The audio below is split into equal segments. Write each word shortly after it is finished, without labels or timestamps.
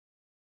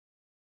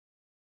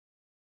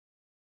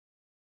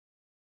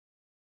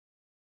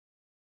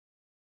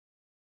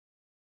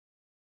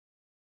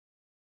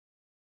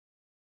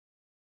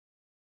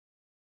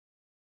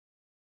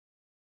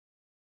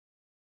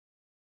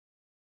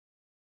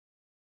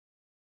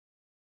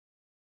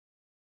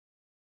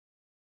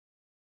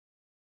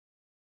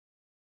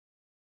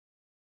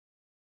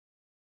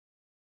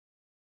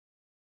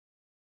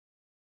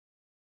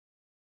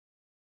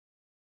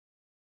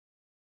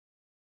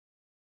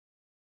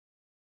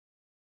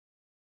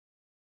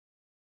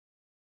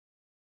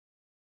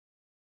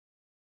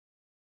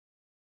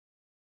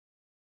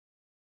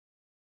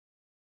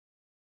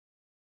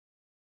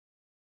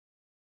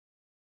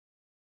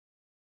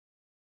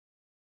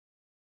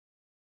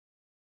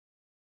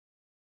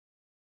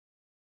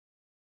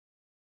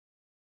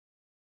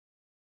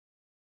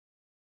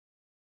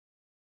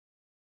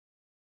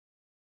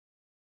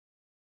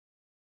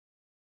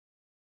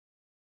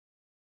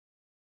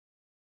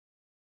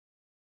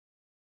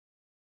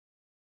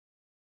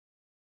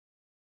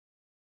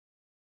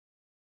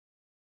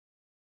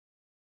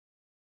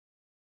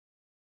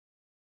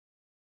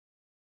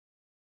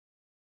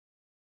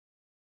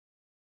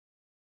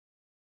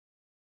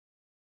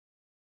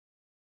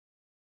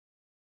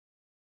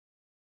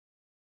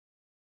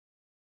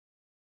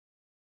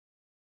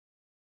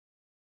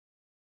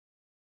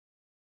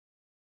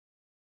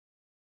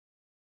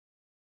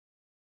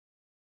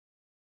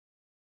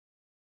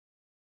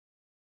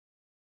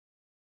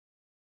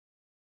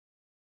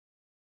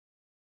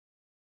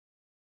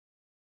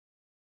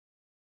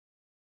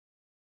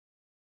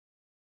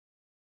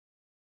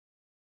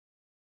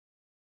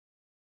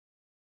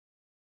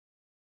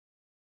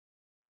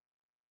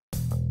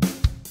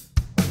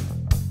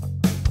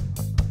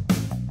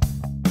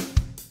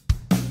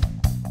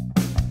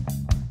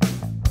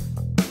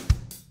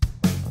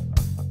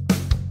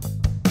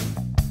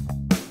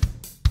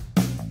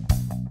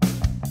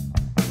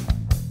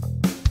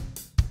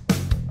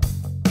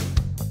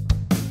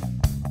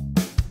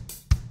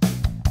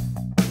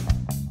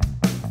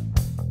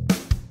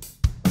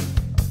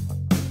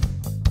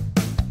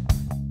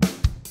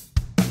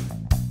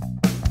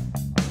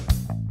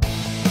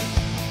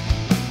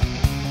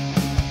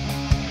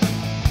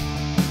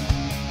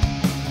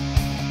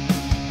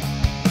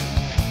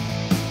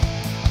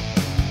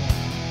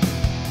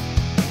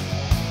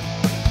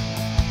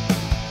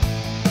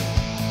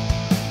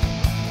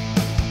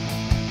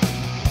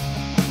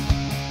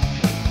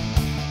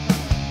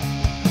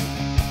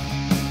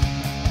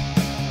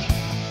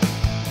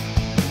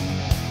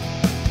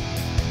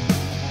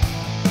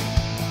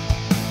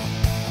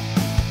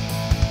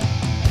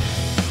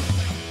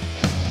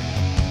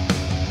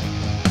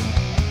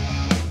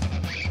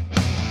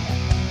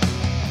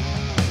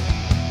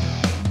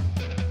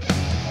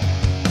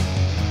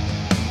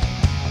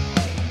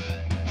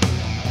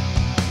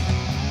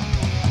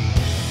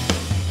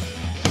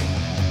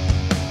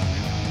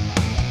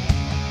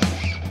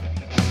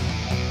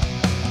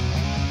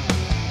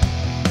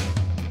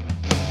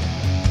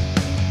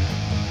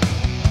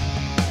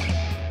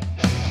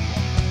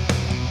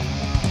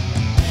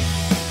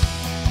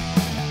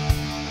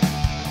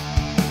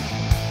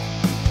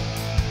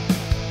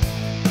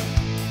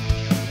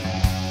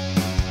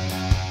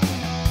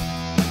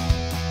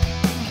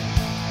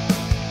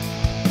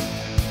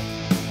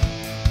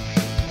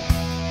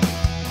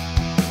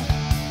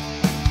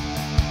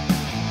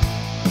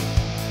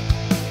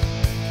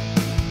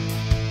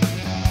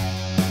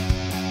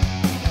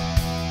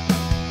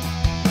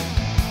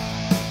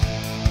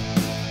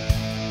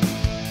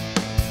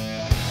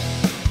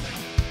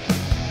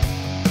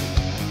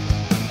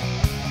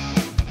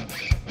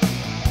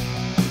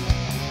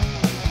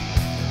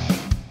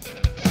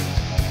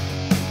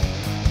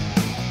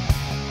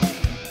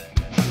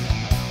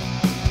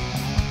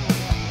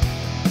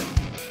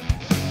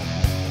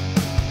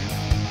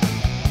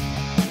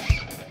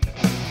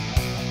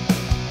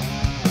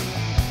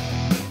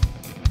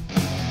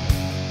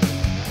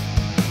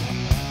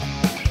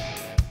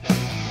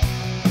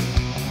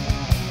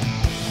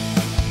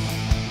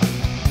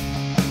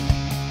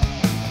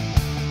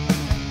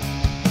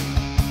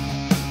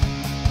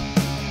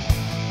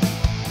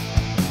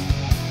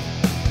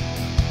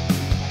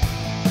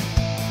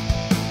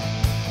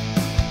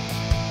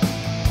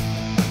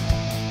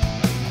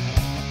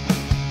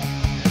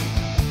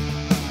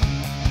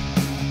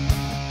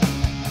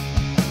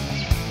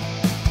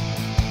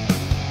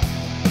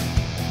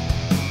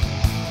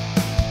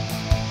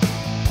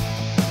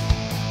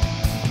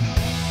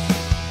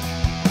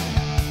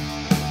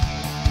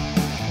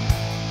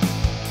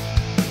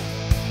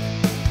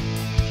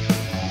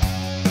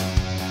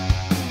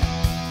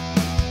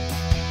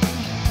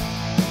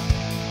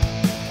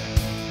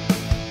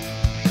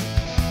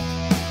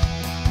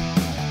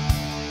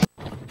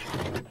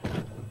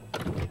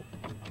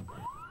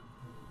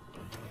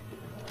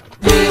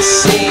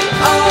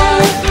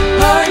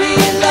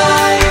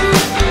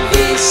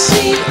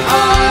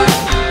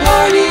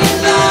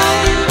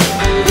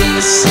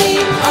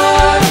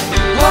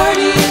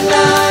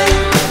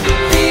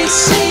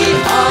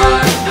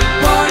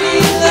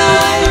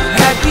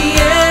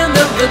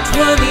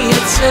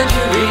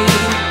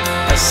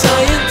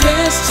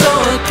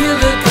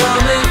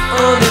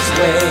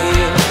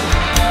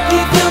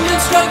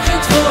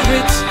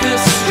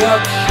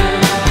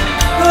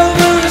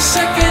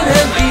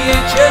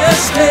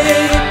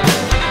stay,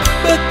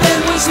 but then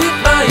was hit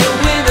by a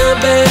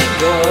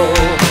Winnebago.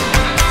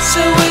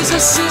 So his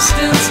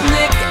assistants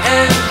Nick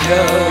and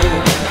Joe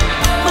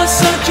must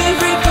search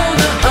every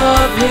corner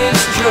of his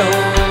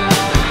drone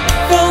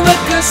for the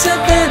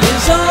cassette that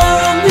is our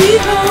only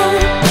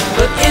home.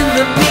 But in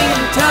the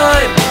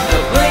meantime,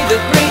 they'll play the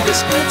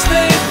greatest hits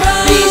they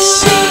find.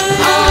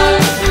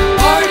 VCR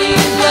Party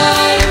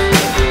Live,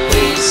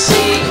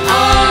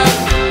 VCR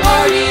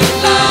Party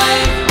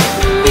Live,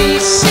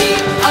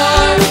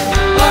 VCR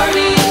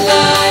Party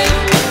Live,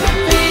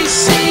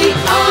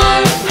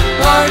 VCR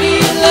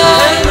Party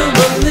Live. And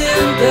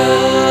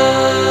Melinda's.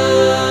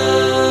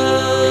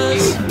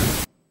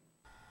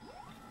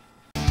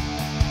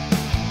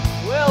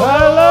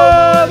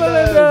 Hello,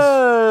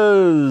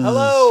 Melinda's!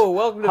 Hello,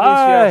 welcome to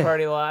Hi. VCR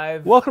Party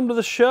Live. Welcome to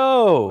the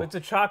show. It's a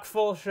chock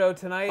full show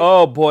tonight.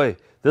 Oh boy,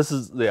 this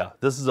is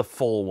a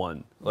full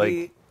one.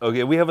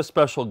 Okay, we have a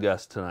special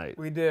guest tonight.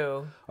 We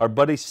do. Our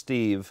buddy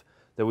Steve,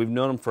 that we've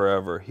known him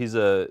forever. He's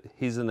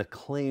an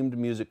acclaimed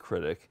music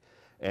critic,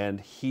 and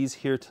he's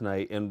here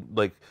tonight. And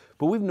but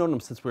we've known him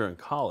since we were in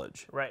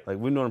college. Right. Like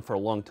we've known him for a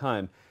long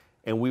time,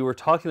 and we were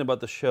talking about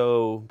the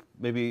show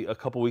maybe a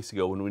couple weeks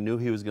ago when we knew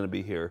he was going to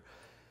be here.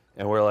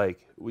 And we're like,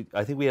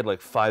 I think we had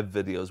like 5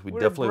 videos. We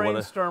definitely want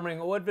to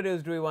brainstorming. What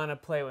videos do we want to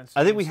play when Steve's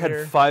I think we had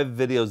here? 5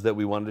 videos that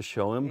we wanted to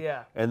show him.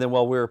 Yeah. And then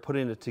while we were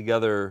putting it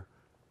together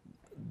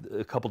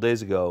a couple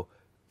days ago,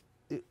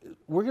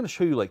 we're going to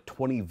show you like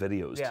 20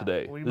 videos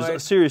today.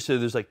 Seriously,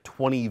 there's like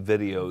 20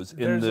 videos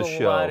in this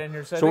show. Lot in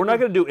here, so we're not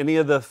going to do any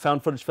of the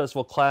Found Footage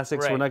Festival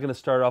classics. Right. We're not going to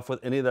start off with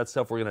any of that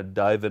stuff. We're going to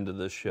dive into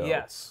this show.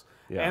 Yes.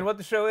 Yeah. And what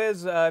the show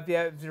is, if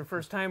it's your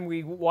first time,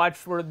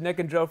 we're Nick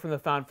and Joe from the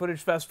Found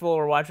Footage Festival.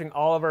 We're watching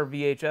all of our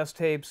VHS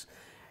tapes,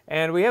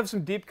 and we have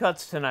some deep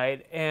cuts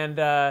tonight. And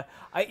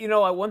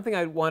one thing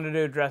I wanted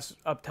to address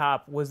up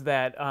top was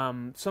that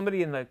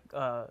somebody in the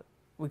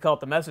we call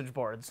it the message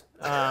boards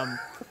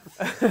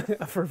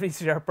for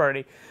VCR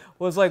Party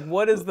was like,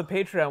 "What is the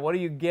Patreon? What do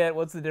you get?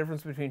 What's the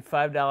difference between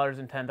 $5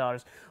 and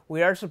 $10?"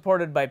 We are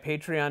supported by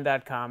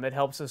Patreon.com. It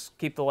helps us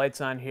keep the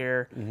lights on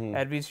here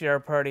at VCR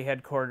Party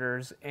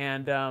headquarters.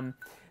 And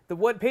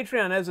what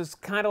Patreon is, it's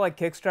kind of like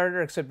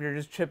Kickstarter, except you're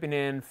just chipping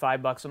in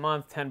 $5 a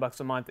month, $10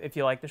 a month if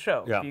you like the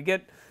show. Yeah. If you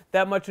get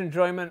that much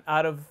enjoyment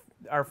out of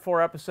our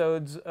 4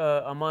 episodes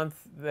a month,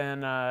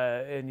 then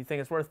and you think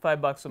it's worth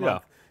 $5 a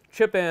month,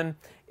 chip in.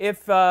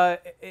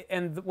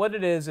 And what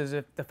it is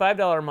if the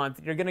 $5 a month,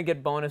 you're going to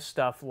get bonus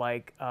stuff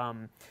like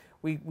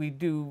we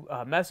do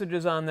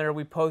messages on there.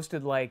 We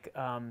posted like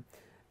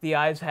The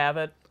Eyes Have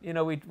It. You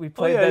know, we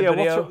played that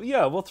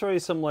video. We'll throw you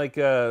some like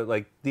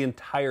the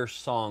entire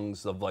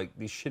songs of like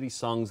these shitty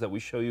songs that we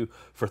show you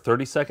for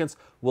 30 seconds.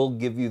 We'll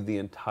give you the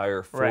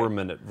entire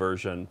 4-minute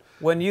version.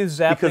 When you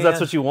zap because that's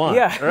what you want.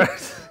 Yeah.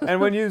 Right? And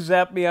when you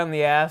zap me on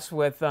the ass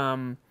with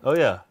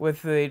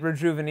with the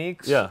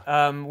Rejuveneeks. Yeah.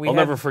 I'll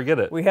never forget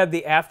it. We had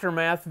the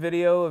aftermath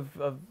video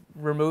of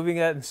removing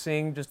it and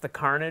seeing just the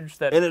carnage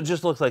that. And it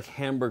just looks like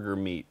hamburger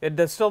meat.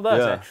 It still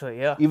does actually.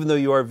 Yeah. Even though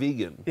you are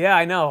vegan. Yeah,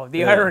 I know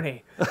the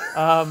irony.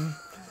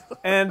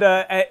 And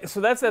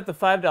so that's at the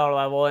 $5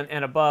 level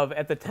and above.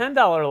 At the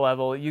 $10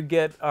 level, you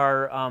get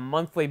our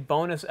monthly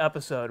bonus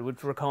episode,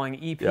 which we're calling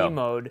EP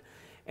mode.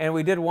 And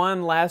we did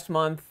one last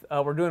month.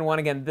 We're doing one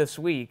again this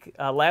week.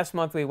 Last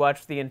month, we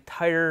watched the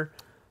entire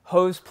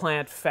hose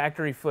plant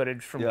factory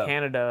footage from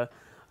Canada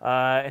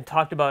and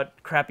talked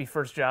about crappy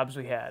first jobs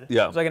we had.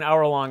 Yeah. It was like an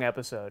hour-long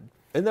episode.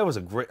 And that was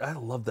I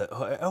love that.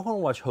 I want to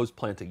watch Hose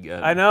Plant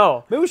again. I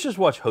know. Maybe we should just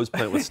watch Hose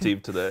Plant with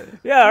Steve today.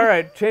 Yeah, all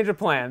right. Change of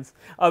plans.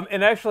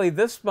 And actually,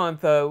 this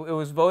month, it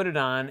was voted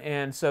on,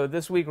 and so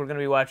this week we're going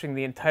to be watching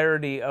the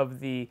entirety of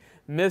the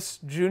Miss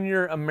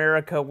Junior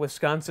America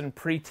Wisconsin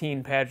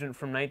preteen pageant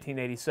from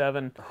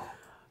 1987.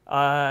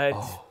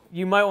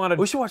 You might want to.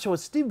 We should watch it with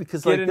Steve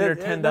because that's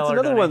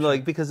another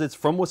one. Because it's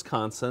from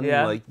Wisconsin.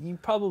 Yeah. Like you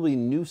probably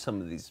knew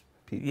some of these.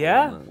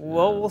 Yeah,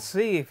 well, we'll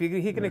see. If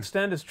he can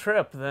extend his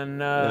trip, then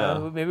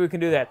maybe we can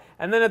do that.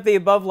 And then at the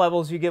above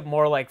levels, you get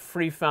more like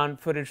free Found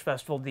Footage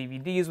Festival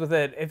DVDs with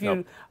it. If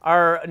you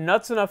are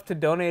nuts enough to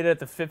donate at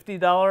the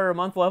 $50 a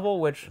month level,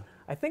 which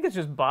I think it's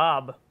just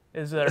Bob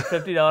is our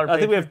 $50 I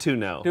think we have 2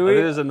 now. Do we? I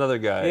think there's another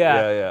guy.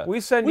 Yeah. We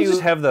you just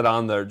have that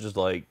on there, just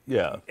like,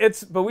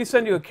 But we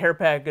send you a care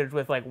package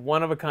with like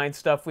one-of-a-kind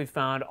stuff we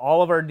found,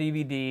 all of our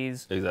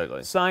DVDs.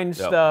 Exactly. Signed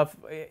stuff,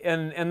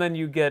 and then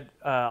you get,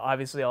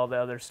 obviously, all the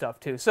other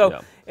stuff, too.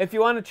 So if you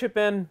want to chip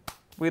in,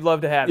 we'd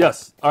love to have you.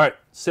 Yes. All right.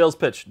 Sales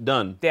pitch.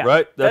 Done. Yeah.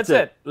 Right? That's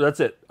it.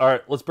 That's it. All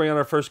right. Let's bring on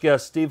our first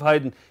guest, Steve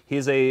Hyden.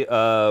 He's a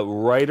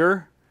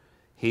writer.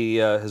 He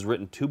has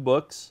written 2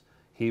 books.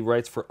 He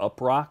writes for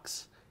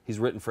Uprocks. He's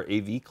written for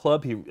AV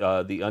Club,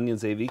 the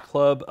Onion's AV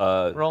Club.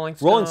 Rolling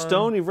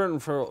Stone. You've written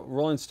for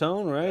Rolling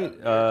Stone, right?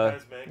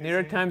 New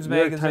York Times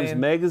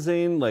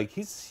Magazine. Like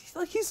he's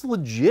he's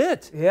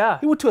legit. Yeah.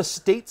 He went to a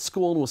state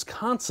school in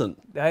Wisconsin.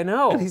 I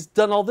know. And he's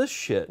done all this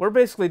shit. We're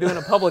basically doing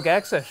a public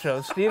access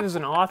show. Steve is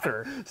an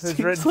author who's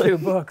written 2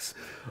 books.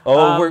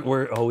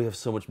 Oh, we have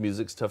so much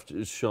music stuff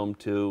to show him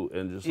too,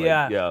 and just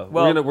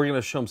Well, we're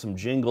gonna show him some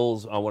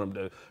jingles. I want him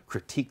to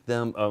critique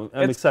them.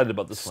 I'm excited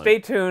about this one. Stay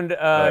tuned.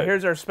 Right.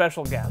 Here's our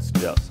special guest.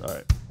 Yes. All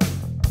right.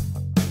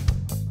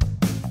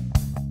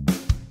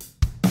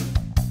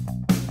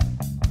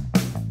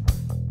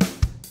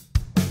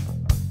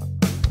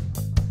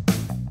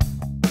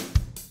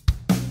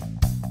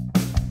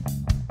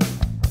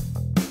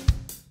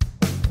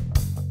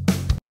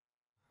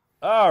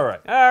 All right.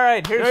 All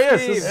right, here's There he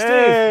Steve. is. This is Steve.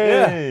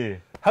 Hey. Yeah.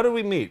 How did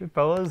we meet?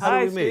 Fellas.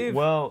 Hi, did we meet? Steve.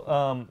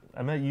 Well,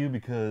 I met you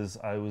because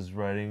I was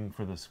writing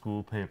for the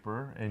school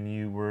paper, and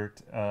you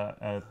worked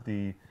at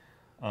the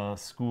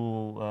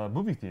school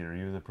movie theater.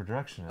 You were the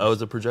projectionist. I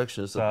was a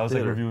projectionist. So I was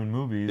like reviewing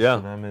movies. Yeah.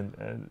 For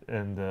them,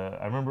 and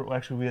I remember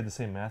actually we had the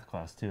same math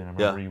class too, and I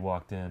remember you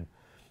walked in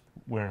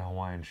wearing a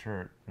Hawaiian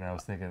shirt, and I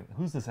was thinking,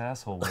 who's this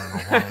asshole wearing a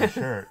Hawaiian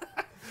shirt?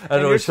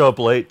 I'd always show up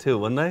late too,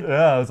 wouldn't I?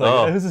 Yeah, I was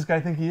like, who's this guy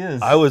think he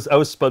is? I was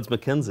Spuds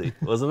McKenzie,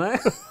 wasn't I?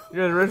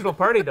 You're the original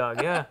party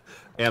dog, yeah.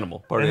 Animal.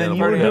 Party and then animal.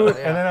 you were Party doing,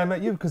 animal, yeah. and then I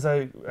met you because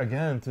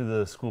through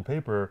the school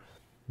paper,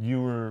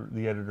 you were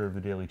the editor of the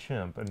Daily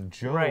Chimp, and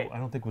Joe, Right. I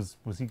don't think was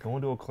he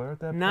going to Eau Claire at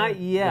that point? Not It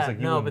was yet, like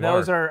you no, and but that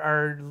was Mark.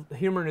 our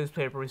humor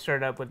newspaper. We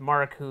started up with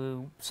Mark,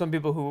 who some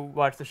people who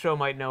watch the show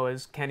might know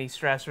as Kenny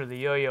Strasser, the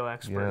yo-yo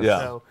expert. Yes. Yeah.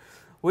 So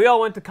we all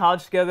went to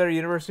college together,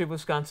 University of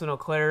Wisconsin, Eau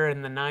Claire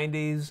in the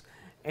 90s.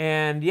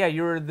 And yeah,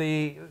 you were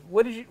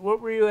what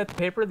were you at the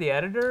paper, the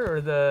editor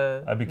or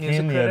the I music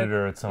became the critic?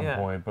 editor at some Yeah.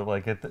 point, but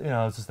like I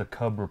was just a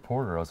cub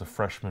reporter. I was a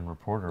freshman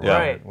reporter Yeah.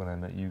 Right. when I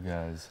met you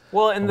guys.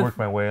 Well, I and worked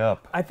my way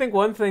up. I think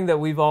one thing that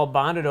we've all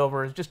bonded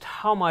over is just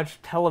how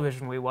much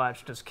television we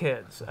watched as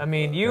kids. I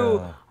mean, you,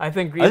 Yeah. I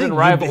think, I even think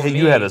rival me.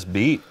 you had us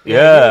beat.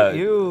 Yeah, Yeah.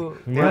 you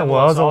Yeah, rival well,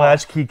 I was us a all.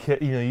 latchkey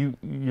kid. You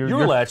You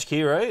were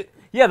latchkey, right?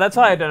 Yeah, that's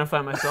how I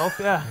identify myself.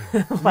 Yeah,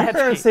 Your latchkey.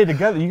 parents stayed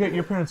together.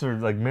 Your parents are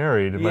like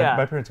married. And Yeah.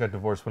 my parents got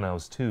divorced when I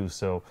was 2,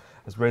 so I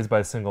was raised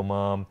by a single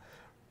mom.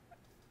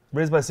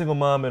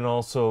 And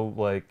also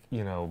like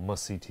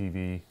must see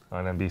TV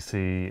on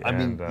NBC. I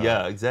mean,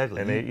 yeah,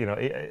 exactly. And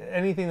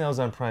anything that was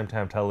on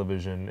primetime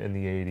television in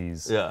the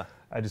 80s. Yeah.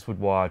 I just would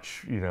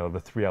watch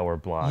the 3-hour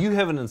block. You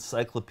have an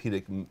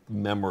encyclopedic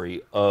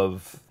memory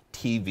of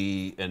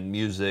TV and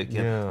music. And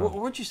Yeah.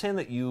 weren't you saying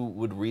that you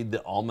would read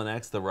the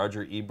almanacs, the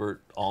Roger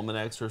Ebert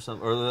almanacs or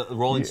something, or the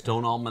Rolling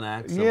Stone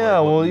almanacs?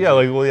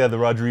 The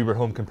Roger Ebert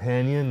Home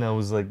Companion. That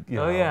was like,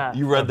 Oh, yeah.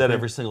 You read that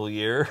every single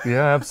year.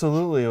 Yeah,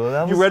 absolutely. Well,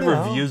 that You was, read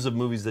reviews of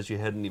movies that you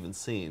hadn't even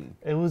seen.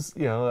 It was,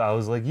 I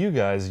was like you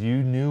guys.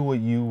 You knew what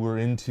you were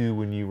into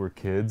when you were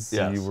kids.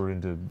 Yes. You were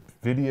into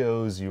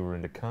videos. You were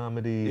into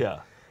comedy. Yeah.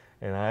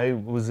 And I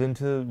was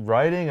into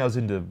writing. I was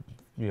into,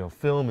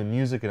 film and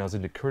music, and I was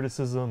into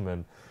criticism.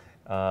 And,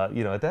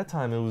 at that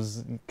time, it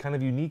was kind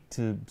of unique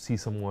to see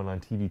someone on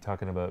TV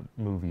talking about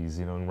movies,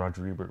 and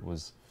Roger Ebert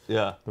was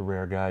Yeah. the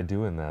rare guy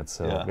doing that.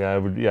 So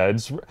Yeah.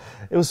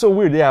 it was so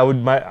weird. Yeah,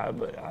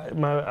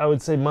 I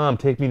would say, Mom,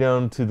 take me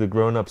down to the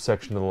grown-up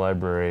section of the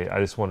library. I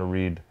just want to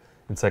read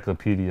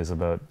encyclopedias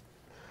about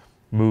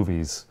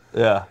movies.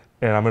 Yeah.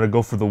 And I'm going to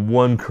go for the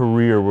one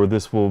career where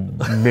this will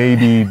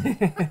maybe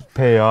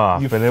pay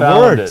off. You and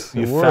found it worked. it.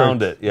 You worked.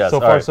 found it. Yes. So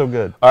All far, right. so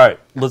good. All right.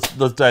 Let's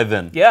dive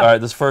in. Yeah. All right.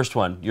 This first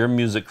one. You're a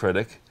music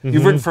critic.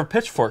 You've written for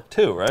Pitchfork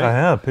too, right? I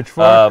have.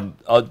 Pitchfork.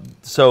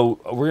 So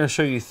we're going to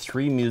show you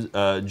 3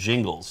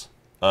 jingles.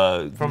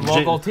 From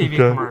local TV Okay.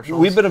 commercials.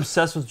 We've been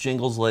obsessed with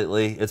jingles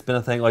lately. It's been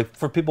a thing. Like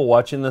for people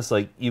watching this,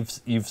 like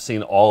you've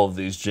seen all of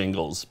these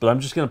jingles, but I'm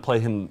just going to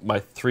play him my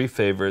 3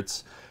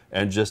 favorites,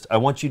 and I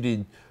want you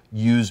to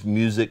use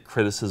music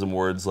criticism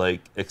words like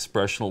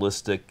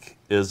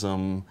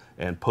expressionistic-ism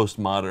and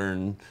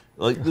postmodern.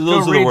 Like those Who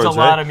are the reads words, a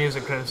lot right? of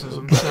music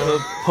criticism. So.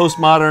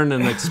 Postmodern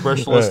and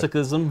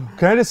expressionistic-ism.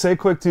 Can I just say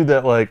quick, too,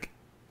 that, like,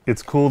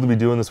 it's cool to be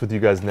doing this with you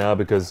guys now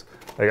because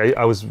like,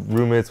 I was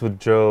roommates with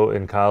Joe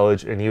in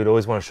college, and he would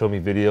always want to show me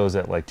videos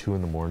at like 2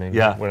 in the morning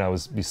when I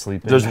was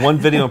sleeping. There's one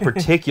video in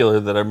particular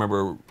that I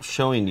remember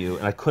showing you,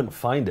 and I couldn't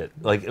find it.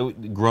 Like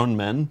Grown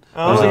Men.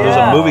 Oh, There's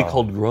yeah. a movie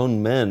called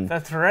Grown Men.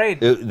 That's right.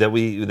 That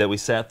we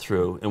sat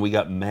through, and we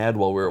got mad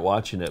while we were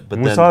watching it. But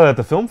we then saw it at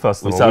the film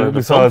festival. we saw it at the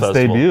we saw film its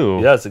festival.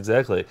 debut. Yes,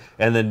 exactly.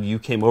 And then you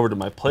came over to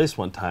my place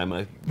one time,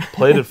 and I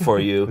played it for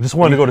you. I just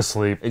wanted to go to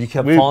sleep. And you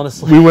kept falling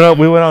asleep. We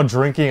went out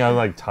drinking. I'm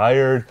like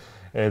tired,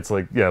 and it's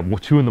like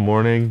 2 in the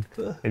morning,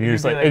 and you're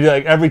just like, and you're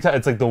like every time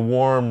it's like the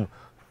warm,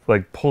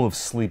 like pull of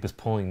sleep is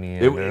pulling me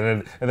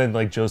in, and then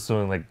like Joe's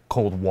throwing like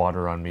cold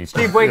water on me.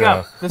 Steve, wake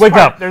up. Wake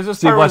up. There's this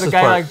Steve, part watch with a this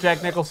guy part. like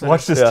Jack Nicholson.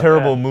 Watch this Yeah.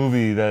 terrible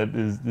movie that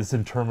is this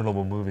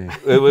interminable movie.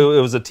 It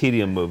was a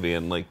tedium movie,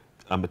 and like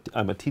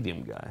I'm a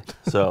tedium guy,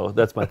 so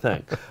that's my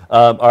thing.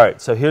 All right,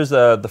 so here's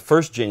the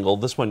first jingle.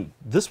 This one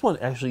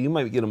actually you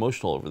might get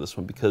emotional over this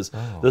one because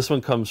this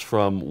one comes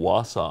from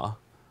Wausau,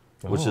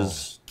 which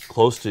is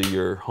close to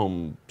your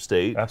home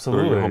state.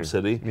 Absolutely. Or your home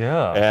city.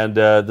 Yeah. And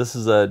this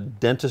is a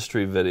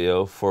dentistry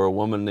video for a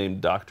woman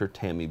named Dr.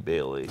 Tammy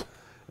Bailey.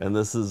 And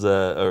this is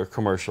a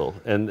commercial.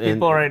 And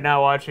People right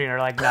now watching are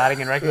like nodding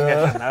in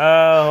recognition.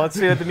 Oh, let's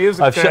see what the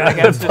music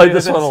I've played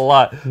this one a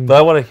lot, but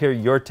I want to hear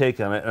your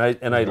take on it.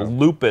 And I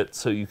loop it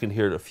so you can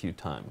hear it a few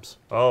times.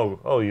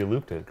 Oh, you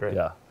looped it. Great.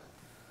 Yeah.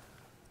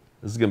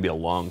 This is going to be a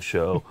long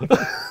show.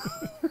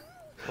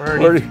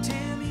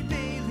 Tammy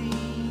Bailey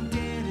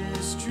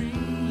Dentistry,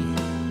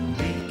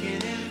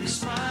 making every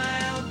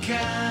smile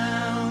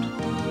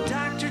count.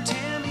 Dr.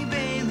 Tammy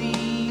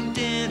Bailey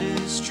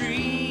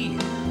Dentistry,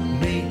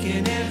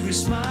 making every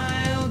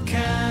smile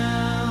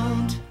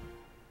count.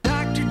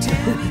 Dr.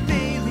 Tammy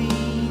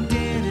Bailey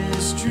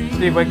Dentistry,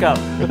 Steve, wake up.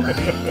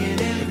 making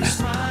every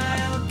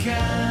smile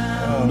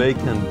count.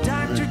 Making.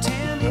 Dr.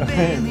 Tammy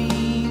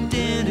Bailey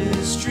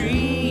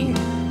Dentistry,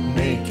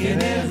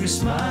 making every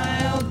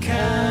smile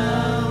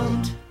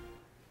count.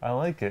 I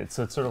like it.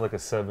 So it's sort of like a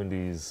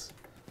 70s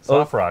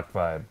soft rock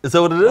vibe. Is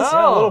that what it is?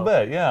 Yeah, a little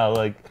bit. Yeah,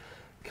 like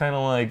kind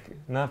of like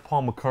not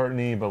Paul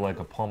McCartney, but like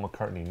a Paul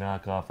McCartney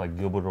knockoff, like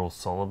Gilbert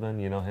O'Sullivan.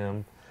 You know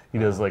him? He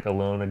does like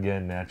Alone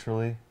Again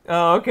Naturally.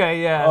 Oh,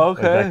 okay, yeah. Oh, Like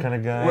okay. that kind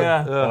of guy.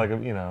 Yeah. Like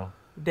you know.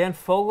 Dan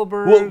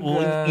Fogelberg.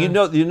 Well, you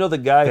know the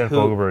guy Dan who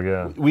Fogelberg,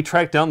 yeah. we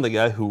tracked down the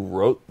guy who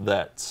wrote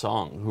that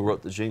song, who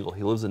wrote the jingle.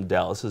 He lives in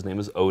Dallas. His name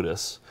is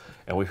Otis,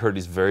 and we heard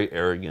he's very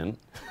arrogant,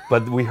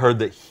 but we heard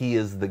that he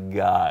is the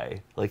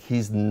guy. Like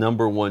he's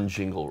 #1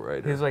 jingle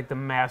writer. He's like the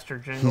master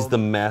jingle. He's the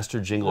master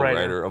jingle writer.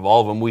 writer of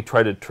all of them. We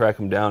tried to track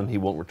him down. He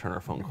won't return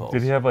our phone calls.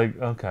 Did he have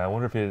like? Okay, I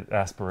wonder if he had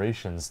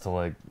aspirations to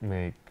like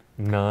make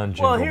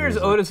non-jingle Well, here's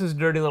music. Otis's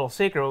dirty little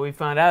secret. What we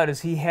found out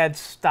is he had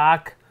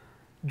stock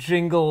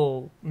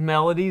jingle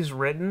melodies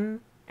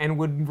written and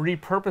would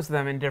repurpose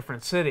them in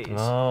different cities.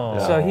 Oh.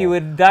 So he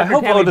would. I Dr.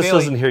 hope Tammy Otis Bailey,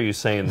 doesn't hear you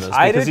saying this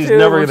I because do he's too.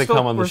 never We're going to still-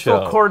 come on the we're show.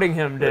 still courting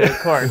him to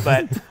court,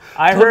 but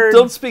I Don't- heard.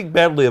 Don't speak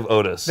badly of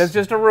Otis. That's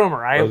just a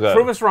rumor. Okay.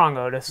 Prove us wrong,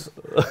 Otis.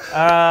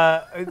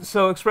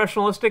 So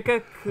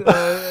expressionistic,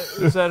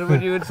 is that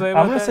what you would say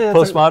about I'm gonna that? say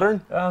that's like,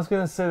 Postmodern. I was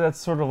gonna say that's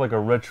sort of like a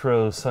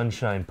retro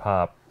sunshine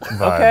pop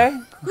vibe. Okay,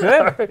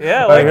 good. Yeah,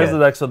 I All like right, here's it. the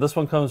next one. This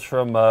one comes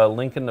from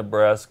Lincoln,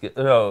 Nebraska.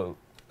 No,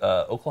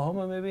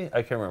 Oklahoma, maybe?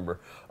 I can't remember.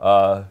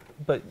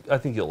 But I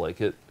think you'll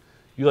like it.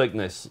 You like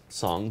nice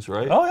songs,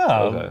 right? Oh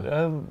yeah. Okay.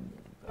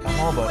 I'm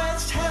all about.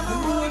 West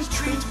Hemorrhoid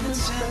Treatment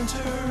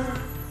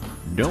Center.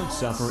 Don't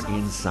suffer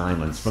in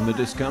silence from the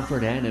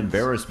discomfort and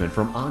embarrassment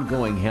from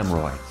ongoing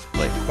hemorrhoids.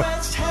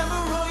 West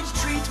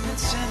Hemorrhoid Treatment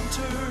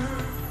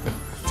Center.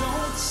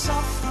 Don't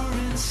suffer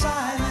in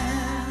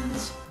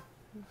silence.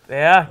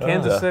 Yeah,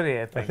 Kansas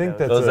City, I think. I think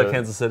that that's Oh, is that a-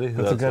 Kansas City?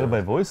 That's a Guided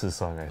by Voices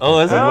song. I think. Oh,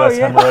 is it? Midwest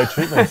yeah. Hemorrhoid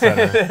Treatment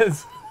Center.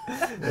 is.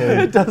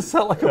 It does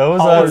sound like a That was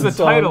Pollard the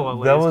song. title,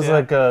 at That least, was yeah.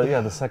 like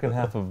the second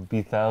half of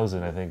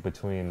B1000, I think,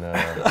 between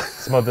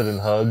Smothered in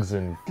Hugs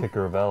and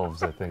Kicker of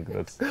Elves. I think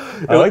that's.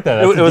 I like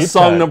that. That's It a was deep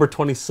song cut. number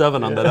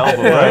 27 on that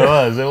album, Yeah,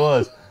 right? it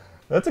was.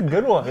 That's a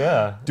good one.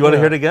 Yeah. Do you want to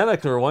hear it again? I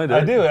can rewind it.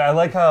 I do. I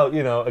like how,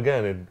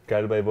 again, in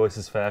Guided by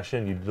Voices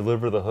fashion, you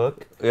deliver the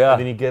hook, Yeah. and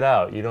then you get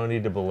out. You don't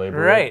need to belabor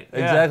Right. it.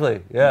 yeah.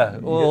 Exactly. Yeah.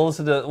 We'll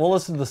listen to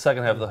the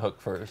second half of the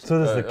hook first. So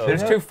does the kid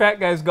There's two fat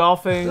guys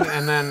golfing,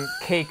 and then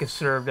cake is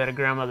served at a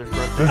grandmother's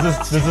birthday.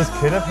 Does this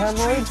kid have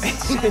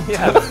hemorrhoids?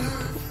 Yeah.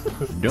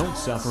 Don't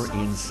suffer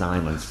in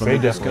silence from They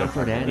the definitely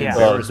discomfort and Yeah.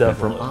 embarrassment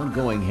from definitely.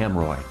 ongoing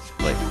hemorrhoids.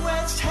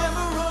 West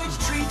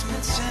Hemorrhoid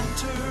Treatment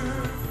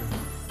Center.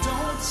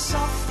 Don't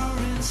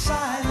suffer in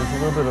silence.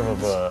 There's a little bit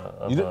of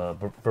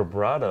a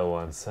vibrato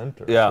on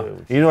center. Yeah.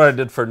 too. You know what I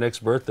did for Nick's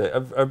birthday?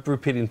 I'm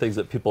repeating things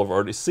that people have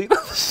already seen on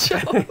the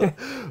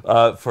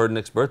show. For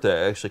Nick's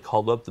birthday, I actually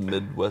called up the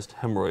Midwest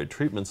Hemorrhoid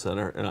Treatment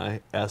Center and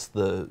I asked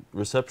the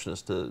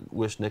receptionist to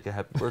wish Nick a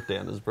happy birthday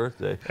on his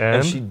birthday.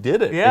 And? she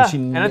did it. Yeah, And she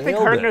and I think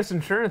nailed Harkness it.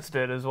 Insurance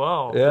did as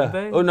well, Yeah. didn't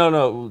they? Oh,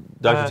 no.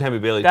 Dr. Tammy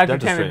Bailey. Dr.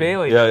 Dentistry. Tammy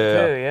Bailey Yeah, did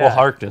yeah. too, yeah. Well,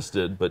 Harkness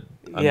did, but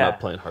I'm Yeah. not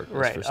playing Harkness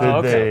Right. for Oh,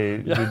 some.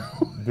 okay.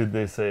 Did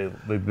they say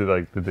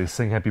did they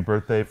sing Happy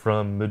Birthday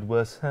from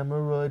Midwest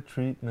Hemorrhoid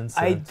Treatment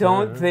Center? I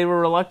don't. They were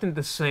reluctant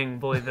to sing,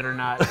 believe it or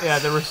not. Yeah,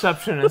 the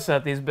receptionists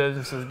at these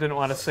businesses didn't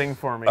want to sing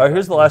for me. All right,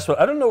 here's the last one.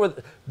 I don't know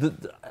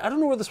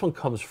where this one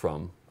comes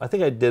from. I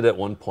think I did at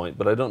one point,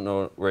 but I don't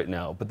know right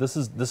now. But this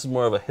is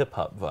more of a hip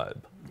hop vibe.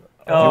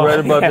 Oh, you read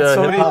about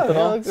yeah, hip hop at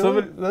all?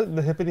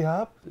 The hippity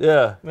hop?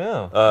 Yeah.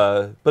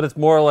 Yeah. But it's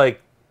more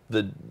like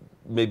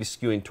maybe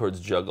skewing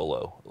towards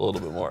Juggalo a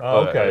little bit more.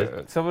 Oh,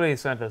 okay. Somebody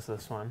sent us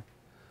this one.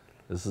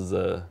 This is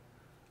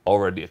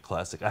already a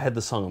classic. I had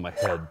the song in my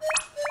head.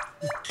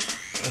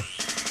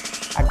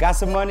 I got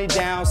some money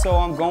down, so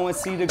I'm going to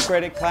see the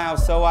credit clown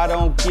so I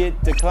don't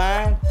get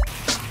declined.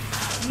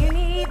 You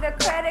need the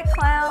credit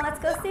clown. Let's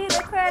go see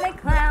the credit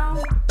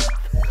clown.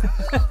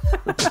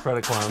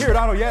 Credit clown. Here at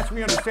Auto Yes,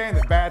 we understand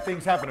that bad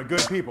things happen to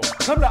good people.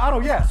 Come to Auto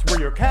Yes, where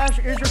your cash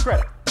is your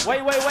credit.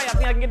 Wait, I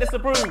think I can get this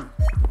approved.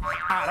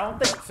 I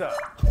don't think so.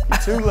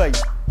 Too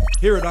late.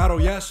 Here at Auto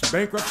Yes,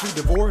 bankruptcy,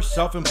 divorce,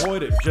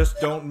 self-employed, it just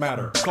don't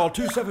matter. Call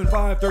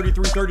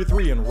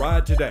 275-3333 and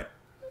ride today.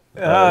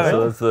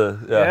 So that's the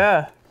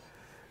Yeah.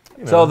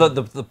 So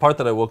the part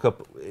that I woke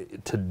up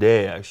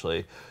today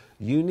actually,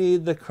 you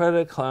need the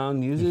credit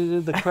clown. You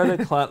need the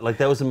credit clown. Like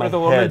that was in my The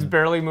woman's head.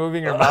 barely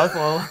moving her mouth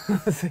while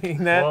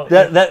saying that. Well,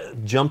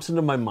 That jumps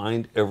into my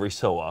mind every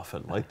so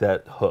often, like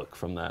that hook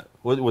from that.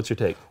 What's your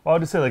take? Well, I'll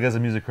just say, like, as a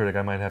music critic,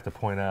 I might have to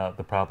point out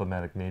the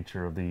problematic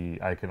nature of the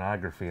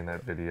iconography in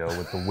that video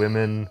with the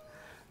women.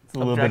 It's a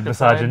little bit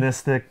Objectified.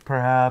 misogynistic,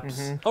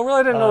 perhaps. Oh, really?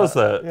 I didn't notice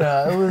that.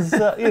 Yeah, it was,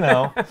 you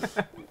know,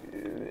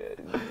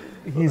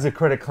 he's a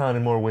credit clown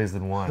in more ways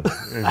than one,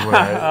 is what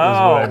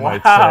I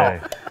might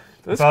say.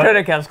 This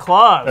critic has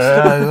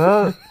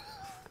claws.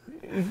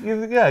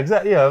 Yeah,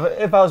 exactly. Yeah,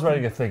 if I was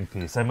writing a think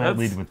piece, I might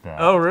lead with that.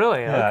 Oh,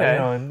 really? Yeah, Okay. you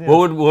know, and,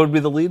 What would be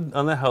the lead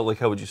on that? How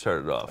would you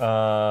start it off?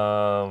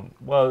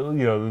 well,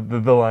 you know,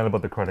 the line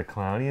about the credit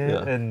clown,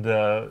 Yeah. and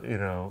you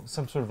know,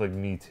 some sort of like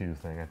Me Too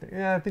thing.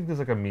 I think there's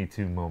like a Me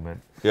Too moment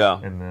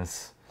Yeah. in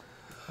this.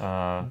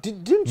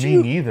 Didn't Me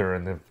you? neither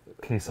in the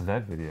case of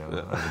that video,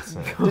 I would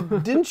say.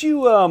 Didn't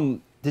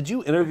you? Did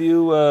you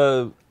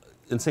interview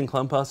Insane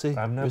Clown Posse?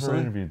 I've never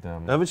recently? interviewed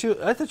them. Haven't you?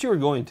 I thought you were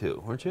going to,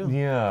 weren't you?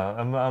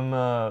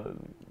 Yeah,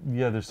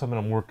 yeah, there's something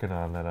I'm working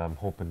on that I'm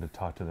hoping to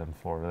talk to them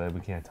for that we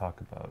can't talk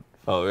about.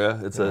 Oh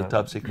yeah, it's a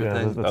top secret yeah,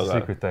 thing. That's a Okay.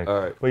 secret thing. All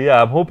right. But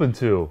yeah, I'm hoping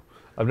to.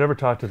 I've never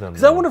talked to them.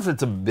 Because I wonder if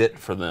it's a bit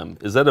for them.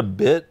 Is that a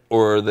bit,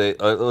 or are they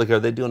are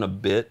they doing a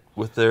bit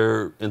with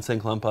their Insane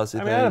Clown Posse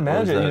I thing? mean, I'd or is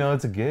imagine, that- you know,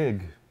 it's a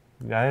gig.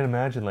 I'd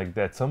imagine, like,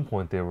 at some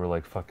point they were,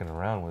 like, fucking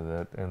around with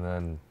it, and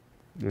then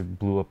it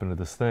blew up into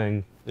this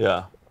thing,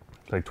 Yeah.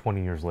 like,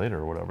 20 years later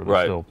or whatever. They're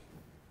Right. still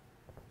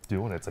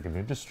doing it. It's like an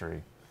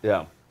industry.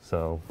 Yeah.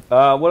 So,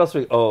 What else?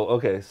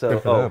 Okay. So,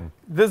 good for them.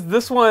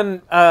 This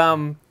one.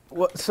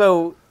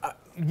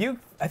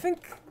 I think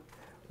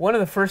one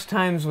of the first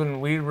times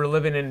when we were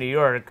living in New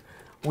York,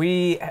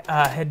 we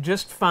had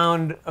just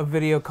found a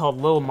video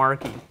called Lil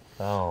Marky.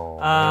 Oh,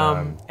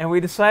 man. And we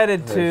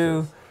decided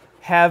to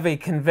have a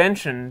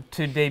convention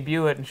to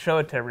debut it and show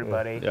it to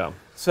everybody. Yeah.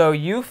 So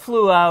you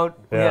flew out.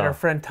 We had Yeah. our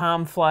friend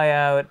Tom fly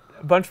out.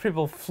 A bunch of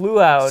people flew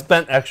out.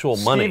 Spent actual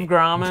money. Steve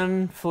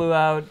Grauman flew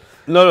out.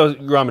 No,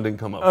 Grauman didn't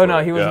come up. Oh, for no,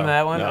 it. he wasn't Yeah.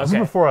 that one? No. Okay. This is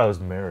before I was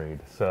married,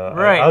 so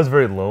Right. I was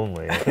very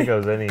lonely. I think I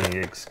was any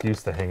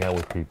excuse to hang out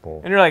with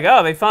people. And you're like,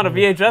 oh, they found a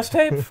VHS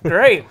tape?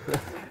 Great.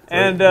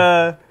 And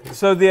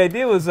so the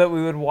idea was that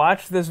we would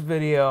watch this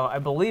video, I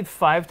believe,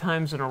 5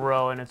 times in a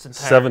row in its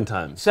entirety. 7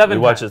 times. Seven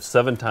We watched times. it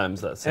 7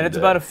 times that same And it's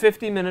day. about a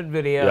 50-minute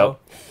video.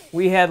 Yep.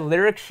 We had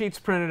lyric sheets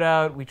printed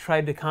out. We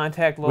tried to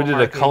contact Lil We did a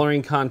Marky.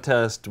 coloring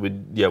contest. We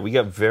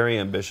got very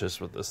ambitious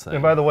with this thing.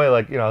 And by the way,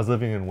 like, you know, I was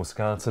living in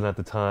Wisconsin at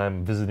the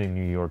time, visiting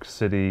New York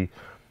City.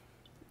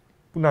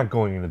 We're not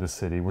going into the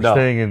city. We're No.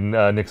 staying in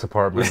Nick's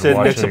apartment. we stayed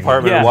in Nick's watching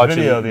apartment Yeah. and watching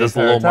video the this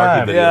entire little Marky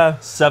time. video Yeah.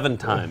 7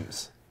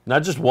 times.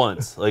 Not just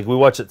once. Like, we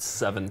watched it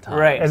 7 times.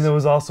 Right. And there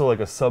was also like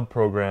a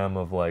sub-program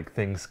of like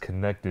things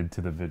connected to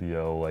the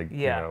video, like,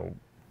 Yeah. you know,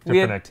 We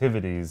different had-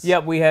 activities.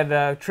 Yep, we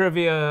had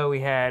trivia.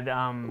 We had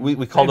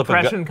We called up a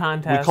impression guy,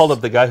 contest. We called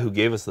up the guy who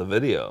gave us the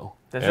video.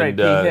 That's right,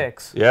 And, Pete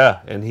Hicks. Yeah,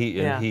 and he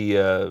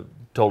Yeah.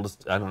 told us,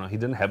 I don't know, he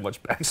didn't have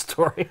much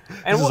backstory.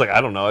 And He's just like, I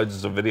don't know, it's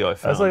just a video I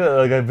found. That's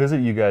like I visit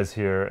you guys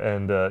here,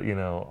 and you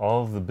know,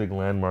 all of the big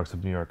landmarks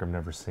of New York I've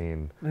never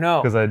seen.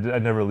 No. Because I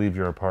never leave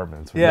your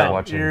apartments. We're Yeah,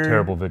 watching you're-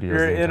 terrible videos.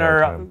 You're the in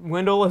entire our time.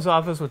 windowless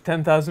office with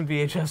 10,000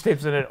 VHS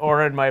tapes in it,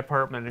 or in my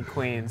apartment in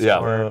Queens. Yeah.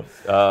 Or,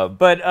 but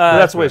but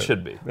that's the way it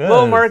should be. Yeah,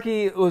 Lil it is.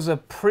 Marky was a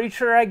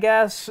preacher, I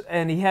guess,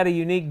 and he had a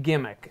unique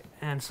gimmick.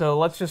 And so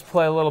let's just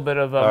play a little bit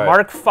of All right.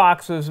 Mark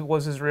Fox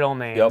was his real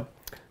name. Yep.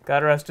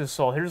 God rest his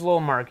soul. Here's Lil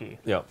Marky.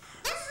 Yep.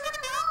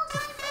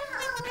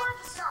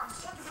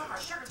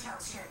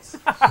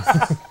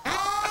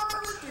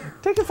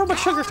 Take it from a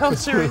Sugartown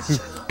series.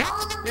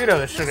 You know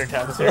the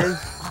Sugartown series.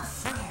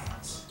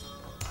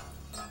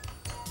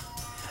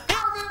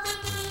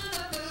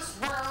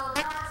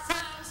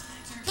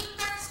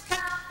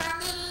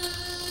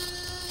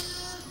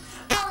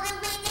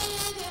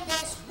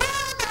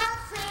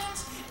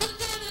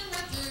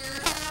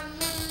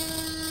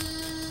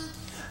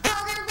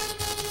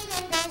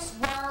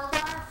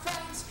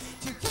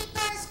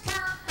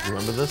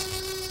 Remember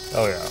this?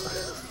 Oh yeah.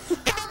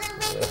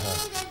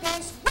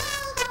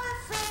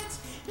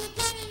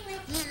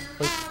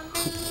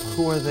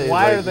 Who are they?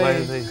 Why like, are Why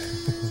they- are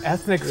they?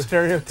 Ethnic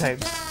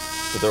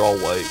stereotypes. But they're all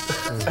white.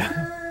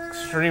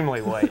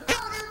 Extremely white.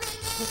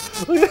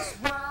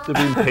 They're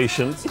being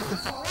patient.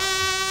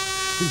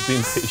 He's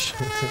being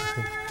patient.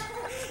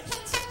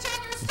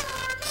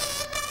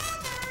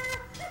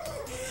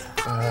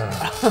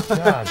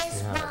 God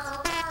damn it.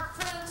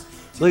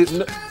 Like,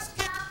 no,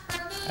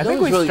 I think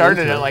one's we really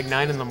started into at it. like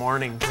 9 in the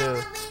morning, too.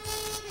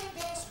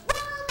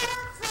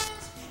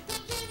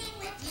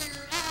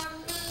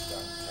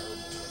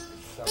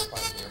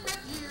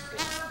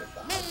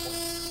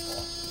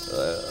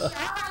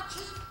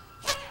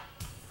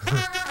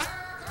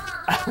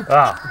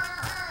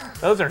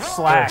 Those are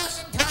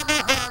slacks.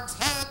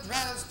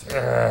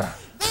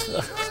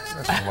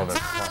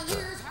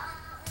 Motherfucker.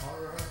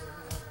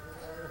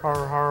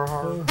 Har, har,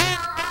 har.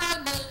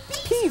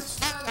 Peace.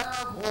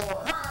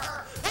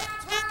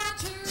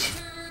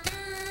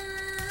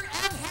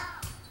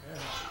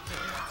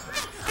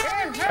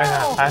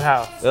 I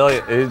know.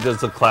 It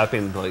does the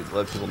clapping to like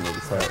let people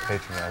notice that.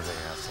 Patronizing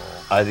asshole.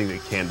 I think they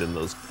canned in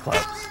those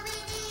claps.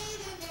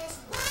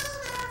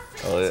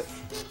 Oh yeah.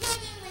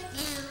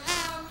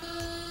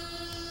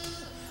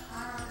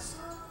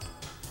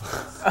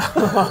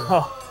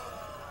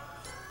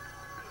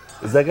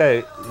 Is that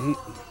guy?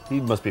 He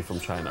must be from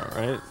China,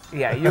 right?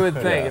 Yeah, you would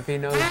think Yeah. if he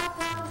knows.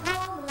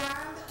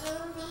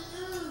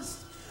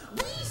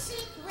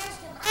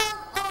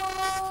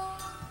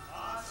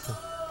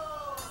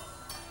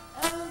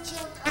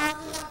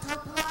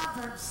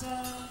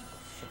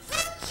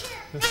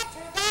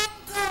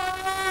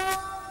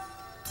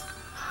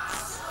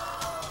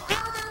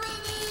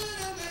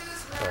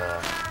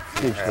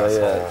 Should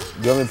I,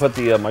 do you want me to put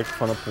the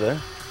microphone up to there?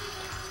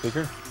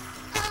 Speaker?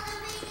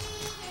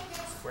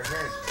 We're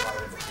hearing a lot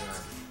of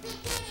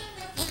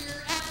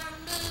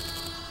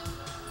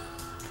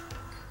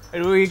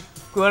it. Do we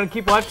want to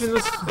keep watching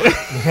this?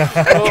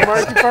 Little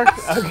Marky Park?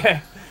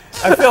 Okay.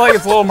 I feel like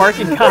it's Little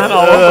Marky Con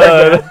all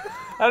over again.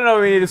 I don't know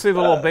if we need to see the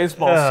little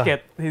baseball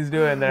skit he's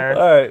doing there.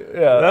 All right,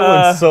 yeah. That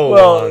one's so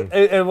well, long.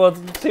 and well,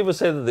 people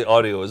say that the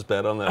audio is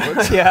bad on that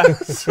one. Yeah.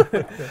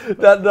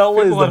 Not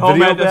only is People the at home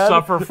video had to bad,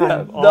 suffer from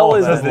not all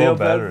only of is the that. video Low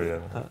bad.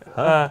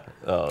 battery.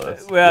 Oh,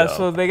 that's Yeah,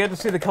 so they get to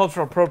see the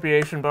cultural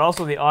appropriation, but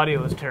also the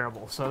audio is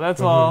terrible. So that's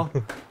all.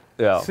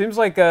 yeah, Seems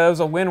like it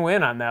was a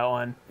win-win on that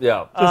one.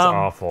 yeah. Just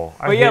awful.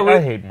 But yeah,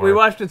 I hate Mark. we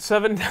watched it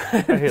 7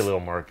 times. I hate little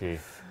Marky.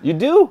 You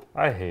do?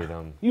 I hate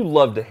him. You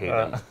love to hate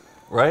him,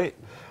 right?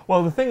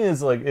 Well, the thing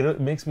is, like,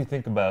 it makes me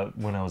think about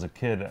when I was a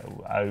kid.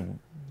 I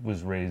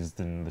was raised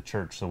in the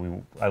church,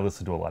 so I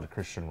listened to a lot of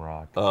Christian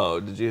rock. Oh,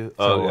 did you? So,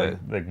 Oh, okay.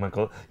 like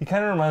Michael, he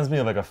kind of reminds me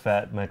of like a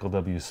fat Michael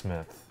W.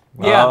 Smith.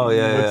 Yeah. Oh,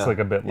 yeah, Looks yeah. like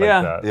a bit Yeah.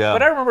 like that. Yeah.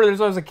 But I remember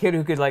there's always a kid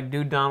who could like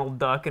do Donald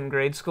Duck in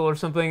grade school or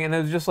something, and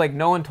it was just like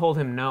no one told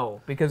him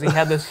no because he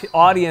had this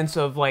audience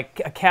of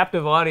like a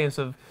captive audience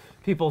of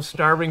people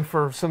starving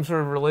for some sort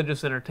of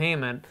religious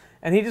entertainment,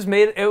 and he just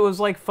made it was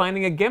like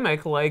finding a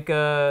gimmick like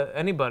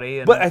anybody.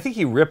 And, But I think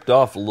he ripped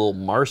off Lil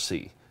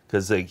Marcy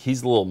because like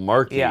he's Lil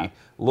Marky. Yeah.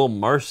 Lil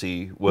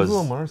Marcy was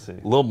Lil Marcy?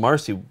 Lil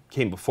Marcy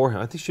came before him.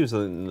 I think she was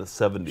in the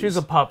 70s. she was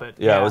a puppet.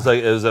 Yeah, it was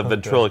a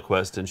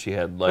ventriloquist, and she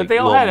had like. But they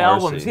all Lil had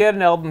Marcy. albums. He had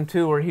an album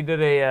too where he did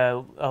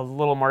a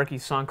Little Marky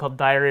song called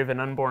 "Diary of an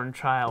Unborn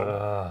Child,"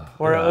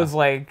 where it was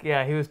like,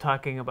 yeah, he was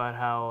talking about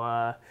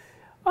how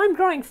I'm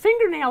growing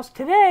fingernails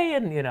today,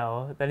 and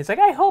then he's like,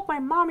 I hope my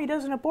mommy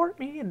doesn't abort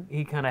me, and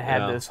he kind of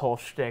had this whole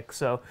shtick.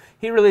 So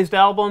he released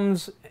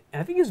albums.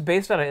 I think he was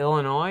based out of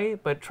Illinois,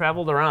 but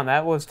traveled around.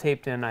 That was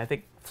taped in, I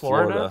think,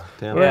 Florida.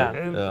 Damn.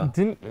 Yeah.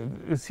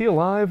 Is he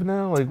alive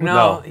now? Like,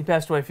 No, he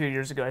passed away a few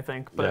years ago, I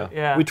think. But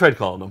yeah, We tried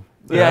calling him.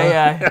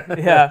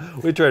 yeah.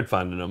 We tried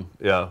finding him.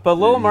 Yeah. But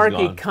Lil He's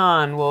Marky gone.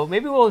 Con, well,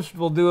 maybe we'll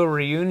do a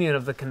reunion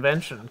of the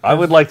convention. I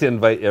would like to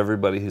invite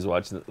everybody who's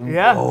watching it.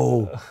 Yeah.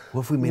 Oh,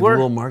 what if we made We're- a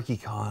Lil Marky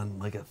Con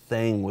like a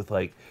thing with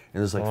like, and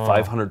there's like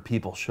 500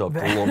 people show up to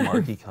Lil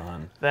Marky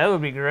Con. That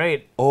would be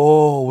great.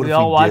 Oh, what We if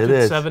all we watch did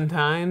it it? 7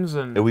 times,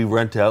 and And we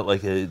rent out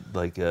like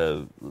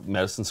a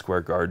Madison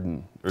Square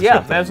Garden. Or yeah,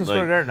 something. Madison Square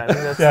like, Garden. I think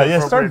that's Yeah, the yeah.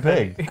 Start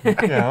appropriate big.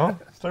 thing.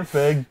 Start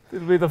big.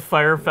 It'd be the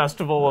Fire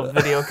Festival of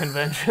video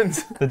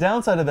conventions. The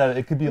downside of that,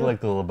 it could be like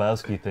the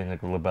Lebowski thing.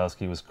 Like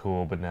Lebowski was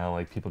cool, but now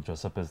like people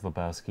dress up as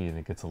Lebowski, and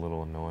it gets a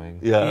little annoying.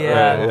 Yeah,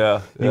 Yeah. right,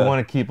 yeah. You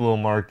want to keep Lil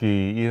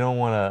Marky. You don't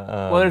want to.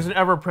 Well, there's an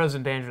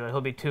ever-present danger that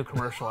he'll be too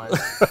commercialized.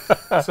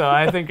 So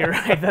I think you're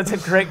right. That's a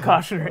great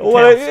cautionary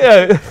tale.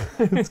 yeah,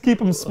 let's keep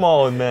them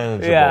small and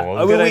manageable. Yeah. I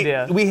mean, Good we,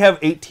 idea. we have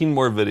 18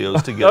 more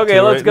videos to get Okay,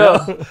 to let's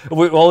right go. now.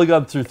 We've only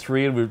gone through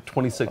 3, and we're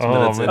 26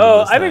 minutes man. into Oh,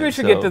 this I think thing, we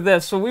should so- get to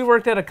this. So we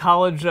worked at a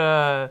college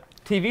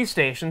TV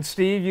station.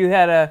 Steve, you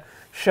had a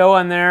show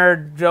on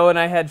there. Joe and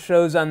I had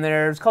shows on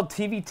there. It's called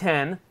TV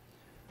 10.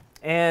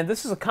 And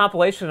this is a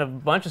compilation of a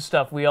bunch of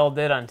stuff we all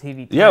did on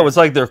TV 10. Yeah, it was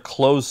like their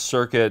closed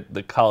circuit,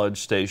 the college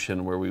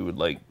station where we would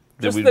like...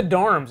 just we- the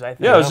dorms, I think.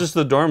 Yeah, it was just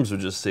the dorms would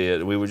just see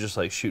it. We would just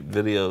like shoot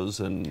videos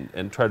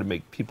and try to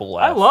make people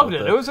laugh. I loved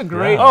with it. It was a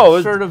great Oh, it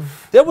was- sort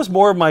of... That was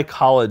more of my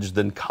college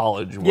than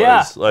college was.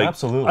 Yeah, like,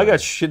 absolutely. I got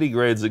shitty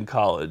grades in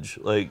college.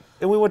 Like,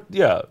 and we went,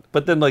 yeah.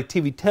 But then like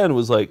TV 10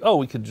 was like, oh,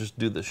 we could just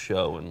do this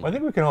show. And I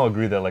think we can all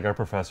agree that like our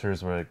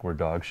professors were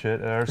dog shit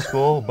at our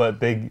school,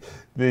 but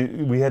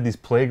we had these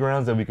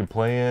playgrounds that we could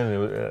play in.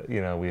 And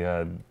it, we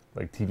had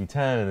like TV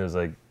 10, and there was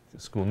like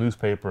school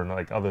newspaper and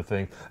like other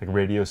things like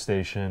radio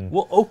station.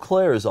 well, Eau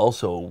Claire is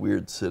also a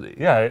weird city.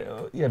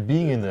 Yeah.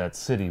 Being in that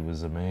city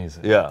was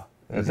amazing. Yeah.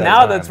 At that Now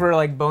time. that's where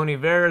like Bon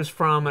Iver is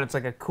from, and it's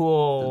like a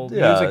cool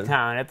Yeah. music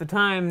town. At the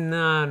time,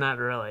 no, not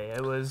really.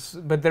 It was,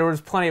 but there was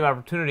plenty of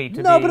opportunity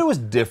to No, be. but it was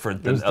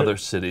different than was other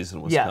cities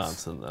in Yes.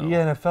 Wisconsin, though. Yeah,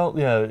 and it felt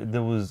there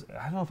was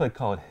I don't know if I'd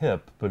call it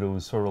hip, but it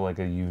was sort of like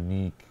a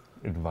unique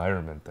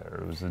environment there.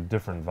 It was a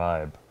different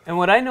vibe. And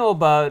what I know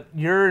about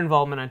your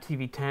involvement on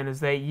TV 10 is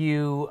that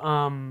you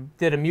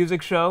did a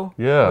music show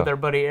Yeah. with our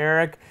buddy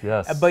Eric.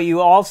 Yes. But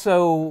you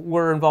also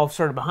were involved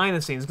sort of behind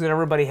the scenes because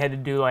everybody had to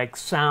do like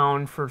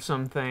sound for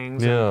some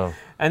things. Yeah.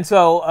 And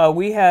so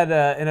we had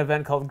an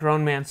event called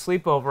Grown Man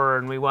Sleepover,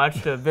 and we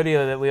watched a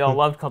video that we all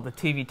loved called the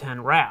TV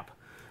 10 Rap.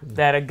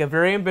 that a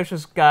very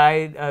ambitious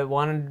guy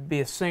wanted to be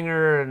a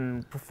singer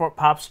and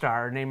pop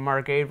star named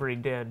Mark Avery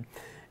did.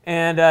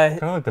 And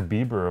kind of like the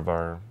Bieber of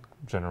our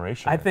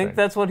generation. I think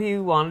that's what he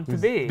wanted to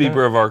be.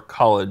 Bieber of our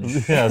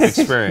college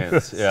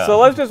experience. Yeah. So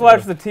let's just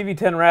watch the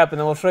TV10 wrap, and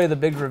then we'll show you the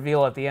big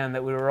reveal at the end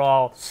that we were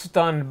all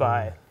stunned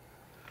by.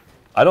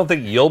 I don't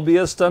think you'll be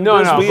as stunned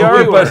as we but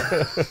are, we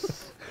were.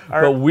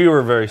 but we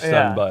were very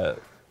stunned by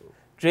it.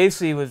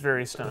 JC was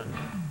very stunned.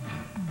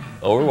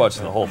 Oh, we're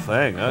watching the whole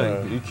thing.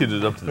 You queued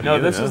it up to the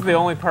beginning. No, this is the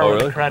only part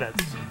with the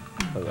credits.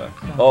 Okay.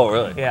 Oh,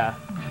 really? Yeah.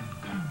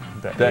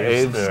 The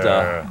Ave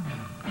stuff.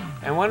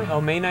 And when? Oh,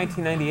 May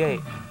 1998.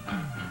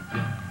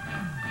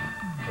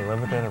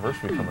 11th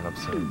anniversary coming up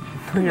soon.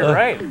 You're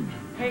right.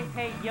 Hey,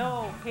 hey,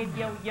 yo, hey,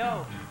 yo,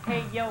 yo.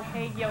 Hey, yo,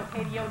 hey, yo,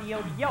 hey, yo,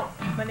 yo, yo.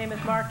 My name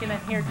is Mark, and I'm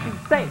here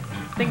to say,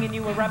 singing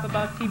you a rap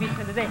about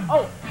TV10 today.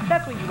 Oh,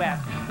 that's what you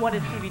asked. What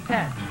is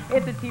TV10?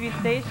 It's a TV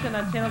station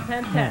on channel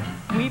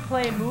 1010. We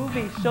play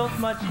movies, shows,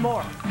 much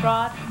more.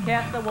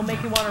 Broadcast that will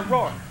make you want to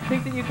roar.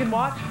 Think that you can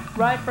watch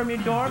right from your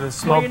dorm,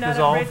 where you're not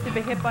afraid to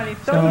be hit by any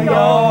stone.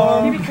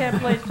 TV10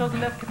 plays shows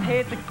and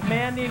escapades, a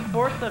commanding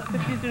force of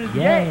 50 students.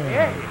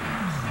 Yay!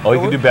 Oh, you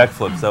can do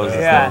backflips. That was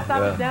his thing. Stop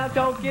us now,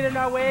 don't get in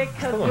our way,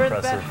 because we're the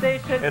best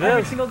station It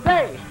every is. single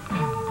day.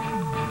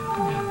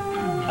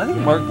 I think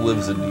Mark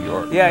lives in New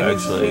York. Yeah,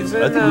 actually. he's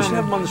in, I think we should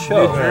have him on the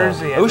show. New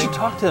Jersey. We should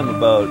talk to him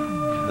about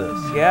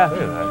this. Yeah.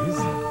 Look at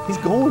that. He's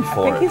going for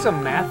I think it. he's a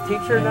math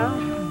teacher now.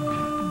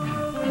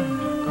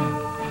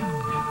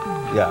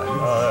 Yeah.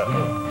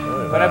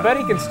 But I bet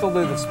he can still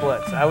do the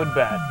splits. I would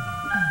bet.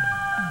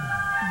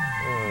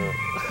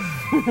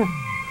 I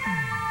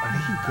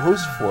think he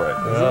goes for it,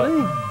 doesn't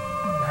he?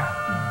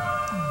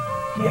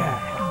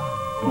 Yeah.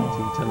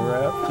 TV10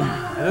 rap.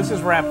 And this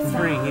is rap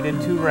 3. He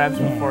did 2 raps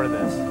before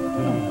this.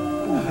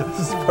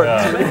 This is part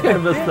 2. I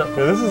messed up.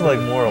 Yeah, this is like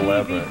more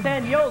elaborate.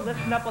 TV10, yo,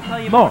 listen up, I'll tell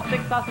you about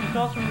 6 awesome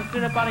shows from the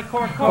student body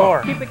core.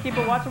 Keep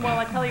it watching while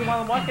I tell you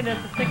while I'm walking. It's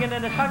a singing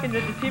and a talking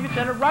to the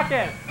TV10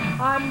 rockin'.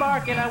 I'm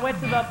Mark, and I went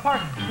to the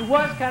park. It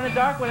was kind of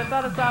dark when I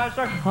thought I saw a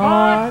shark.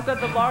 Hark said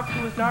the lark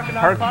who was knocking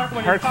on the park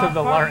when he Hark said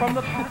the lark. from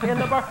the park in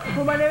the bar.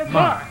 Well, my name is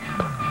Mark.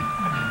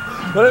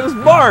 But it was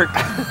Mark.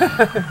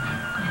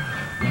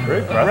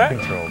 Great breath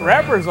control.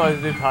 Rappers always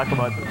do talk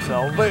about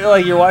themselves. But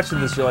like you're watching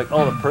this, you're like,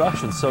 oh, the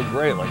production's so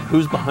great. Like,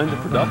 who's behind the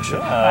production?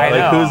 I like,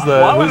 know. who's the?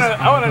 Well, who's,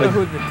 I want to know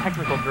who the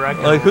technical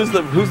director like, is. who's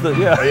the?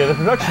 Oh, yeah, the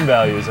production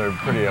values are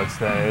pretty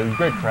outstanding.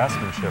 Great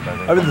craftsmanship, I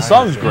think. I mean, the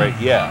song's great,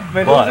 yeah.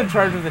 But who's in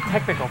charge of the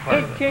technical part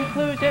In of it?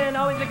 conclusion,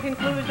 always a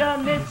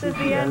conclusion. This is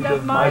the end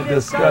of my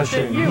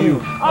discussion. You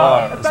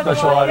are a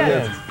special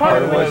audience,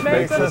 part of which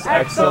makes us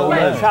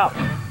excellent. Chop.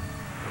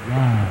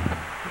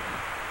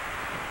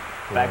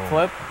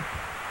 Backflip.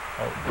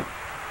 Oh.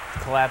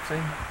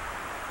 Collapsing.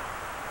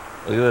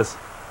 Look at this.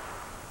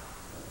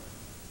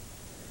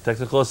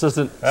 Technical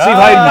assistant, Steve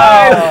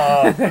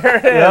Ah! Hyden. There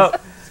it is.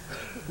 Yep.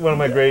 One of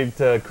my great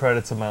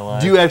credits of my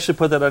life. Do you actually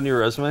put that on your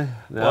resume?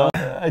 No.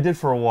 Well, I did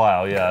for a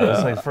while, yeah. It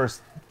was like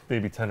first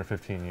maybe 10 or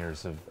 15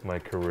 years of my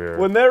career.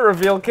 When that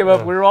reveal came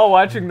up, we were all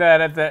watching that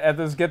at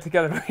this get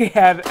together we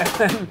had, and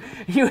then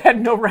you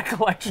had no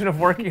recollection of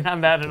working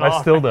on that at all.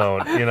 I still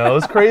don't. You know, it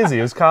was crazy.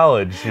 It was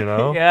college. You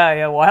know.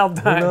 Yeah, wild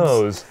Who times.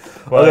 knows?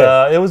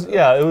 But it was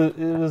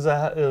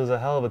a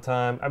hell of a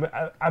time. I mean,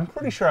 I'm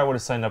pretty sure I would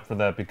have signed up for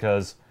that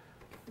because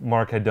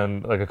Mark had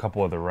done like a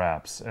couple other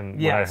raps,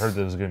 and when I heard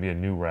there was going to be a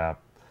new rap,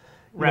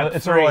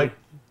 it's sort of like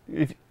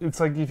it's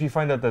like if you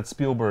find out that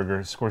Spielberg or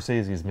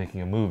Scorsese is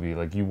making a movie,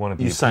 like you want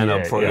to be sign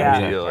up for it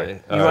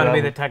immediately. You want to be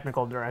the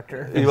technical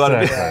director. You want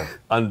to be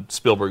on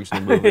Spielberg's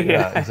new movie.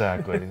 Yeah,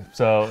 exactly.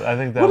 So I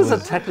think that. What does a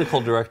technical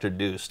director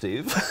do,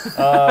 Steve?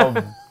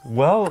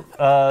 Well,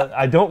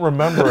 I don't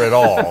remember at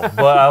all,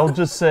 but I'll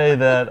just say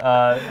that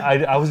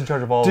I was in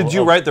charge of all. Did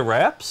you write the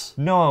raps?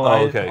 No,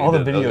 okay, all the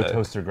did, video okay.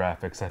 toaster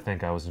graphics. I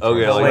think I was in charge.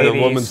 Okay, of. like lady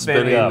the woman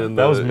spinning. spinning. Yeah, and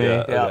that was me.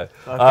 Yeah, Yeah.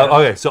 okay.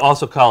 Okay, so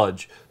also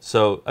college.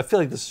 So I feel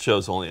like this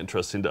show's only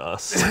interesting to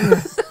us.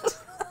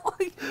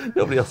 Like,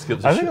 nobody else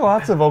gives a I shit. think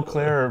lots of Eau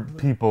Claire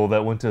people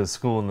that went to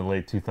school in the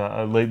late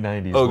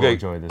 90s will Okay.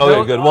 enjoy this.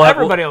 Okay, good.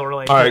 Everybody will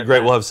relate All to right, it great.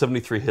 then. We'll have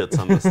 73 hits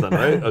on this then,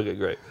 right? Okay,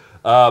 great.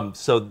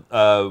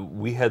 So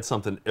we had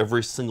something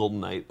every single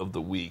night of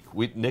the week.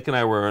 Nick and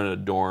I were in a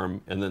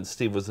dorm, and then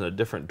Steve was in a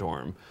different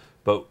dorm.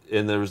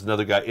 And there was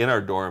another guy in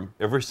our dorm.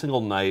 Every single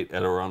night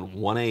at around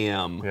 1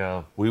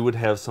 a.m., we would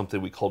have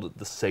something, we called it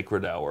the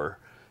Sacred Hour.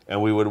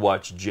 And we would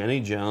watch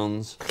Jenny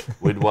Jones.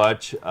 We'd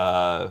watch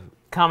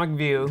Comic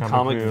View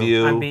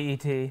on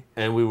BET.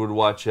 And we would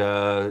watch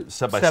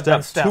Step by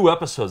Step, 2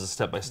 episodes of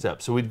Step by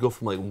Step. So we'd go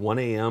from like 1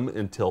 a.m.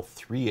 until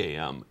 3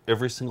 a.m.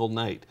 every single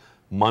night,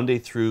 Monday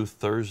through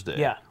Thursday.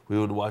 Yeah. We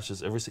would watch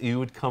this you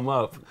would come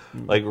up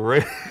like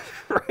right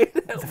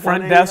at The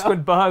front desk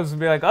would buzz and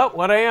be like, oh,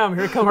 1 a.m.,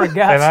 here come our And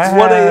guests. I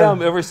 1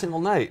 a.m. every single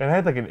night. And I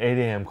had like an 8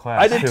 a.m.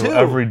 class I did too.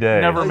 every day.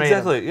 Never made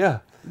Exactly, yeah.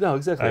 No,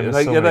 exactly. I And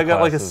missed so I many got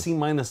like a classes.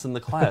 C- in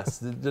the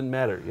class. It didn't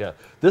matter, yeah.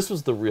 This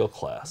was the real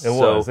class. It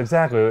was,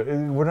 exactly.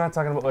 We're not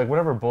talking about like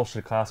whatever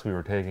bullshit class we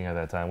were taking at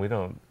that time. We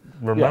don't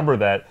remember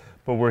that,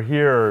 but we're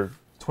here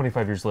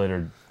 25 years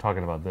later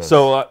talking about this.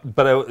 So,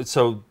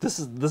 so this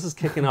is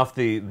kicking off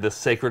the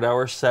Sacred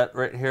Hour set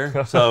right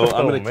here. So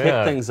I'm going to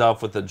kick things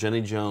off with the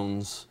Jenny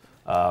Jones,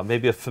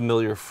 maybe a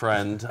familiar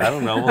friend. I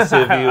don't know. We'll see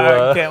if you.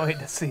 I can't wait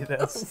to see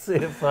this. See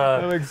if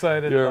I'm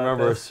excited. you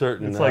remember a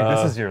certain. It's like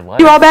this is your life.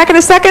 You all back in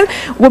a second.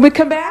 When we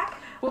come back,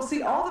 we'll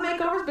see all the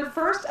makeovers, but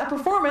first, a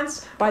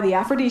performance by the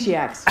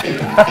Aphrodisiacs.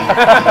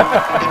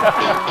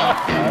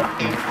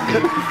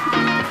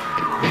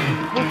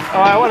 Oh,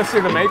 I want to see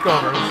the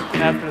makeovers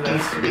after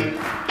this.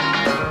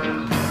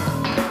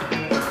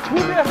 Who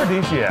are the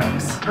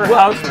Aphrodisiacs? Her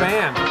house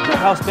band. Her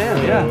house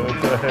band, yeah.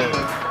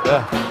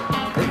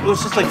 It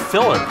was just like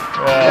filler.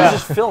 It was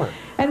just filler.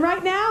 And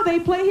right now, they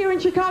play here in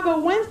Chicago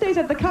Wednesdays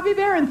at the Cubby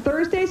Bear and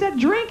Thursdays at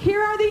Drink.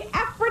 Here are the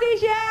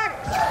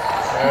Aphrodisiacs.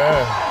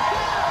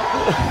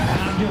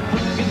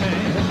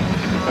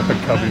 At the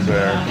Cubby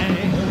Bear.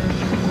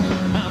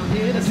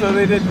 So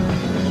they did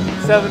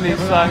 70s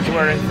songs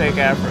wearing fake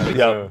afros.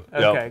 Yeah.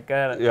 Okay,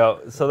 got it. Yeah.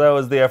 So that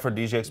was the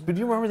Aphrodisiacs. But do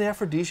you remember the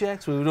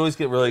Aphrodisiacs? We would always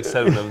get really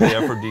excited when the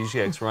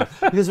Aphrodisiacs were on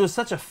because it was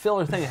such a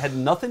filler thing. It had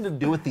nothing to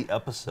do with the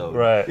episode.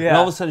 Right. Yeah. And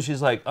all of a sudden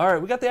she's like, "All right,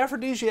 we got the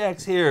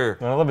Aphrodisiacs here."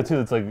 And I love it too.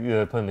 It's like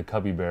playing the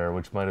Cubby Bear,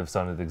 which might have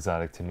sounded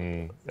exotic to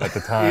me at the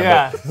time.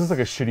 Yeah. But this is like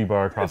a shitty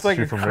bar across It's the like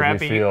street a from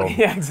crappy. Wrigley Field.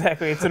 Yeah,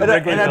 exactly. It's in And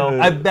Wrigleyville.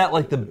 I bet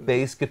like the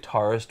bass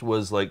guitarist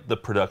was like the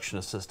production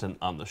assistant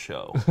on the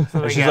show.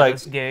 So they she's got like,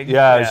 this gig.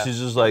 yeah, she's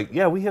just like,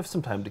 yeah, we have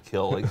some time to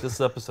kill. Like this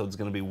episode's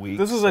gonna be weak.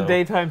 This was a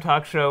daytime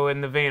talk show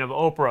in the vein of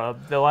Oprah.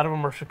 A lot of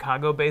them were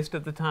Chicago-based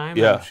at the time.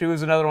 Yeah. And she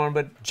was another one,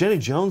 but Jenny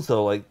Jones,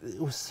 though, like, it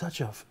was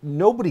such a...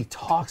 Nobody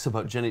talks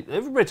about Jenny...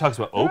 Everybody talks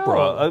about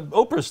Oprah.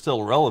 Oprah's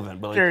still relevant,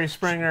 but like... Jerry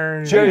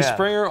Springer. Jerry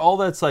Springer, all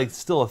that's, like,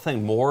 still a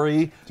thing.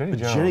 Maury. Jenny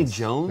Jones. Jenny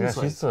Jones.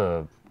 Yeah, like, she's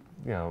a...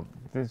 You know,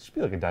 there should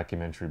be like a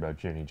documentary about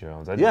Jenny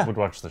Jones. I would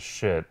watch the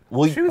shit.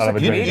 Well, She was out a of a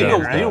comedian, Jenny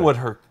Jones right? you know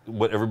doc.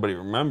 what everybody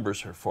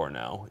remembers her for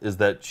now is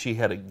that she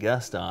had a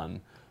guest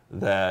on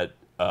that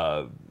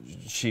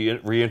she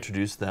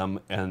reintroduced them,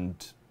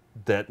 and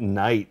that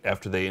night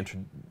after they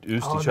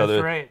introduced each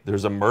other, right.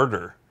 there's a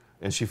murder,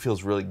 and she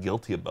feels really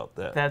guilty about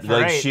that. That's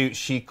like right.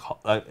 She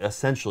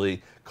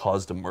essentially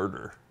caused a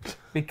murder.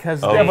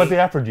 Because Yeah, but the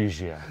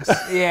Aphrodisiacs.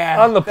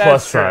 yeah, On the that's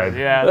plus true. side.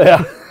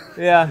 Yeah.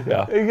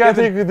 Yeah. You gotta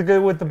take the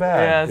good with the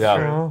bad. Yeah, that's Yeah.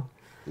 true.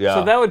 Yeah.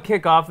 So that would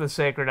kick off the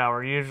Sacred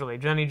Hour usually.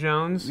 Jenny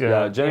Jones.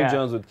 Yeah, Jenny Yeah.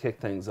 Jones would kick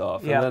things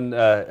off, Yeah. and then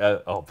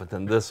but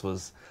then this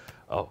was.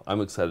 Oh,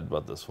 I'm excited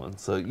about this one.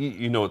 So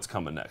you know what's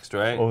coming next,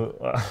 right? Oh,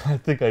 I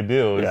think I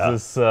do. Is Yeah.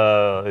 this?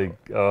 I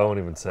won't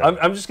even say.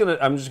 I'm just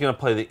gonna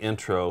play the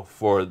intro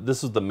for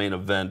this is the main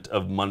event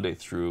of Monday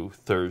through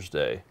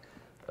Thursday.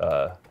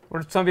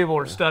 Where some people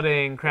were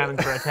studying, cramming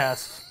for a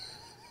test.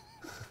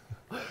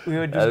 We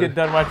would just get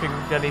done watching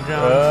Jenny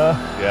Jones.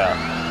 Yeah.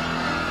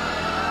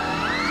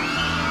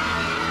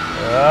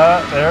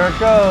 There it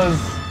goes.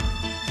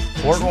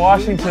 Fort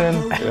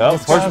Washington. Yeah,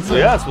 Wisconsin.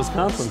 yeah, it's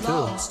Wisconsin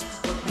too.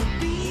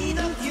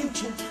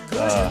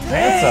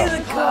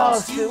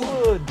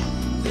 Handsome.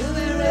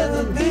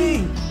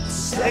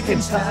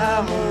 Second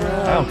time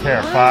around. I don't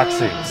care.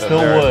 Foxy. Still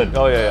would.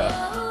 Oh yeah.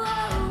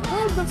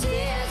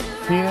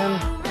 Keenan.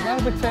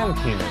 Not a big fan of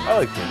Keenan. I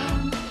like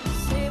him.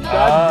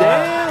 God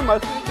damn! I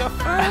think I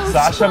found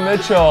Sasha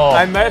Mitchell.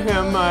 I met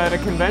him at a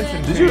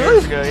convention 2 you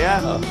years really? ago.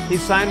 Yeah, he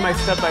signed my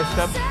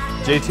step-by-step.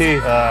 JT.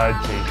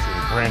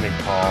 JT. Brandon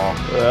Call.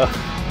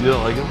 You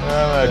don't like him?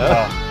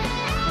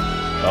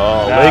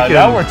 Oh, Now, Lakin.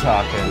 now we're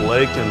talking.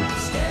 Lakin.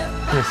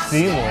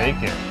 Christine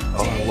Lakin.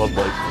 Oh, I love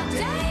Lakin.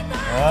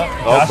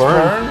 Josh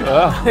Byrne.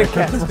 Byrne.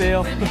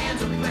 Castile.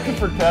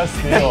 For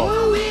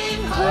Castile.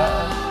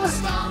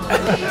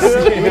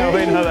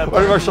 Wait, no, that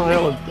Marty Marshall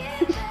Allen.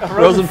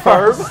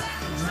 Rosenfarb.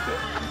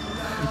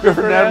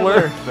 Griffin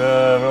Adler.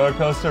 The roller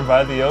coaster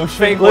by the ocean.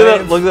 Fake Look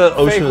at waves. that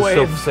ocean Fake is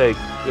so waves. fake.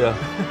 Yeah.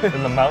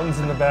 And the mountains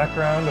in the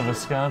background of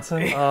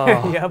Wisconsin.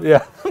 Yep.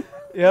 Yeah.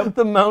 Yep.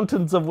 The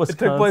mountains of It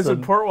Wisconsin. took place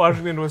in Port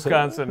Washington,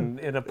 Wisconsin,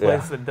 in a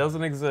place that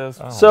doesn't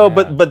exist. So,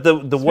 man. but the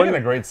Speaking one.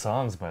 of great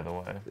songs, by the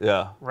way.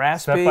 Yeah. Raspy.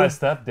 Step by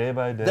step, day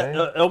by day. That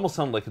it almost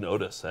sounded like an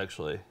Otis,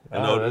 actually.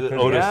 An Oh, that could be.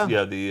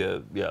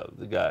 Otis, Yeah.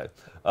 the guy.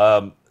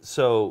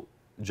 So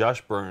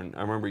Josh Byrne,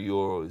 I remember you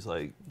were always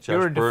like Josh You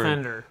were a Byrne.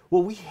 defender.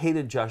 Well, we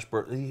hated Josh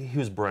Byrne. He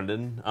was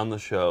Brendan on the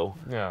show.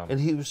 Yeah. And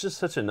he was just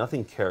such a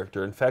nothing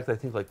character. In fact, I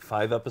think like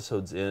 5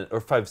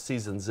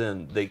 seasons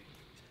in, they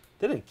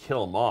didn't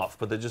kill him off,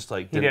 but they just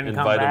like didn't didn't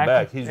come invite him back?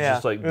 back. He's Yeah.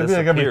 just like It'd be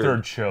like every disappeared.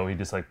 third show, he'd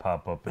just like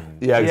pop up and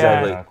Yeah,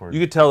 exactly. awkward. You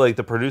could tell like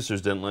the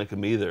producers didn't like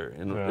him either,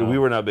 and Yeah. we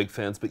were not big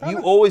fans. But you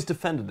always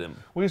defended him.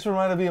 Well, he just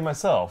reminded me of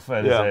myself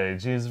at Yeah.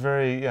 his age. He's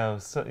very,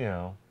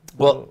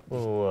 Well,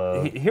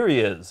 little, here he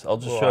is. I'll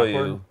just little show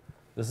awkward. you.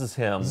 This is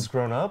him. This is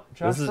grown up,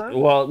 Josh This is Byrne?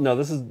 well, no.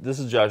 This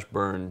is Josh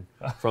Byrne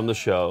from the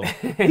show.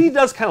 He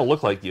does kind of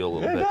look like you a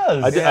little Yeah,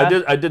 he bit.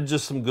 does. I did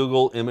just some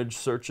Google image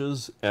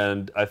searches,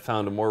 and I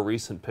found a more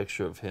recent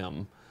picture of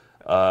him.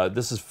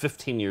 This is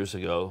 15 years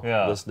ago.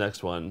 Yeah. This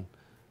next one,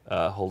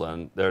 Hold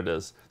on, there it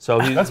is. So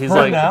he's That's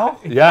like, now?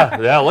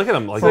 yeah, look at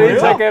him. Like, So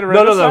he's like at no,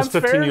 that was Renaissance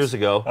 15 fairs? years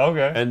ago.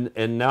 Okay.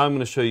 And now I'm going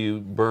to show you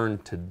Burn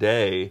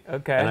today.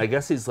 Okay. And I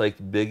guess he's like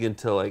big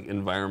into like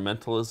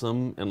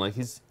environmentalism, and like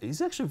he's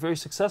actually very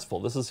successful.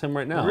 This is him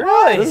right now.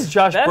 Really? This is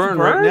Josh That's Byrne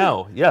Byrne? right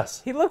now.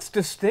 Yes. He looks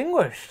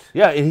distinguished.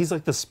 Yeah, and he's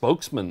like the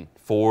spokesman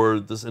for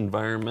this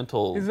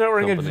environmental. He's not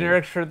wearing company. a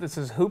generic shirt that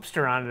says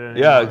Hoopster on it anymore.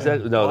 Yeah,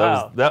 exactly. No,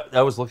 Wow.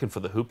 I was looking for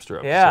the Hoopster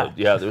episode. Yeah.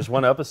 Yeah, there's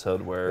one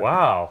episode where.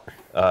 Wow.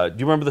 Do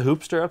you remember the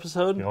Hoopster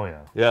episode? Oh,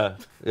 yeah.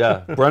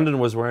 Yeah. Brendan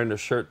was wearing a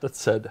shirt that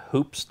said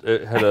Hoops.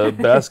 It had a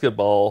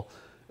basketball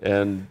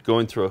and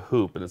going through a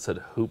hoop, and it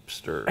said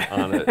Hoopster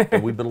on it.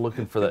 And we've been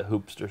looking for that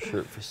Hoopster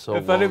shirt for so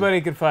long. If anybody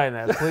could find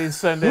that, please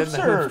send in the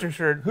Hoopster. Hoopster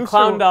shirt. Hoopster.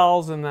 Clown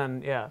dolls, and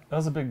then, yeah. That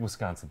was a big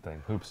Wisconsin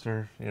thing.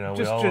 Hoopster, you know.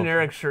 Just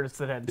generic shirts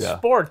that had Yeah.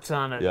 sports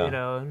on it, Yeah. you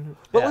know. And,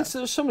 But yeah. like,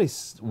 there's so many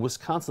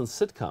Wisconsin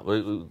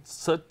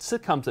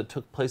sitcoms that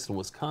took place in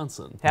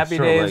Wisconsin. Happy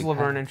Sure, Days, like-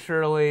 Laverne and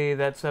Shirley,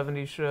 That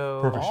 70s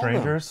Show. Perfect all of them.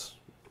 Strangers.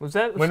 Was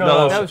that? Wait,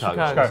 No, that was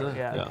Chicago. Chicago. Chicago.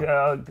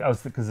 Yeah. Yeah. I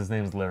was because his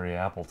name's Larry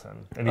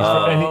Appleton,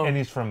 and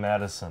he's from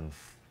Madison.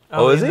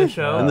 Oh, is in he? the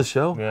show? In the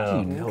show? Yeah. How do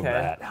you know Okay.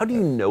 that? How do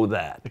you know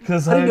that?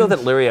 Because How do you know I'm-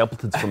 that Larry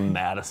Appleton's from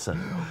Madison?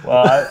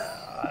 Well,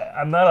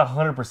 I'm not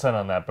 100%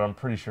 on that, but I'm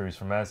pretty sure he's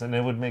from Madison. And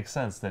it would make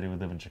sense that he would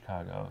live in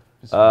Chicago.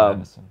 He's from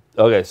Madison.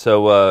 Okay,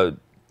 so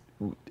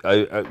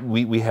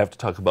we have to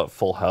talk about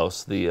Full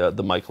House,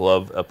 the Mike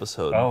Love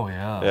episode. Oh,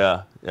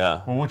 yeah.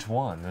 Yeah. Well, which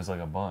one? There's like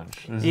a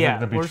bunch. Is Yeah,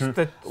 the we're True-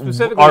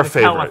 specifically Our the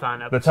favorite. telethon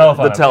The episode.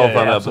 telethon. The telethon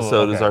yeah, episode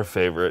absolutely. is Okay. our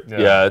favorite. Yeah.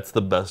 Yeah, it's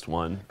the best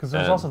one. Because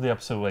there's And- also the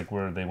episode like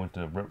where they went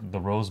to the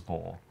Rose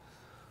Bowl,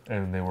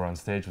 and they were on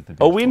stage with the.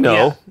 Oh, Beach we Boys.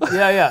 know.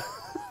 Yeah.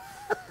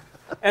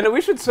 And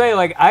we should say,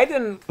 like, I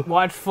didn't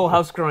watch Full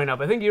House growing up.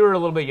 I think you were a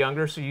little bit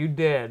younger, so you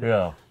did.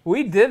 Yeah.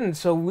 We didn't,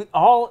 so we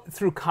all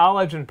through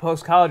college and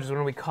post-college is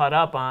when we caught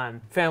up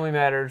on Family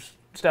Matters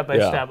step by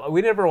Yeah. step.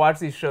 We never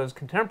watched these shows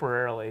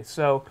contemporarily,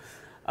 so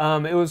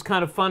it was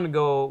kind of fun to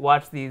go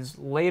watch these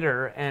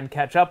later and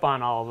catch up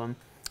on all of them.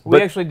 We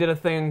But- actually did a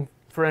thing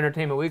for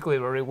Entertainment Weekly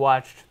where we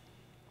watched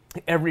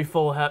every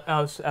Full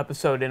House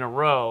episode in a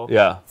row,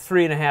 Yeah.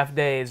 3.5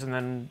 days, and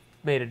then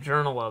made a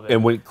journal of it.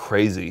 And went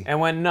crazy. And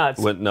went nuts.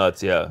 Went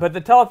nuts, yeah. But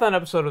the telethon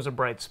episode was a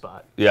bright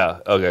spot. Yeah,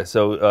 okay,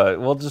 so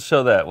we'll just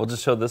show that. We'll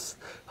just show this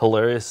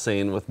hilarious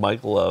scene with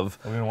Mike Love.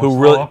 Are we gonna watch who the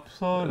really whole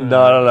episode, or-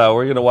 No.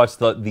 We're going to watch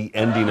the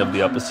ending of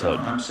the episode.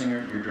 I'm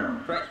singer, you're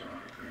drummer. Right.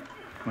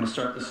 I'm gonna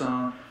start the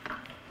song.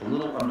 I'm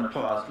gonna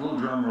pause. A little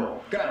drum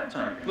roll. Got it.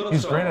 Time. Little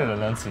He's solo. great at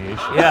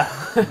enunciation. Yeah.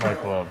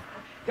 Mike Love.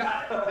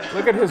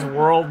 Look at his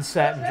world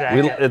satin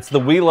jacket. It's the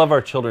We Love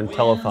Our Children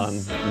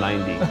telethon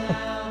 90.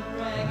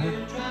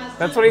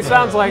 That's what he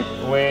sounds like.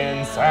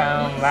 When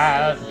some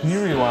loud. Can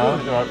you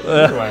rewind? Rewind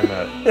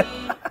that.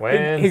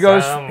 When He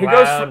goes- some he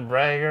goes loud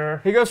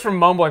breaker. He goes from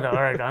mumbling, all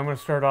right, I'm going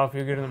to start off,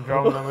 you get in the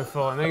drum, and then we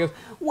fill. And then he goes,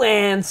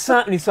 when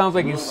son, and he sounds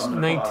like he's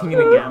 19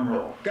 Drum again.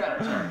 roll. Got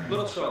it. Time.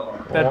 Little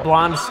solo. That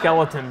blonde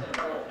skeleton,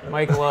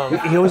 Mike Love.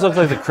 He always looks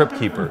like the Crypt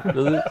Keeper,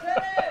 doesn't he?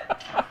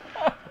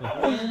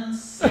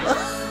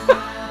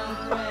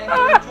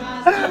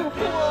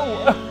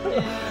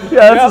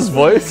 Yeah, that's his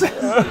voice. And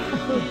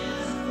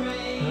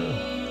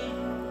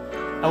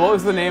what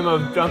was the name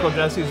of Uncle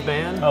Jesse's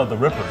band? Oh, the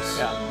Rippers.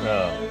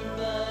 Yeah.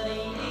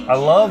 I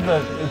love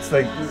that it's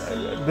like,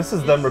 this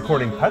is them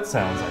recording pet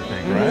sounds, I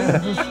think,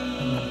 right?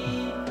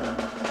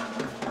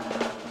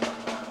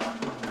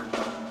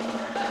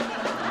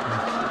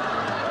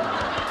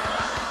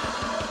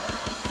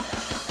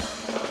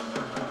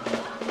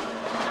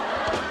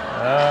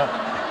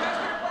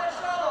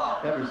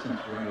 Ever since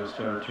Ringo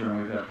started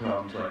touring, we've had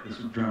problems like this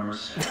with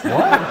drummers.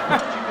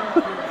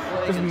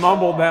 Just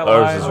mumbled that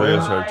Or line. is this radio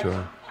start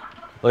touring?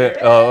 Look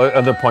at,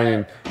 and they're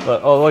pointing.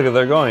 Oh, look at,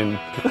 they're going.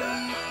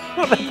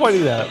 What are they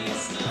pointing at?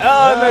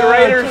 Oh, the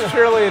Raiders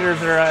cheerleaders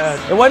are...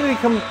 And why did he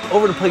come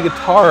over to play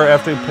guitar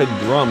after he played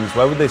drums?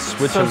 Why would they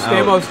switch so him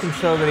out? Stamos can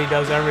show that he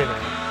does everything.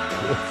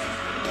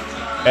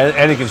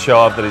 And he can show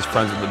off that he's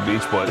friends with the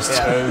Beach Boys.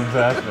 Yeah.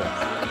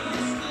 Exactly.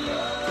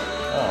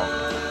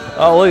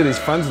 Oh, look at he's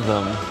friends with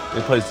them.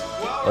 He plays.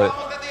 Look.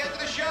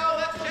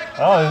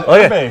 Oh, Look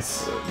at-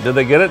 bass. Did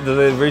they get it? Did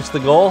they reach the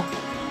goal?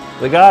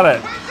 They got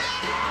it.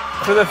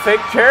 For the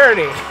fake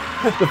charity.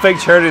 The fake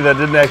charity that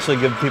didn't actually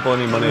give people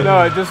any money.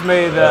 No, it just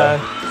made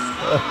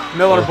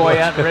Miller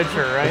Boyette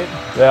richer, right?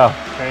 Yeah.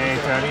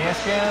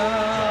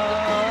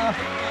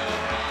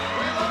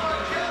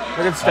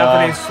 Look at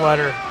Stephanie's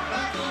sweater.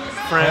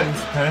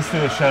 Friends. Can I just do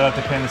a shout out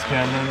to Candace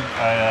Cameron?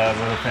 I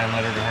wrote a fan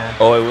letter to her.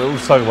 Oh, wait,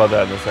 let's talk about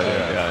that in a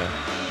second.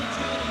 Yeah.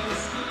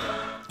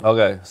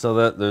 Okay, so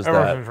there's Ever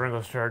that. since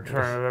Ringo started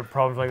touring, there are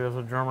problems like this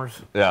with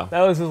drummers. Yeah.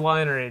 That was his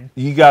line read.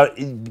 You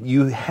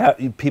have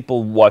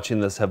people watching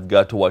this have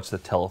got to watch the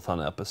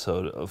telethon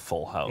episode of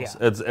Full House.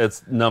 Yeah.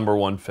 It's number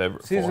one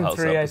favorite Season Full House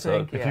 3, episode. I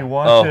think. If Yeah. you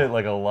watch Oh. it,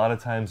 like a lot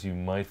of times you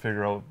might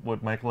figure out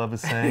what Mike Love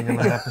is saying in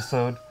that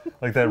episode.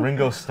 Like that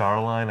Ringo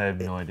Starr line, I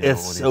have no idea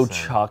It's what so he's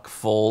saying. chock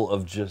full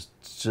of just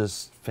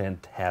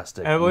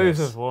fantastic. I believe he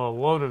says, well, I'd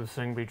love to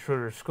sing Be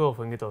True to School if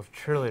we can get those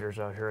cheerleaders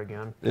out here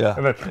again. Yeah.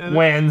 And then,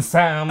 when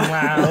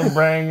someone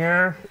bring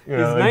her. You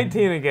know, He's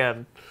 19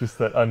 again. Just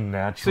that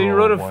unnatural. So you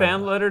wrote a one.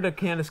 fan letter to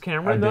Candace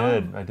Cameron,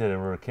 though? I did. I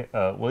wrote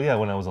well, yeah,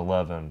 when I was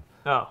 11.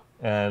 Oh.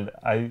 And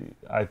I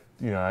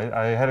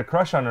had a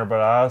crush on her,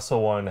 but I also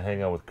wanted to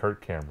hang out with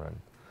Kirk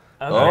Cameron.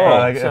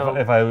 Okay. So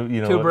if I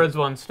two birds,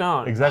 one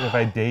stone. Exactly. If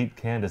I date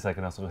Candace, I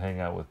can also hang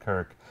out with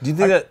Kirk. Do you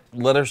think that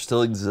letter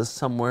still exists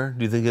somewhere?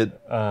 Do you think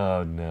it?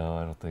 No,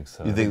 I don't think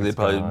so. You think they it's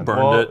probably gone.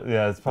 burned it?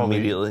 Yeah, it's probably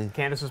immediately.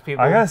 Candace's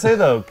people. I gotta say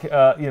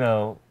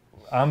though,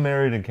 I'm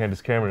married and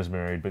Candace Cameron is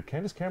married, but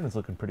Candace Cameron's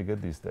looking pretty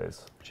good these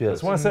days. She is. I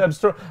just want to say,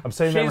 I'm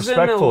saying that She's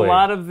respectfully. in a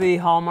lot of the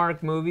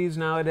Hallmark movies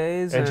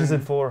nowadays. And she's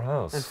in Fuller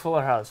House. And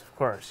Fuller House, of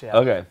course, yeah.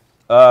 Okay.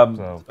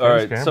 So, all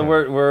right, Cameron, so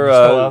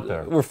still out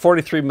there. we're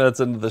 43 minutes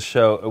into the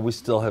show, and we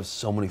still have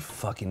so many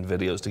fucking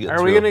videos to get through.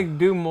 Are we gonna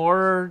do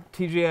more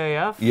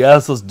TGIF?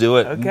 Yes, let's do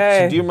it. Okay.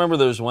 So do you remember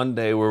there was one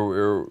day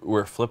where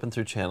we're flipping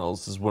through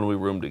channels? This is when we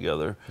roomed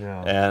together,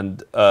 Yeah.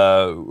 and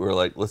we're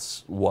like,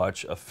 let's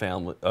watch a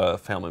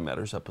Family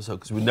Matters episode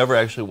because we never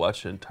actually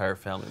watched an entire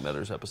Family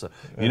Matters episode.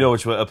 You know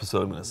which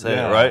episode I'm gonna say,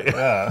 right?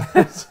 Yeah.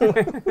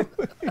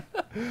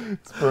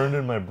 It's burned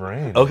in my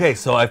brain. Okay,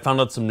 so I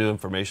found out some new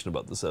information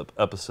about this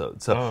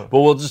episode. So, but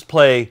we'll just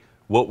play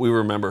what we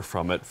remember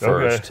from it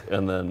first,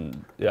 and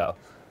then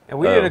And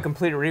we did a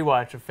complete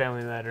rewatch of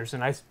Family Matters,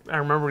 and I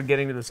remember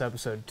getting to this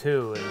episode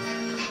too.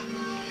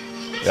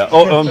 Yeah.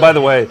 Oh, and by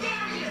the way,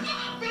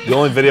 the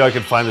only video I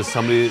could find is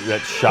somebody that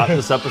shot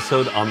this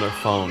episode on their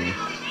phone.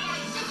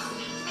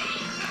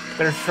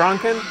 They're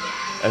shrunken.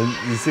 And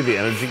you see the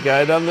energy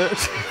guide on there?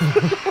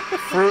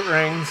 Fruit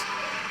rings.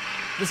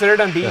 This aired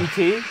on BET?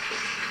 Yeah.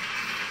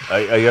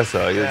 I guess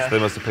so. I guess they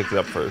must have picked it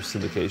up for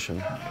syndication.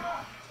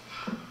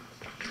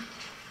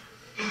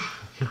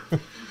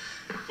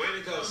 Way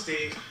to go,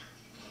 Steve.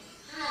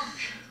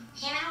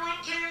 You know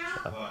what,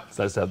 Colonel? It's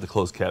nice to have the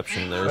closed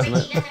caption there, isn't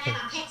it? She doesn't have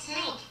a pet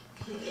snake.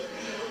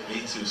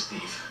 Me too,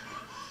 Steve.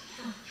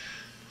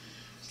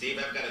 Steve,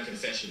 I've got a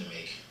confession to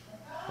make.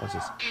 What's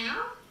this?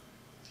 Ow?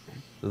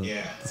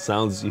 Yeah. The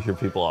sounds you hear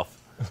people off.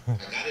 I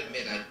gotta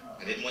admit,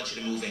 I didn't want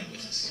you to move in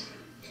with us.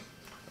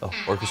 Oh,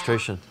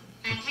 orchestration.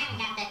 I kind of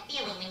got that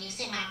feeling when you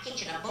sent my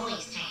picture to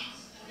Boys Town.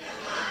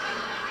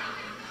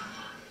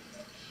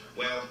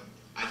 Well,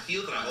 I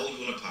feel that I owe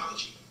you an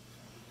apology.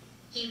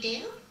 You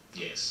do?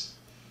 Yes.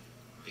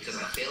 Because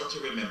I failed to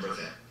remember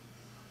that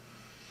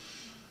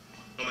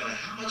no matter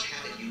how much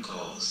havoc you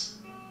cause,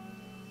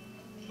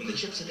 when the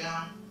chips are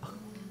down,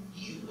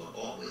 you are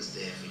always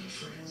there for your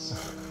friends.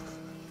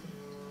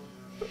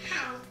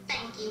 Oh,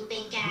 thank you,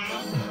 big guy.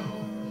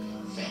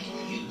 Thank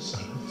you,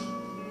 Steve.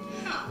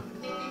 Oh.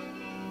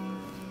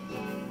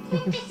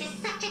 This is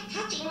such a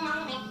touching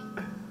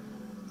moment.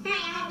 May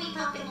I weep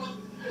openly?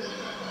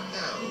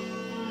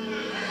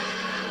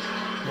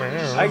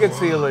 I could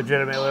see you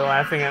legitimately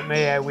laughing at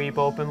May I Weep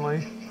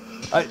Openly.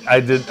 I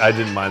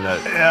didn't mind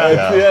that.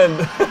 At the end.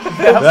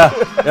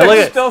 And look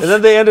at, and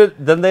then they ended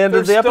the episode.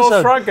 They're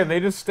still shrunken. They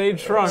just stayed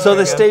shrunk. So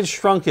they stayed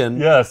shrunken.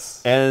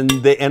 Yes. And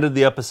they ended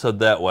the episode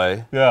that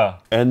way. Yeah.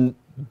 And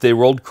they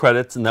rolled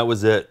credits, and that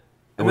was it.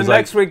 And then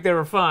next week they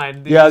were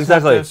fine. You yeah, just have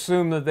exactly. to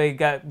assume that they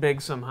got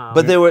big somehow.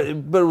 But it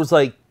was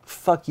like,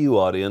 fuck you,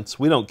 audience.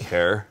 We don't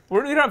care.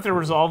 You don't have to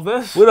resolve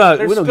this.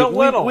 They're still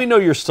little. We know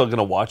you're still going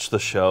to watch the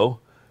show.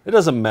 It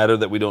doesn't matter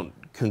that we don't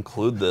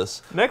conclude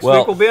this. Next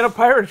week we'll be in a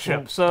pirate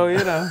ship, so, you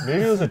know.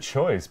 Maybe it was a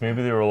choice.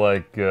 Maybe they were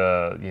like,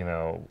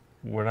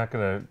 we're not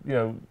going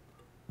to,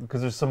 because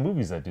there's some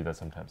movies that do that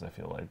sometimes, I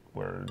feel like,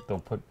 where they'll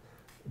put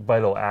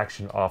vital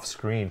action off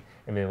screen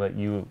and they let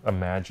you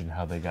imagine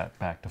how they got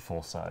back to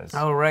full size.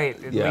 Oh, right.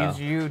 It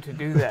leads you to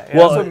do that. Yeah,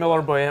 Well, that's what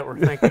Miller Boyette were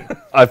thinking.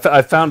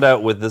 I found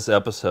out with this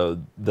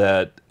episode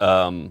that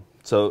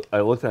so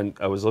I was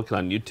looking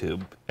on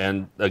YouTube,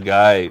 and a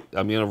guy,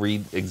 I'm going to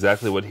read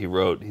exactly what he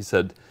wrote. He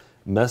said,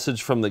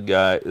 message from the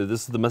guy,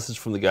 this is the message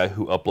from the guy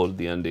who uploaded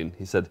the ending.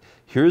 He said,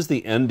 here's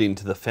the ending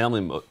to the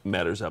Family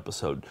Matters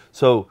episode.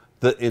 So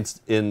in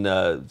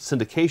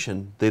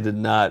syndication, they did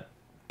not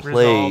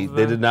play,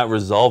 they did not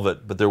resolve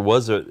it, but there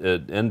was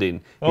an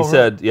ending. He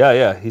said,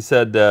 he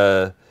said,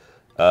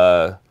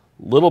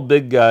 Little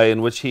Big Guy,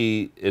 in which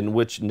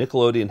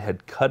Nickelodeon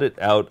had cut it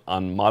out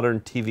on modern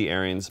TV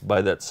airings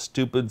by that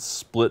stupid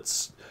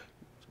split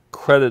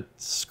credit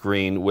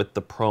screen with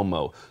the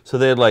promo. So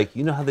they had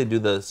how they do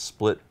the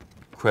split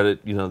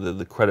credit,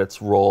 the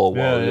credits roll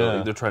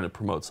while they're trying to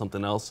promote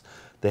something else.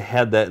 They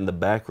had that in the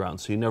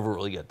background, so you never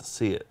really get to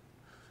see it.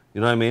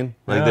 You know what I mean?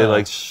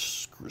 They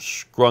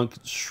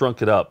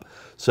shrunk it up.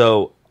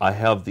 So I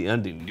have the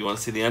ending. Do you want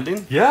to see the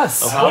ending?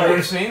 Yes. I've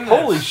never seen this.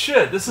 Holy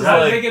shit! This is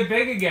How did they get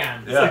big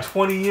again? It's like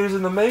 20 years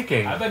in the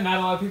making. I bet not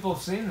a lot of people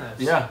have seen this.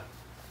 Yeah.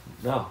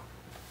 No,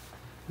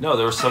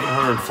 there were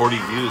 740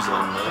 views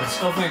on I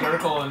still think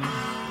Urkel and...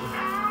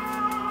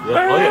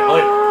 Yeah,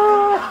 look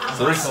at.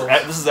 So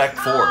this is Act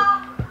 4.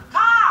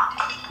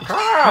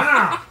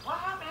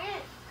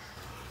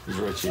 Here's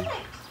Richie.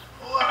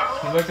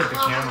 He looked at the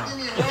camera. Give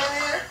me a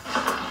hand here.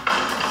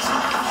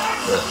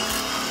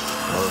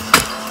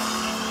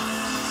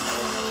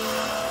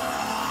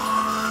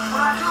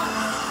 What I do?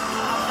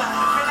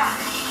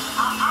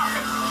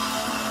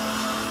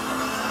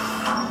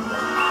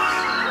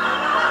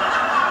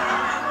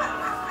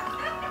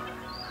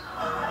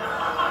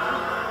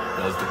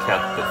 That was the cat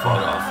that they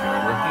fought off, you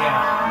remember?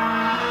 Yeah.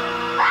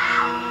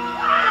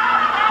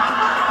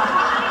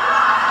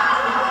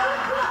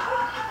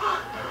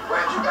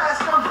 Where'd you guys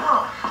come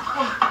from?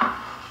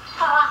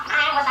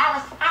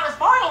 I was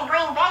born in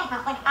Green Bay,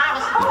 but when I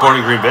was Born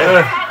in Green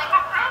Bay?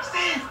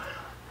 Steve,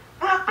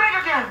 we're big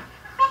again.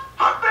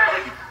 I'm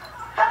big.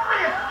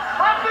 Harriet,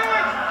 I'm big.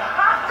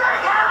 I'm big,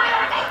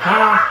 Harriet.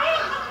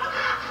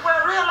 Well,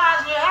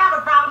 realizing you have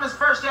a problem is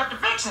first you have to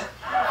fix it.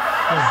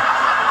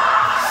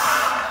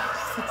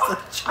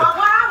 But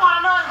what I want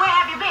to know is where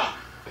have you been?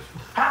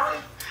 Harry,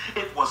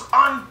 it was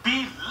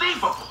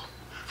unbelievable.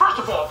 First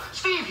of all,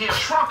 Steve here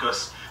shrunk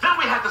us. Then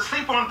we had to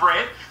sleep on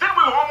bread. Then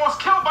we were almost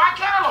killed by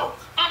cantaloupe.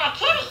 and a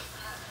kitty.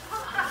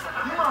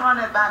 You want to run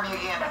that by me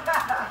again? I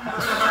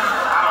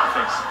don't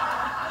think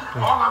so.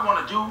 All I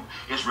want to do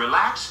is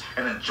relax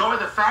and enjoy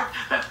the fact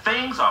that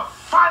things are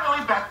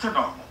finally back to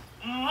normal.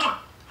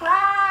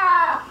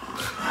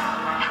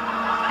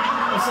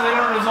 So they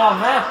don't resolve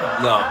that,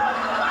 though. No.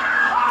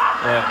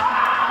 Yeah.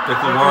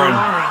 Declan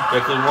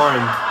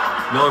Warren.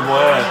 Miller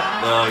Boyette.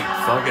 Like,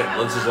 fuck it.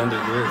 Let's just end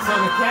it here. So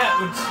the cat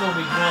would still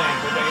be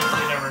giant, but I guess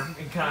they never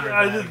encountered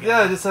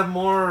that. I just have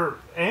more.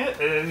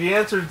 He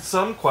answered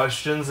some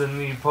questions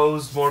and he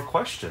posed more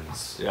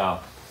questions. Yeah.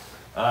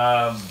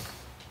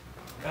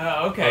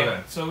 Okay.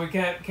 So we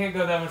can't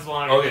go that much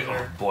longer. Okay.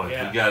 Either. Oh boy,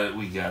 Yeah.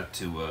 we got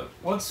to.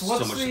 What's so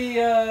much the?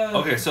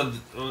 Okay, so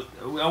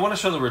I want to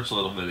show the Rich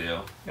Little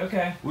video.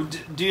 Okay.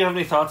 Do you have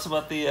any thoughts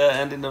about the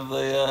ending of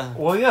the?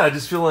 Well, yeah, I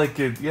just feel like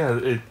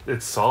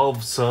it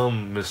solved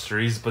some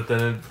mysteries, but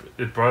then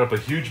it brought up a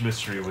huge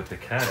mystery with the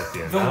cat at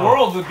the end. The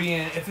world would be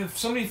in if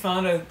somebody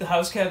found a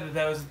house cat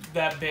that was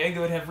that big, it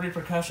would have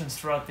repercussions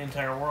throughout the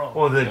entire world.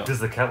 Well, does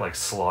the cat like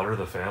slaughter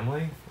the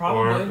family?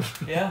 Probably. Or...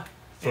 Yeah.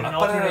 In an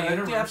But alternate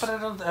universe. but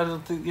I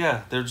don't think.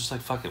 Yeah, they're just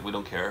like, fuck it, we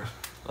don't care.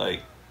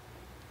 Like,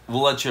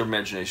 we'll let your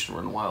imagination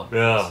run wild.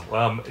 Yeah.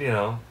 Well,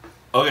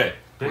 Okay.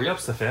 Big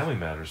ups to Family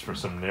Matters for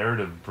some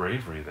narrative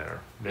bravery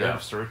there.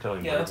 Narrative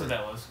storytelling. Yeah, bravery.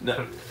 that's what that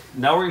was.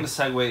 Now we're going to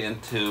segue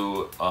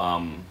into.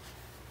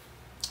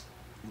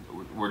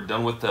 We're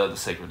done with the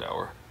Sacred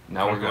Hour.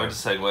 Now we're going to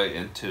segue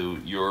into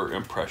your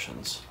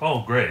impressions.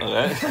 Oh, great.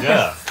 Okay?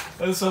 Yeah.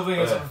 That's something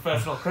as a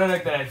professional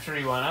critic that I'm sure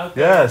you want out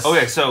there. Yes.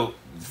 Okay, so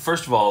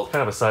first of all,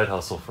 kind of a side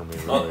hustle for me,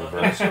 really.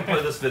 I'm just gonna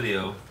play this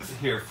video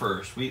here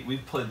first.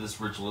 We've played this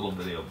Rich Little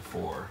video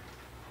before.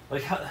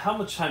 Like, how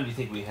much time do you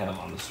think we have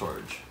on the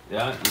storage?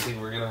 Yeah, you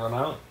think we're gonna run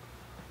out?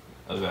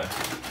 Okay.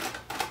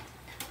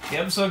 The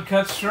episode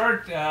cuts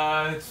short.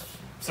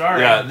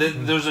 Sorry. Yeah,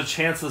 there's a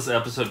chance this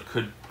episode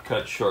could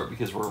cut short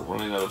because we're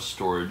running out of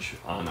storage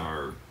on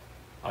our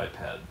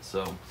iPad.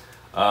 So,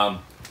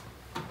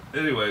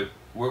 anyway,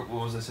 what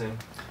was I saying?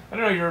 I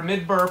don't know, you were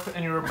mid-burp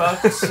and you were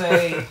about to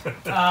say,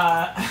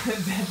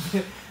 this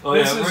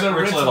is a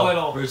Rich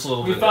Little. Rich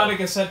Little We video. found a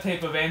cassette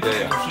tape of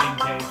answering machine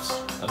tapes.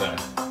 Okay.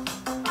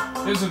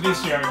 There's a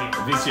VCR game.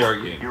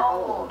 VCR game. You're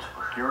old.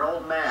 You're an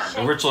old man.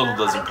 And Rich Little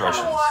does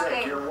impressions.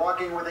 Sick. You're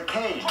walking with a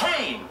cane.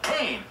 Cane!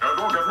 I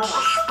don't get no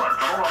respect. I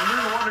don't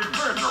need one to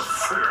Phil.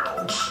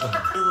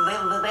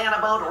 That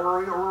about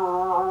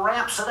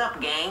wraps it up,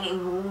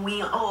 gang. We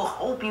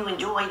hope you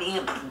enjoyed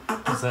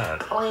What's that?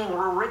 playing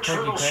Rich Peggy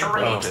Little Peg.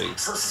 charades. Okay.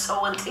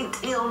 So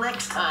until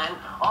next time,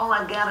 all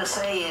I've got to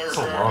say is...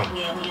 So long.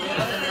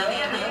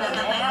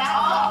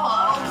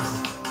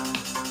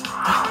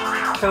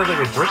 Kind of like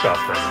a jerk-off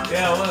thing.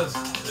 Yeah, it was.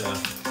 Yeah.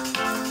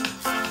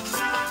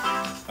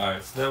 All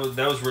right, so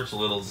that was Rich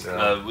Little's.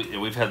 Yeah.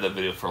 We've had that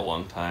video for a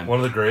long time. One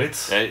of the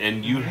greats.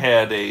 And you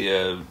had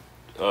a.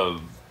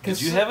 Did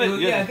you have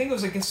it? Yeah, I think it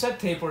was a cassette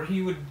tape where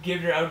he would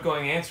give your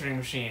outgoing answering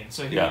machine.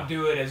 So he would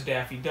do it as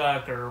Daffy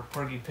Duck or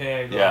Porky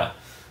Pig. Or,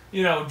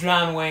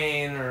 John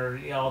Wayne or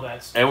all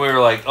that stuff. And we were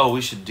like, oh,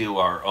 we should do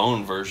our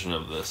own version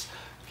of this.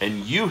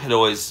 And you had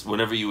always,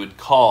 whenever you would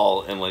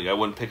call and like I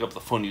wouldn't pick up the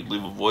phone, you'd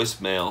leave a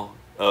voicemail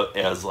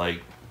as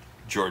like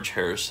George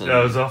Harrison.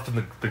 Yeah, it was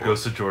often the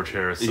ghost of George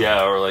Harrison.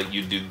 Yeah, or like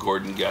you'd do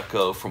Gordon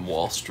Gekko from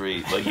Wall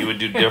Street. Like you would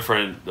do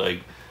different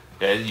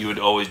and you would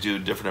always do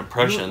different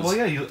impressions. Well,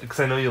 yeah, because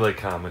I know you like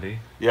comedy.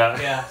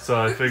 Yeah. Yeah. So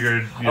I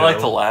figured. I like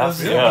to laugh.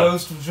 Was it the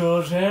ghost of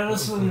George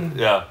Harrison?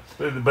 Yeah.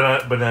 But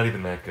not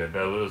even that good. It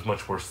was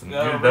much worse than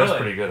that. Really? Was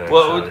pretty good. Actually.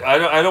 Well,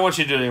 I don't want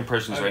you to do any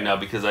impressions right now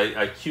because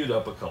I queued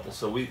up a couple.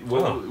 So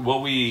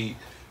what we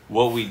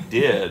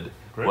did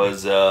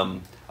was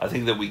I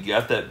think that we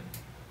got that.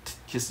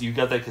 You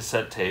got that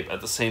cassette tape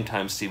at the same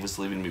time Steve was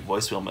leaving me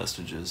voicemail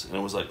messages, and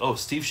it was like, oh,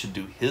 Steve should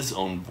do his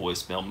own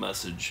voicemail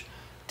message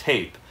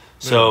tape.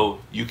 So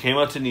you came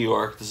out to New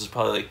York. This is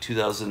probably like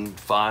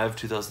 2005,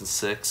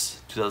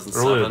 2006,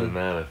 2007. Earlier than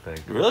that, I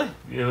think. Really?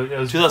 Yeah, it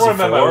was before I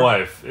met my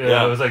wife.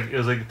 Yeah, it was like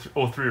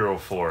 03 or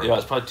 04. Yeah, it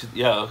was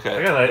probably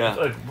okay. Yeah,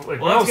 like well,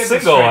 when I was get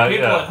single, this straight.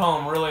 People at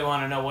home really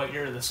want to know what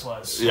year this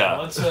was. So yeah,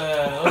 let's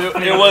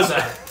it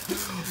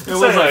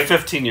was like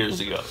 15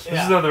 years ago. This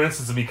is another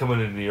instance of me coming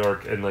into New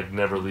York and like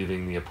never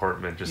leaving the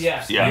apartment. Just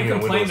you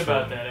complained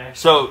about that.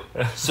 Actually.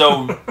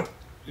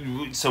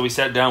 So we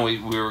sat down. We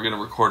were going to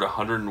record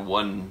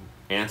 101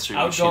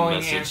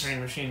 outgoing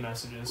answering machine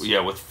messages. Yeah,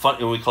 with fun,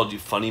 and we called you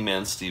Funny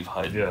Man Steve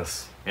Hyden.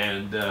 Yes,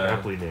 and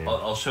aptly named.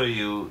 I'll show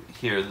you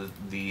here.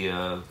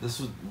 This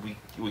was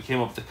we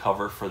came up with the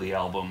cover for the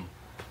album.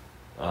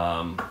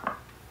 Oh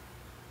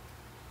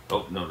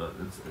no,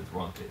 it's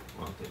wrong tape.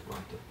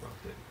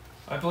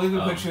 I believe we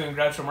put you in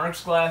Groucho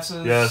Marx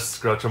glasses. Yes,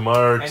 Groucho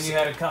Marx. And you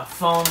had a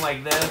phone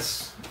like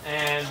this,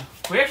 and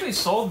we actually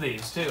sold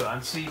these too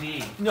on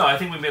CD. No, I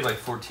think we made like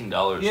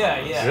 $14. Yeah.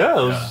 It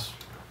was.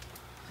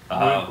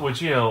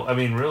 Which, I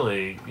mean,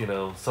 really,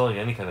 selling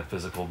any kind of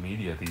physical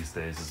media these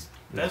days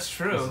is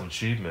true. Is an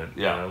achievement.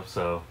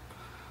 So.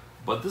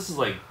 But this is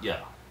like,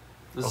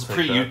 this is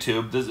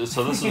pre-YouTube. This is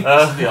the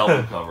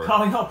album cover.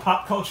 Calling out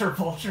pop culture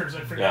vultures. I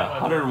forgot.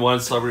 101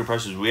 celebrity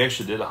impressions. We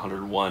actually did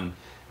 101,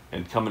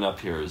 and coming up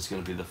here is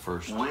going to be the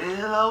first. Well,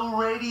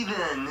 alrighty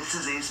then. This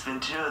is Ace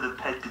Ventura, the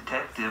pet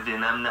detective,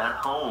 and I'm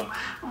not home.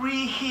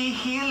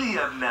 Really,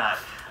 I'm not.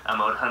 I'm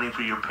out hunting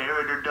for your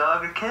parrot or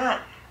dog or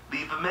cat.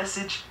 Leave a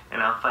message,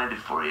 and I'll find it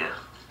for you.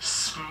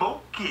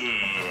 Smokey.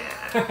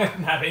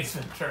 Not Ace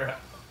Ventura.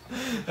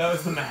 That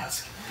was the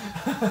mask.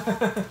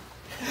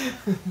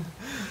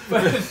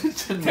 But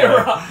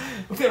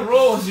the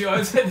rules you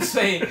always had to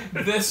say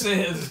this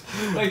is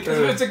like if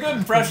it's a good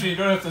impression you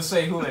don't have to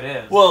say who it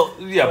is. Well,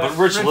 but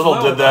Rich Little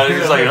did that.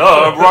 He's like,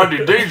 I'm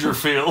Rodney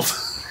Dangerfield.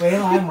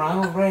 Well, I'm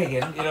Ronald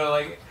Reagan.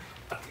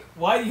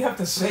 Why do you have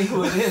to say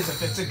who it is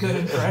if it's a good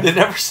impression? They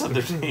never said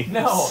their names.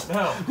 No.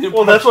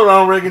 Well, that's what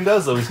Ronald Reagan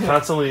does, though. He's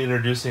constantly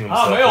introducing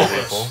himself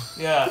to people.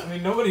 Yeah, I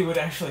mean, nobody would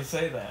actually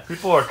say that.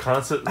 People are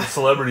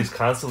celebrities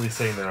constantly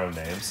saying their own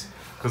names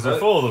because they're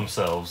full of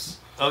themselves.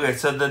 Okay,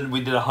 so then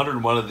we did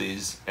 101 of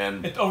these,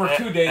 and over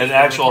 2 days. An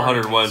actual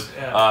 101.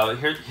 Yeah.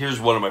 Here's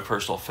one of my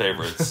personal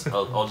favorites.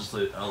 I'll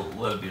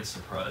let it be a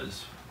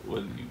surprise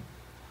when you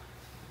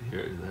hear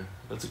it there.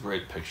 That's a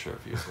great picture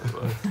of you.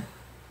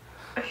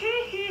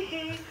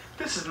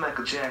 This is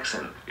Michael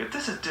Jackson. If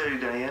this is Dirty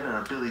Diana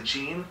or Billie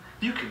Jean,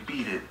 you can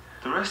beat it.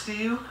 The rest of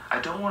you,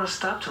 I don't want to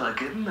stop till I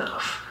get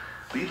enough.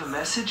 Leave a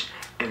message,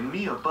 and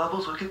me or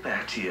Bubbles will get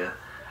back to you.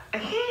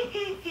 You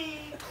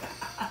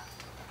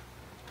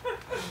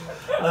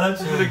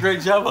did a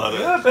great job on it.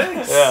 Yeah,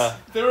 thanks. Yeah.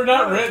 If they were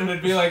not written,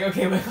 it'd be like,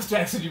 okay, Michael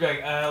Jackson, you'd be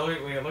like,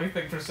 let me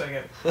think for a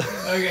second.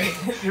 Okay,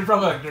 you're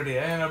probably like Dirty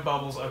Diana,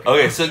 Bubbles.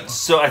 Okay,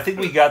 so I think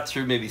we got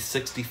through maybe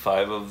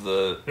 65 of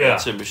the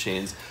answering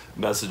machines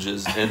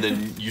messages, and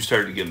then you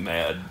started to get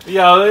mad.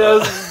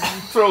 Yeah,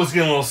 throat was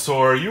getting a little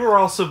sore. You were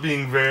also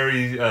being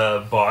very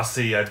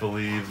bossy, I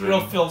believe. Real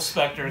Phil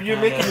Spector. You're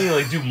making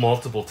me do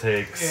multiple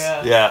takes.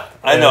 Yeah,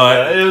 I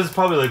know. It was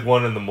probably like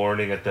 1 in the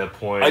morning at that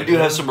point. I do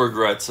have some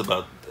regrets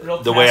about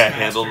the way I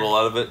handled a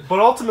lot of it. But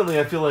ultimately,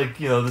 I feel like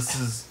this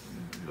is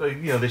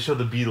they show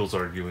the Beatles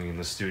arguing in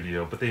the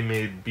studio, but they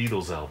made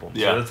Beatles albums.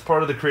 Yeah, so that's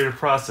part of the creative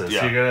process. Yeah.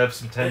 So you're gonna have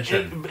some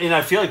tension. And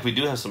I feel like we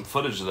do have some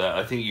footage of that.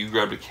 I think you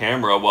grabbed a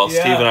camera while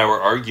Steve and I were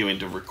arguing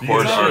to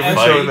record our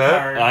fight.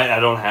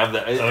 I don't have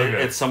that.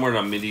 It's somewhere in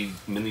a mini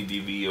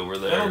DV over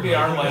there. That'll be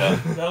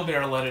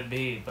our Let It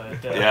Be.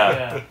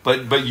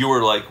 But but you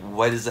were like,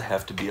 why does it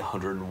have to be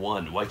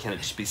 101? Why can't it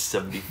just be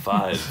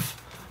 75?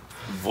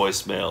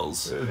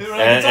 Voicemails.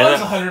 It's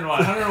always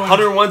 101.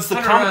 101's the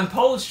 101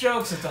 Polish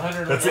jokes. It's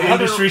 101. That's the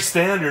industry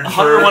standard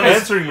for an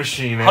answering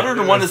machine.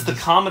 101 is the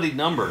comedy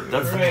number.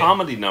 That's the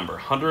comedy number.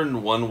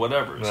 101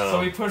 whatever. No. So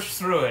we pushed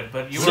through it,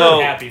 but you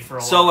weren't happy for a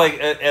while. So like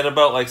at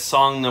about like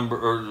song number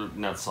or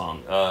not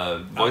song,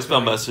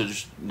 voicemail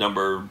message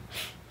number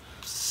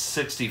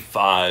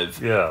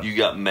 65, you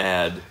got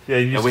mad. Yeah,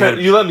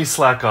 you let me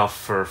slack off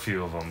for a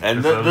few of them.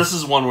 And this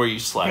is one where you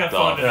slacked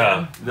off.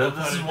 Yeah,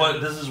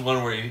 this is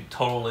one where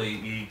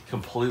you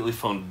completely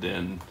phoned it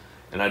in,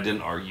 and I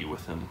didn't argue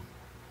with him.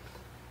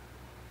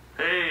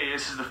 Hey,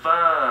 this is the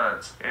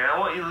Fonz, and I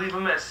want you to leave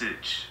a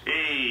message.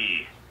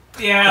 Hey.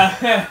 Yeah,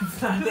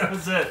 that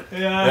was it.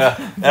 Yeah,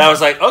 and I was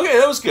like, okay,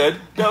 that was good.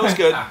 That was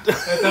good. At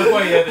that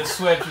point, you had to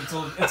switch.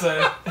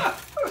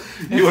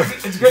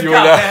 It's good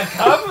cop, bad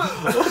cop.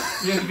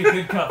 You had to be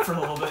good cop for a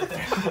little bit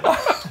there.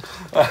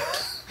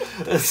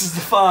 This is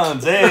the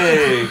Fonz.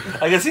 Hey,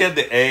 I guess he had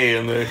the A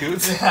in there.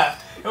 Yeah.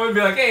 It would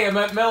be like, hey, I'm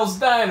at Mel's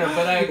Diner,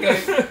 but I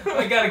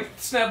gotta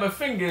snap my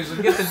fingers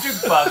and get the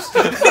jukebox.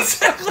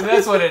 Exactly.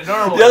 That's what it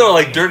normally. The other one,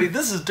 like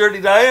this is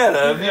Dirty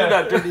Diana. You're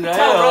not Dirty Diana.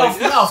 Tell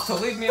Ralph Mouth to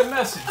leave me a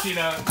message.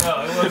 No,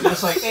 it was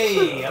just like,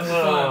 hey, I'm the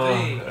Fonz.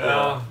 Hey.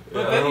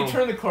 But then you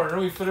turn the corner.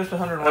 We finished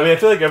 101. I mean, I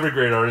feel like every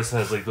great artist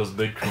has like those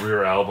big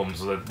career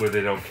albums where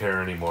they don't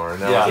care anymore.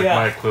 And that was like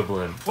my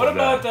equivalent. What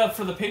about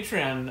for the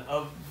Patreon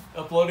of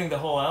uploading the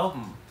whole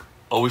album?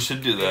 Oh, we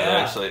should do that,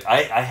 Yeah. actually.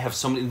 I have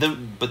so many...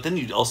 But then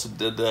you also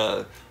did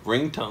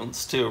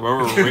ringtones, too.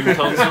 Remember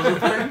ringtones was a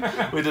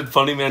thing? We did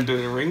Funny Man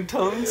doing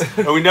ringtones.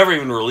 And we never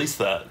even released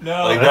that.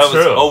 No. Like, That's that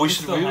was, true. Oh,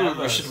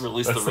 we We should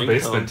release That's the the ringtones.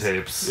 basement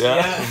tapes.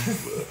 Yeah.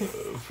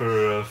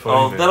 For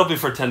Funny Man. That'll be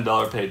for $10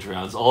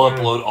 Patreons. I'll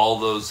upload all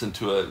those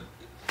into a...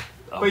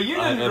 But you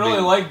didn't really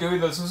like doing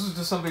this. This was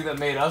just something that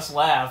made us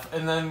laugh,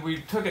 and then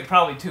we took it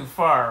probably too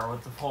far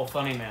with the whole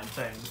Funny Man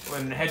thing.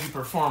 When had you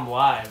perform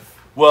live?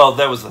 Well,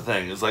 that was the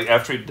thing. It was like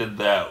after he did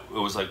that, it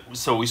was like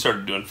so we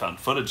started doing found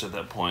footage at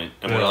that point,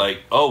 and we're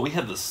like, oh, we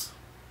have this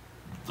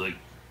like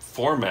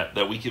format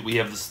that we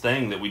have this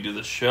thing that we do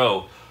this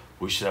show.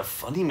 We should have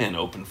Funny Man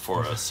open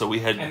for us. So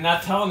we had And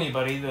not tell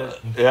anybody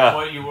that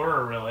what you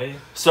were really.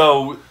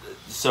 So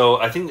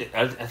I think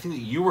that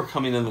you were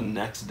coming in the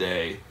next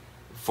day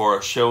for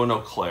a show in Eau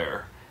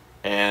Claire,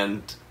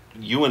 and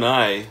you and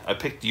I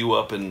picked you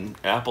up in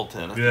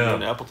Appleton. I think you were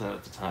in Appleton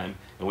at the time,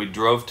 and we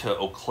drove to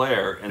Eau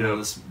Claire, and then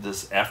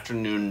this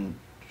afternoon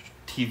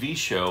TV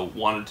show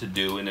wanted to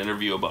do an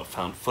interview about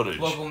found footage.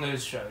 Local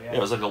news show, Yeah,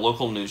 it was like a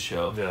local news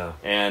show. Yeah.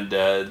 And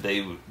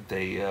they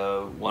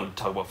wanted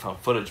to talk about found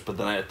footage, but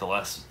then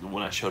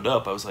when I showed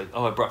up, I was like,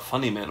 oh, I brought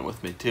Funny Man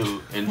with me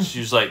too, and she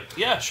was like,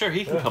 yeah, sure,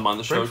 he can come on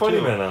the show Bring too. Funny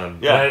Man on.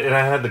 Yeah, and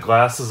I had the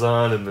glasses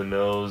on and the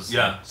nose.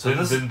 Yeah. So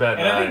this didn't bat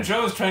an And I eye. think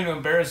Joe was trying to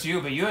embarrass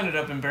you, but you ended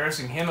up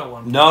embarrassing him at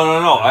one point.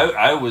 No.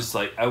 I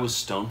was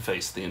stone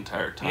faced the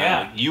entire time. Yeah.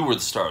 Like, you were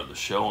the star of the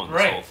show on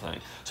this whole thing.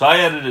 So I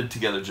edited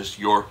together just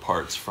your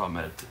parts from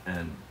it,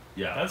 and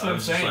yeah, That's I what I'm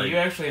was just saying. like- You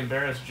actually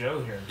embarrassed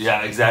Joe here.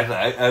 Yeah, exactly.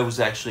 I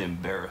was actually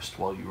embarrassed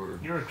while you were.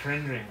 You were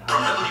cringing.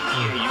 From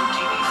WPAU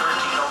TV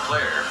 13 Eau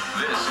Claire,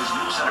 this is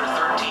News Center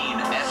 13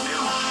 at noon.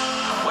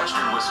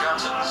 Western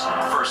Wisconsin's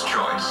first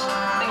choice.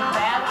 Think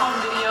bad home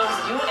videos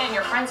you and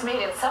your friends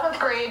made in 7th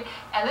grade,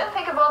 and then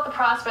think about the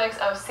prospects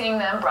of seeing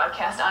them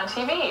broadcast on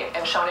TV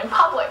and shown in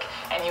public.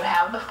 And you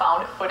have the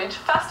Found Footage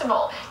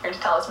Festival. Here to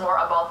tell us more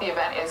about the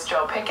event is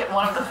Joe Pickett,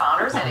 one of the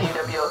founders and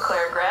UW Eau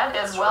Claire grad,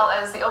 as well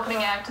as the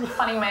opening act,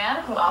 Funny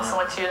Man, who also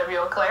went to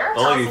UW Eau Claire.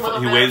 Oh, Tell he us a little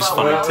he bit waves about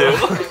funny what too.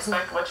 you can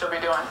expect, what you'll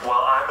be doing.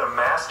 Well, I'm a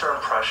master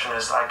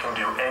impressionist. I can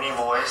do any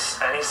voice,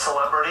 any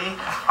celebrity.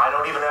 I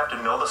don't even have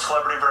to know the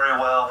celebrity very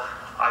well.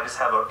 I just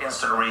have an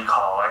instant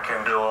recall. I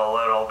can do a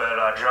little bit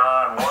of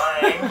John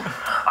Wayne.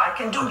 I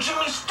can do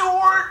Jimmy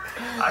Stewart.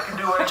 I can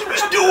do Jimmy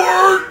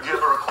Stewart. Do you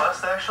have a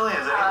request, actually?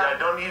 I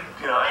don't need,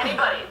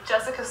 Anybody?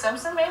 Jessica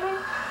Simpson, maybe?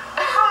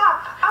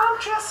 Hi, I'm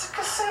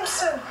Jessica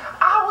Simpson.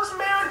 I was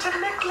married to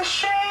Nick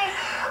Lachey.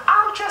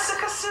 I'm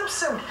Jessica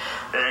Simpson.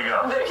 There you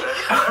go. There you go.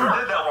 I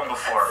never did that one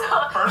before.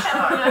 First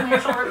And time. an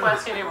unusual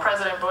request, you do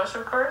President Bush,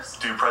 of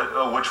course.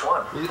 Which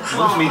one?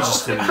 Look at me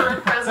just The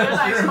current president,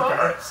 I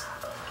suppose.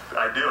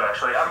 I do,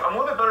 actually. I'm a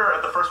little bit better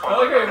at the first one.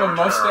 I like how you have a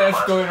mustache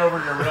going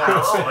over your real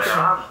Hello there,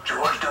 I'm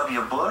George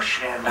W. Bush,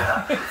 and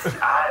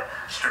I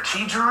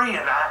strategery,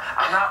 and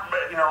I'm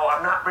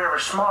not very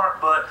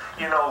smart, but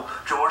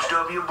George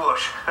W.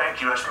 Bush.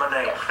 Thank you. That's my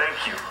name. Thank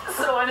you.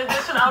 So in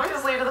addition,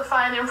 obviously, to the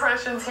fine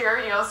impressions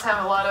here, you also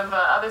have a lot of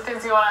other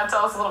things you want to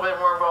tell us a little bit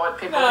more about what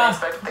people can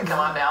expect if they come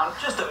on down.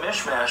 Just a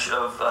mishmash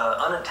of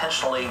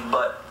unintentionally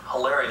but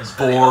hilarious.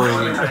 Boring.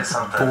 Let me tell you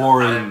something.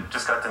 Boring. I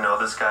just got to know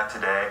this guy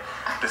today.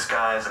 This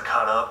guy is a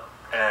cut up,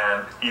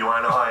 and you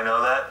want to know how I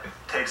know that?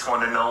 Takes one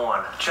to know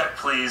one. Check,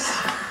 please.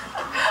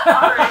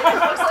 All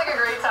right, looks like a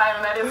great time,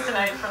 and that is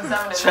tonight from 7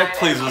 to 9. Check,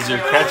 please, was your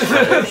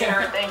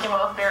catchphrase. Thank you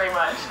both very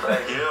much.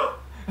 Thank you.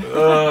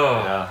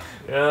 Oh,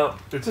 yeah.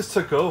 It just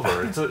took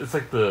over. It's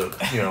like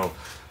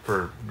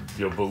for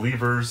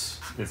believers,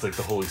 it's like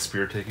the Holy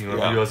Spirit taking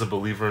over you as a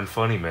believer in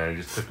Funny Man. It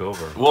just took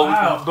over.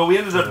 Well, but we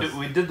ended up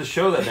we did the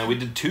show that night. We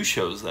did 2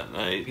 shows that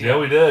night. Yeah,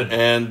 we did.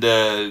 And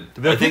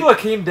the people that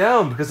came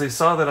down because they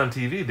saw that on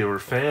TV, they were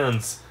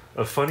fans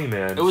of Funny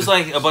Man. It was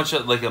like a bunch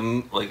of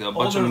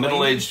bunch of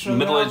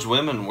middle-aged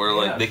women where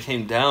like they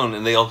came down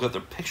and they all got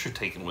their picture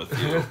taken with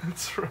you.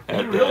 That's right.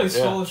 You really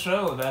stole the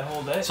show that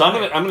whole day. So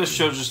I'm gonna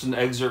show just an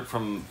excerpt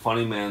from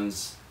Funny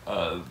Man's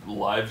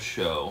live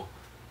show,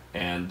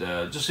 and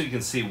just so you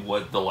can see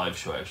what the live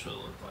show actually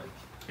looked like.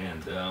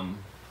 And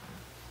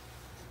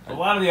a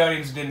lot of the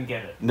audience didn't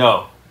get it.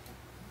 No,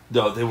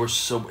 they were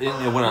so it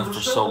went on for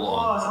so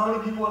long. How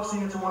many people have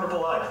seen It's a Wonderful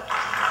Life?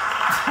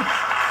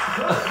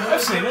 I've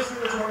seen it.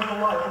 It's a Wonderful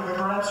Life. Okay,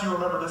 perhaps you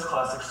remember this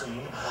classic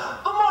scene.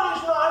 The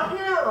money's not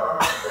here.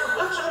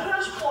 It's in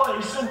his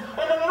place and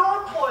in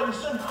your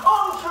place, and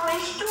I'm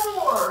Jimmy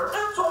Stewart.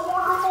 It's a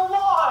wonderful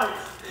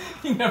life.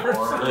 You never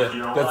said it.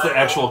 Yeah, that's the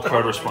actual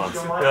crowd response.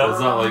 It's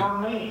not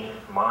like me.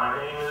 My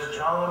name is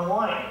John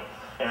Wayne,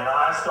 and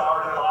I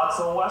starred in lots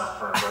of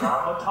westerns, and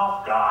I'm a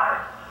tough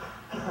guy.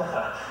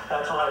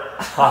 That's right.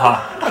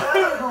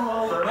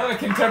 Not a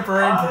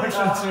contemporary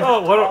impression.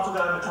 Oh, what? I also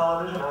got into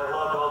television. I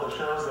loved all the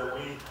shows that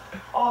we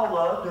all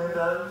loved, and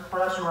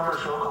perhaps you remember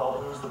a show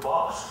called Who's the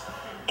Boss?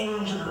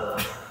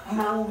 Angela,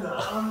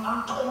 Mona,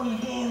 I'm Tony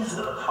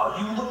Danza. Are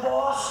you the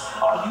boss?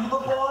 Are you the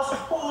boss?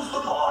 Who's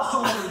the boss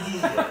over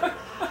here?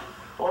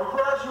 Or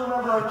perhaps you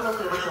remember another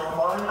favorite show of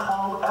mine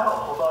called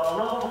Elf, about a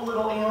lovable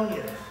little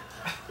alien.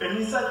 And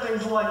he said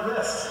things like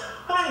this.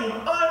 Hey,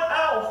 I'm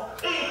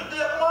Alf. Hey, the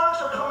monks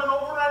are coming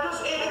over and I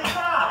just ate a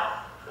cat.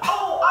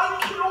 Oh,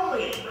 kill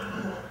me.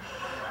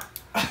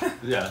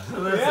 Yeah,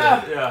 so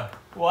that's it. Yeah.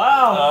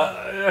 Wow.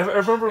 I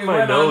remember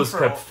my nose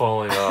kept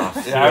falling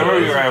off. Yeah, I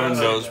remember you were having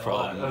nose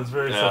problems. I was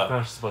very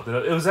self-conscious about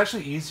that. It was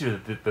actually easier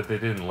that they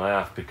didn't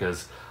laugh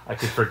because I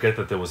could forget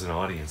that there was an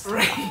audience there.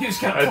 Right, you just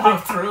got to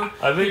pop through,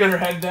 keep your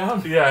head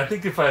down. Yeah, I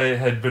think if I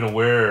had been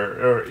aware,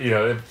 or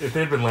if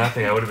they'd been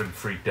laughing, I would have been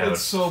freaked out.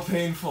 It's so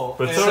painful.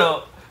 But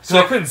so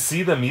I couldn't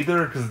see them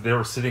either because they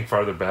were sitting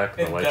farther back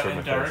and the lights were in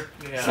my face.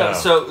 Yeah.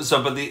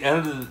 So, but the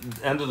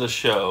end of the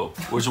show,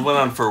 which went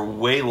on for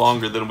way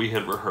longer than we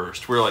had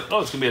rehearsed, we were like, oh,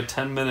 it's gonna be a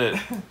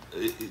 10-minute,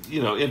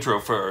 intro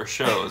for our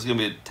show. It's gonna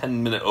be a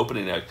 10-minute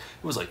opening act.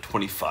 It was like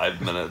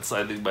 25 minutes,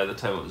 I think, by the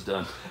time it was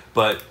done.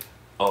 But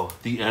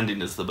the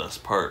ending is the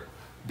best part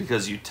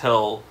because you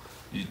tell.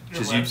 You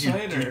tell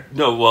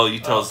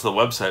us the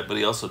website, but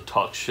he also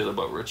talks shit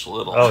about Rich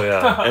Little. Oh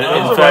yeah, and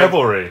it's a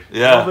rivalry.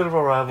 Yeah, a little bit of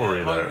a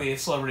rivalry there. The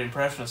celebrity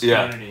impressionist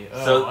community.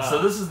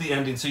 So this is the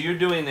ending. So you're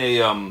doing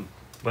a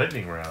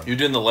lightning round. You're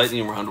doing the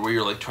lightning round where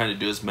you're like trying to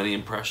do as many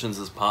impressions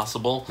as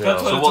possible. Yeah.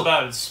 That's what it's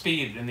about. It's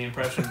speed in the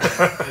impression.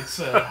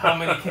 It's how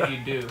many can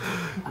you do?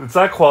 It's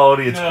not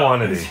quality. It's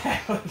quantity.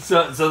 Exactly.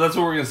 So that's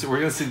what we're gonna see. We're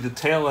gonna see the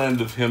tail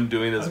end of him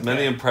doing as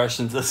many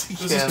impressions as he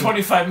can. This is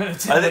 25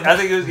 minutes. I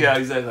think it was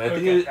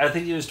exactly. I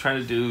think he was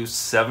trying to do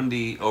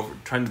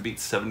trying to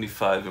beat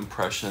 75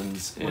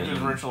 impressions. Which is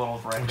Rich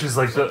Little's record. Which is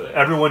like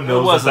everyone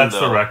knows that's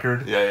the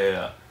record.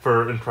 Yeah.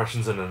 For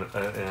impressions in an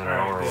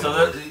hour.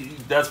 So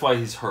that's why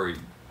he's hurried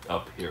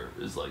up here.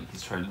 Is like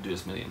he's trying to do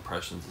as many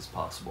impressions as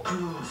possible.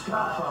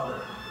 Godfather,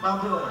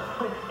 Bob Dylan.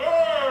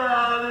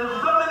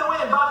 Yeah, blowing in the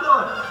wind, Bob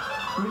Dylan.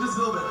 Regis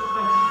Philbin.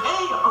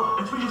 Hey,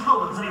 it's Regis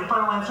Philbin. Is that your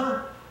final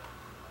answer?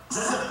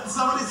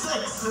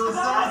 76. It was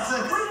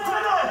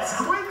 76.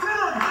 We did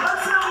it!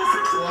 That's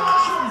 76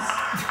 impressions.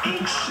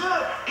 Eat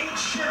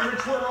shit,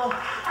 Rich Little.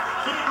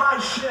 Eat my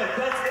shit.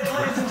 That's it,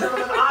 ladies and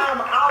gentlemen. I am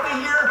out of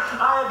here.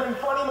 I have been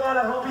funny, man.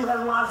 I hope you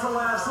had lots of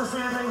laughs this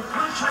evening.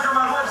 Please check out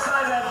my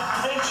website at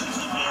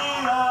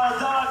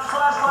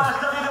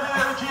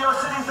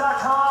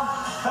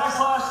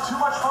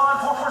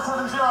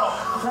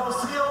http://www.toomuchfun4470. We'll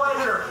see you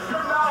later.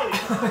 Good night.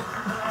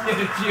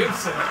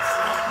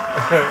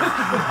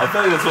 I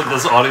feel like that's what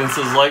this audience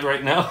is like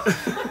right now.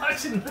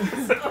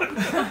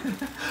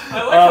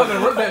 I like how there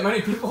weren't that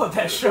many people at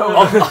that show.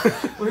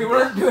 We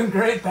weren't doing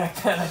great back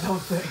then, I don't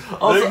think.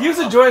 Also, he was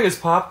enjoying his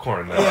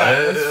popcorn, though.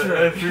 Yeah, that's true.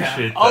 I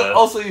appreciate that.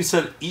 Also, you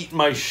said, eat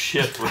my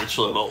shit, Rich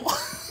Little.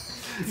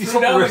 You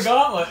threw down the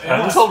gauntlet.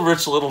 I told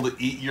Rich Little to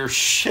eat your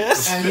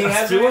shit. And he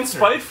has feeling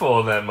spiteful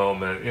in that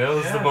moment. It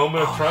was the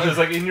moment of trying. It was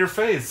like in your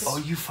face. Oh,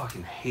 you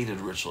fucking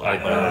hated Rich Little. I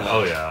did.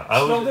 Oh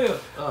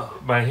yeah.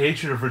 My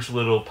hatred of Rich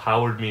Little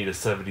powered me to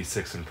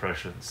 76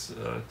 impressions.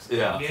 That's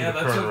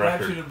what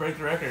brought you to break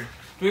the record.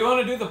 Do we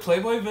want to do the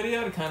Playboy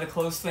video to kind of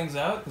close things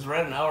out? Because we're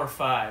at an hour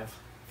 5. I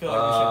feel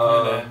like we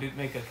should kind of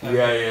make a cut.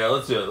 Yeah,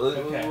 let's do it.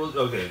 We'll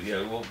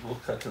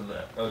cut to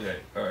that. Okay,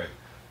 all right.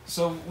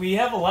 So we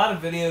have a lot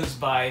of videos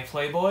by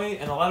Playboy,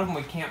 and a lot of them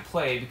we can't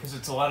play because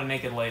it's a lot of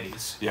naked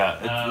ladies.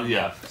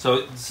 Yeah.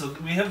 So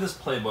we have this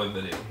Playboy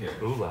video here.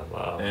 Ooh la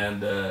la.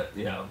 And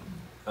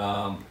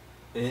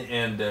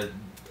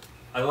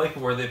I like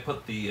where they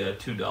put the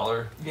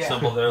 $2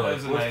 symbol there.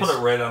 Like, let's put it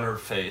right on her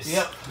face.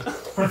 Yep.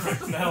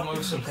 Perfect. That'll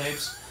move some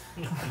tapes.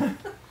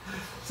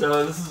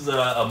 So this is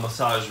a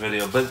massage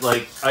video, but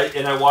like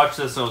I watched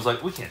this and I was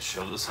like, we can't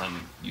show this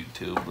on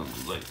YouTube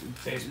and like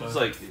Facebook. It's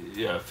like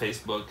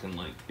Facebook and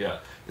like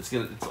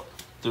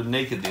they're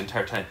naked the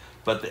entire time.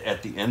 But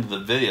at the end of the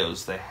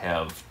videos, they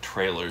have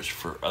trailers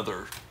for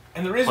other.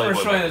 And the reason Playboy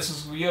we're showing magazines.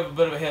 this is we have a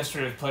bit of a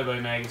history of Playboy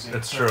magazine.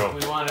 That's so true.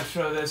 We want to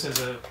show this as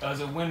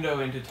a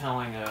window into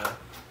telling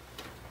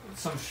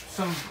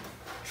some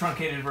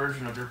truncated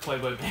version of your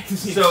Playboy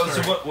magazine. So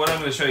what I'm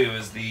going to show you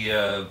is the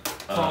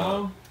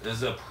promo.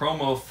 Is a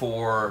promo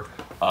for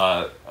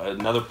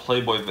another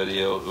Playboy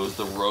video. It was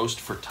the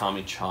roast for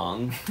Tommy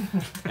Chong,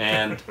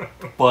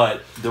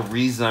 but the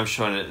reason I'm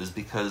showing it is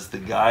because the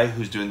guy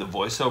who's doing the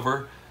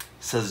voiceover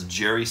says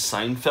Jerry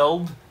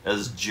Seinfeld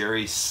as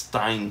Jerry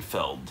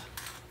Steinfeld.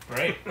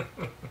 Right.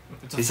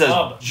 He says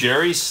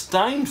Jerry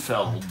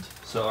Steinfeld.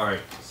 So all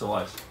right. So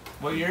watch.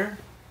 What year?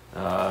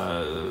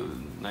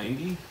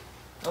 90.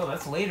 Oh,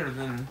 that's later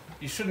than...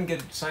 You shouldn't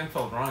get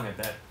Seinfeld wrong at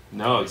that.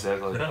 No,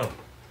 exactly. No.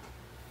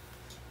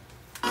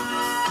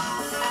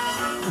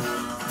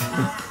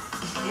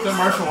 The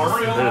Marshall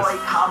Warfield? Playboy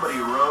comedy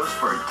roast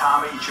for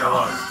Tommy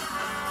Chong.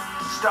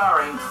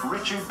 Starring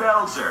Richard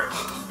Belzer,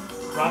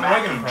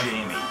 Matthew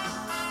Jamie,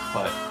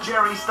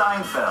 Jerry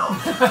Steinfeld,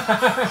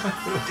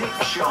 Dick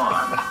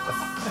Shawn,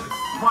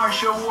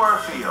 Marsha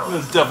Warfield.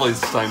 It's definitely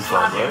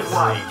Steinfeld, right?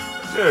 White,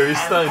 Jerry and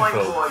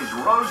Steinfeld. Playboy's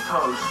roast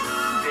host,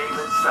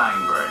 David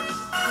Steinberg.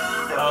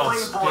 The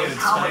Playboy David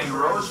comedy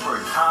Steinberg. roast for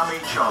Tommy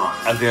Chong.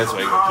 I think that's why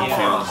I got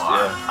confused.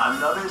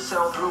 Another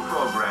sell-through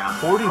program.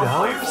 $40?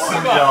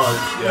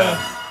 $40.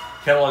 Yeah.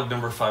 Catalog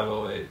number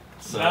 508.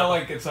 So. Not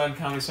like it's on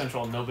Comedy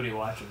Central and nobody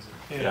watches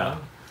it. You know?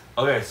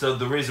 Okay, so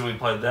the reason we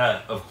played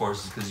that, of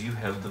course, is because you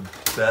have the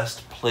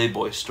best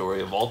Playboy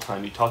story of all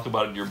time. You talk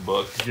about it in your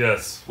book.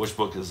 Yes. Which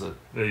book is it?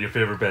 Your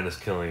favorite band is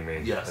killing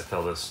me. Yes. I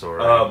tell this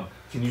story.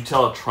 Can you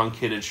tell a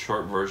truncated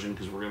short version?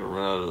 Because we're going to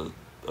run out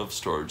of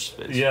storage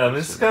space. Yeah, I mean,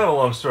 this is kind of a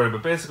long story,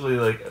 but basically,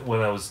 like,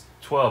 when I was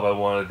 12, I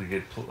wanted to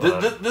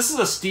get... This is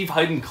a Steve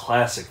Hyden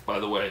classic, by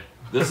the way.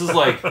 This is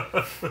like...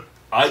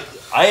 I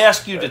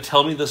ask you to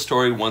tell me the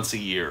story once a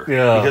year.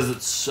 Yeah. Because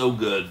it's so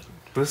good.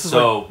 But this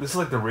is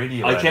like the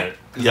radio I can't. edit,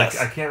 'cause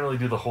Yes. I can't really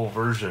do the whole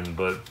version,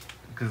 but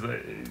because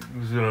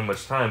we don't have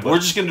much time. But We're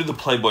just gonna do the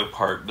Playboy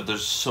part, but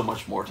there's so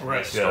much more to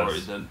this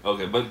story than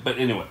But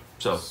anyway,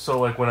 so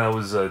like when I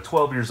was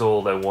 12 years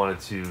old, I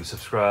wanted to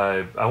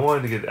subscribe. I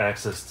wanted to get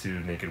access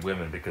to naked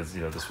women because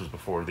this was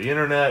before the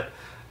internet.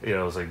 It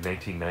was like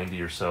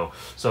 1990 or so.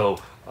 So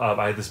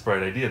I had this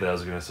bright idea that I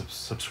was going to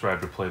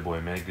subscribe to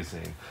Playboy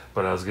magazine,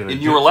 but I was going to.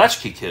 And you were a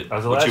latchkey kid, I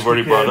was a which latchkey you've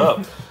already kid. brought up.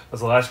 I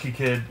was a latchkey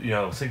kid,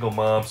 single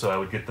mom, so I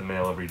would get the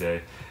mail every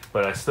day.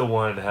 But I still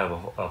wanted to have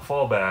a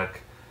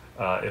fallback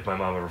if my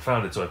mom ever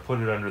found it, so I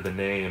put it under the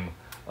name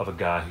of a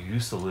guy who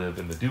used to live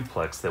in the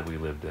duplex that we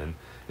lived in.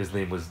 His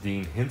name was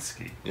Dean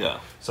Hinsky. Yeah.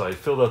 So I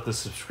filled out this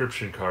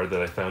subscription card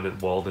that I found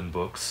at Walden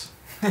Books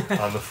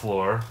on the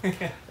floor,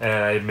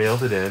 and I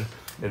mailed it in.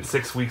 And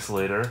 6 weeks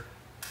later,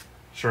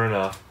 sure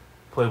enough,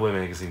 Playboy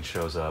magazine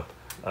shows up.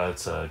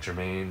 It's not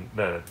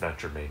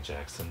Jermaine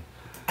Jackson.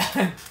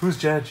 Who's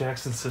Janet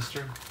Jackson's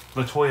sister?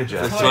 LaToya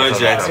Jackson. LaToya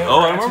Jackson. Oh,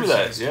 I remember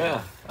that.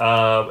 Yeah.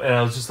 And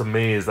I was just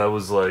amazed. I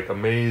was like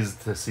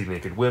amazed to see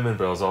naked women,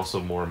 but I was also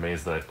more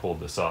amazed that I pulled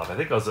this off. I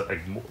think I was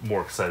like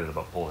more excited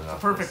about pulling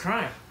off. Perfect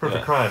crime.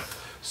 Perfect crime.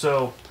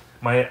 So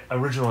my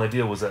original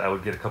idea was that I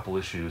would get a couple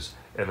issues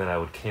and then I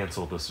would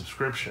cancel the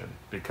subscription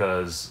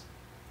because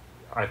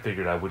I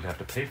figured I wouldn't have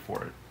to pay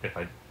for it if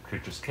I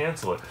could just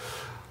cancel it.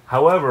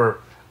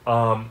 However,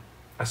 I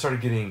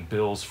started getting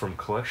bills from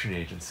collection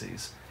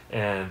agencies,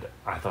 and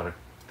I thought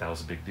that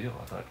was a big deal.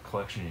 I thought,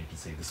 collection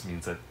agency, this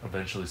means that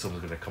eventually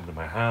someone's going to come to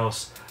my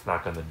house,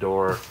 knock on the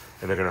door,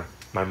 and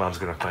my mom's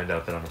going to find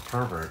out that I'm a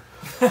pervert.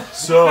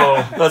 So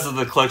that's what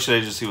the collection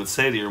agency would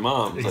say to your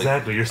mom. It's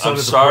exactly, like, your son I'm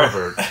is sorry. a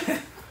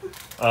pervert.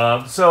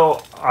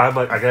 So I'm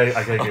like, I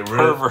gotta get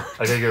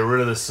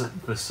rid of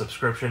this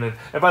subscription.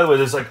 And by the way,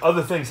 there's like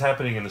other things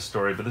happening in the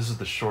story, but this is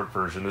the short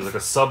version. There's like a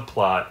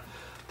subplot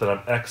that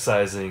I'm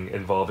excising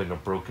involving a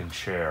broken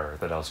chair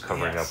that I was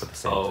covering up at the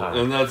same time.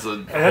 And that's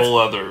whole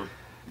other.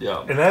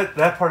 Yeah. And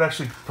that part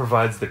actually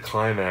provides the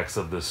climax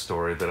of this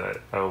story that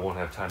I won't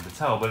have time to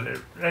tell. But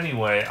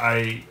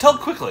anyway, tell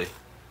it quickly.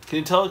 Can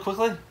you tell it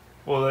quickly?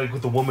 Well, like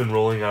with the woman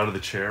rolling out of the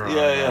chair.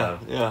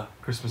 Yeah.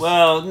 Christmas.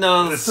 Well,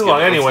 no, it's too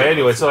long.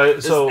 Anyway,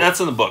 so that's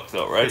in the book,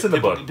 though, right? It's in the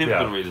book. People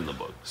can read in the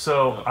book.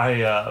 So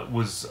I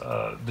was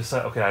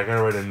decide. Okay, I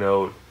gotta write a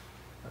note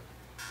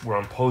where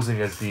I'm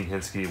posing as Dean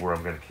Hinsky, where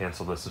I'm going to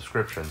cancel the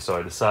subscription. So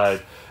I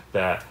decide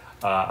that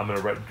I'm going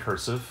to write in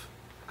cursive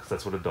because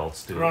that's what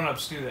adults do.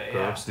 Grown-ups do that.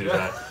 Grown-ups do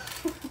that.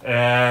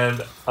 And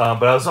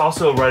but I was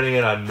also writing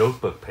it on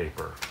notebook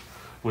paper,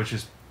 which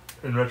is,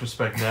 in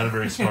retrospect, not a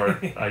very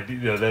smart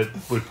idea. That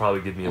would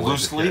probably give me a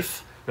loose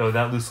leaf. No,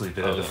 not loose leaf.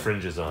 It had the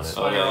fringes on it.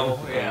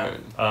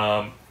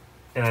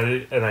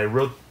 And I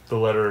wrote the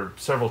letter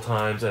several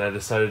times, and I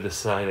decided to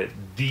sign it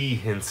D.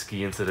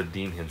 Hinsky instead of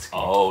Dean Hinsky.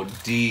 Oh,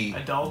 D.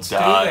 Adults do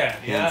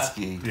that.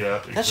 Hinsky. Yeah,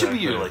 exactly. That should be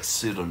your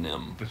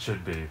pseudonym. It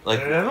should be. Like,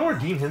 I don't know where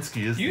Dean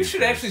Hinsky is. You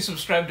should actually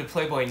subscribe to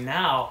Playboy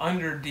now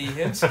under D.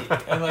 Hinsky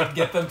and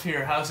get them to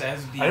your house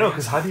as D. I know,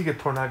 because how do you get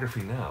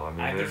pornography now? I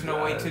mean, there's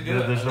no way to do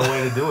it. There's no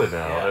way to do it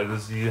now.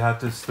 You have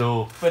to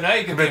still. But now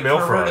you can be a mail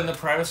pervert fraud in the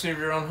privacy of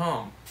your own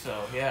home. So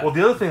yeah. Well,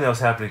 the other thing that was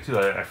happening too,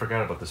 I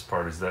forgot about this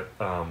part, is that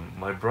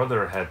my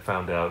brother had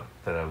found out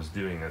that I was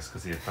doing this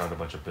because he had found a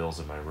bunch of bills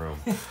in my room.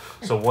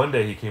 So one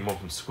day he came home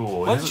from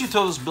school. Why did you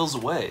throw those bills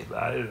away?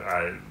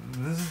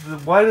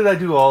 Why did I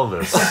do all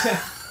this?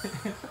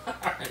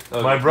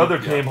 My brother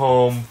came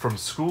home from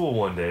school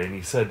one day and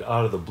he said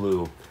out of the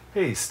blue,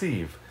 "Hey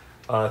Steve,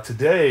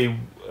 today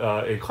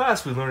in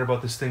class we learned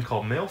about this thing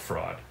called mail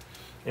fraud.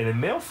 And in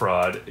mail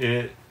fraud,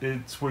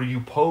 it's where you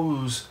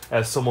pose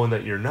as someone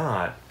that you're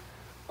not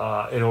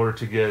in order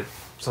to get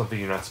something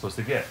you're not supposed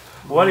to get."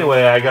 Well,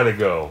 anyway, I gotta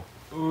go.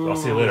 I'll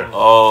see you later.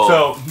 Oh.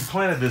 So he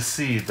planted this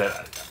seed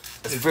that...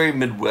 It's very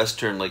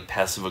Midwestern, like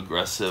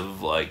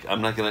passive-aggressive, like,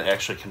 I'm not going to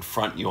actually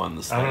confront you on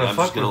this thing. I'm gonna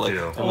fuck with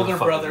you. Older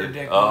brother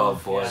dick.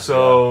 Oh, boy.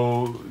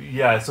 So he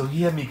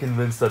had me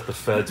convinced that the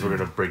feds were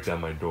going to break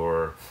down my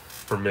door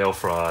for mail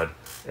fraud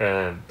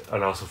and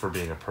also for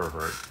being a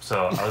pervert.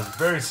 So I was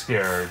very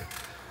scared.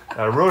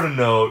 I wrote a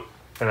note,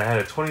 and I had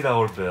a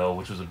 $20 bill,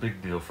 which was a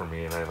big deal for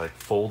me, and I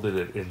folded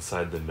it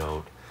inside the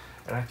note.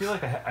 And I feel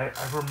like I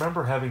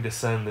remember having to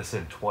send this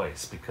in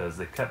twice because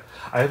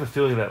I have a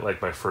feeling that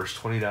my first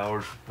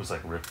 $20 was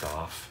ripped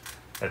off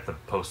at the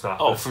post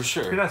office. Oh, for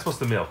sure. You're not supposed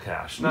to mail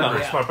cash. Not No.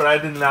 very smart, but I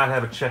did not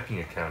have a checking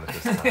account at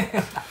this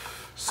time.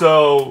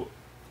 So,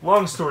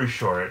 long story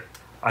short,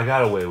 I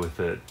got away with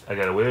it. I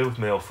got away with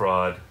mail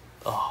fraud.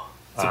 Oh,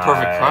 it's a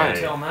perfect crime.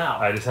 Until now.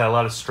 I just had a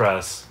lot of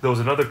stress. There was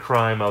another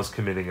crime I was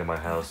committing in my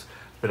house.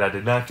 that I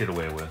did not get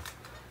away with.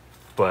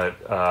 But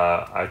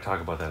I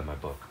talk about that in my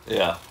book.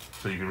 Yeah.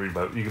 So you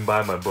can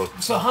buy my book.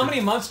 So how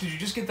many months did you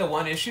just get the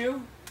one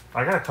issue?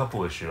 I got a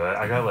couple issues.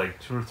 I got like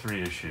 2 or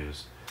 3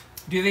 issues.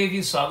 Do you think if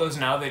you saw those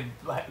now,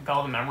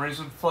 all the memories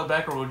would flood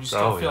back, or would you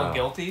still feel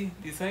guilty?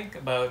 Do you think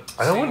about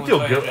I don't seeing want to feel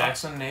LaToya guilty.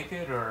 Jackson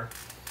naked, or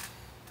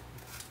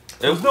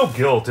There was no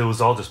guilt. It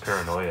was all just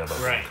paranoia about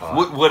being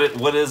caught.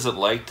 What is it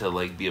like to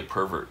like be a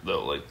pervert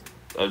though? Like,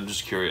 I'm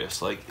just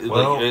curious. Like,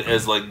 Well,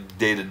 as like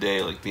day to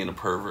day, like being a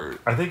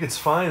pervert. I think it's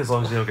fine as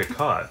long as you don't get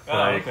caught.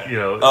 okay. You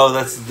know. Oh,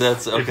 that's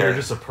okay. If you're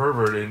just a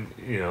pervert and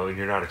and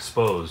you're not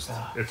exposed,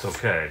 it's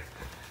okay.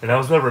 And I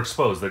was never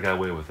exposed. I got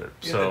away with it.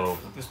 So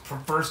this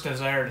perverse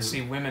desire to see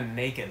women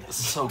naked. It's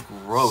so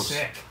gross.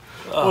 Sick.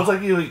 Well, it's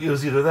like it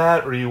was either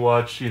that or you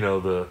watch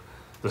the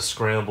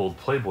scrambled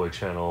Playboy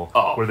channel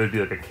where there'd be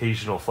like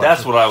occasional flashes.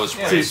 That's what I was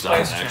raised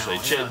on, Spice actually.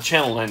 Channel,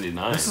 Channel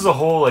 99. This is a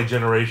whole like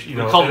generation.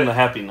 We call them the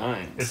Happy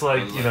Nines. It's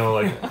like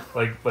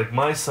like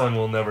my son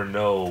will never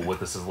know what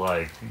this is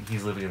like.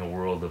 He's living in a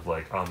world of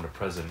like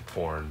omnipresent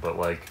porn, but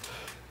like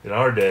in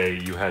our day,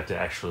 you had to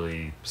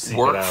actually seek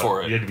Work it out.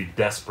 for it. You had to be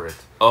desperate.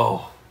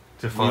 Oh.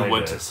 To find we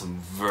went it. to some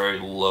very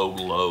low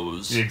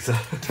lows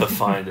Exactly. to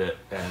find it,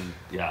 and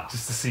yeah.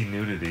 Just to see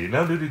nudity.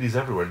 Now nudity's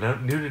everywhere. Now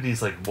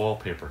nudity's like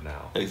wallpaper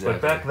now. Exactly.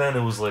 But back then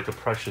it was like a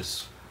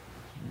precious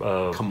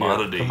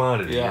commodity.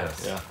 Commodity, Yeah,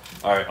 yes. yeah.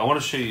 All right, I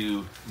want to show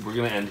you. We're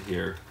gonna end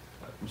here.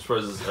 I'm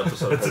surprised this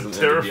episode That's a hasn't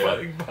terrifying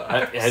ended yet.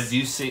 box. Have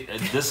you seen?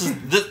 This is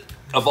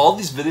of all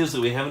these videos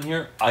that we have in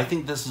here. I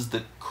think this is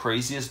the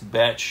craziest,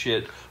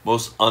 batshit,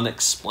 most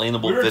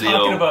unexplainable We were video.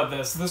 talking about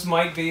this. This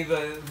might be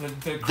the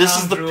This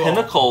is the crown jewel.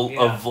 pinnacle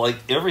Yeah. of like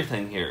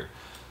everything here.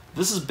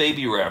 This is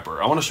Baby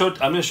Rapper. I want to show it.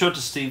 I'm going to show it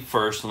to Steve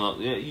first,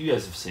 and you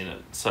guys have seen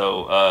it.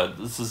 So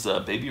this is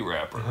Baby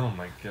Rapper. Oh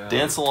my god!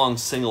 Dance along,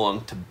 sing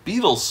along to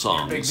Beatles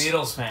songs. Big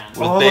Beatles fan.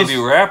 With Baby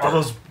Rapper. All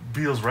those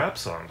Beatles rap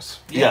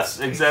songs. Yes,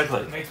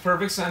 exactly. Makes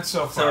perfect sense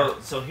so far.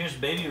 So here's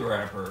Baby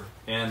Rapper,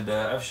 and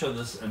I've showed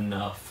this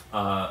enough.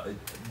 But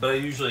I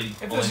usually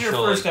If only this is your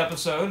show, first like,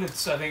 episode, I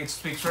think it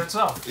speaks for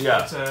itself.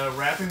 Yeah. It's a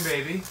rapping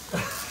baby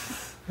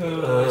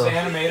who is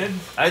animated.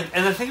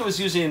 And I think it was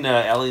using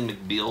Ally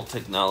McBeal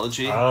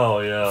technology. Oh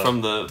yeah.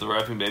 From the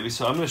rapping baby.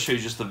 So I'm going to show you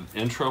just the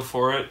intro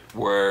for it,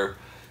 where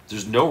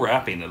there's no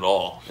rapping at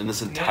all in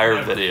this entire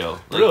Never. video.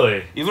 Like,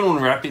 Really? Even when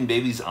rapping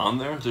baby's on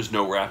there, there's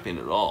no rapping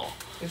at all.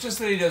 It's just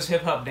that he does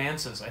hip hop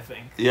dances, I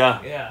think.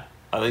 Yeah. Yeah.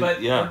 I think,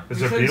 But yeah. Is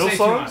we there couldn't Beatles say too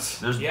songs? much.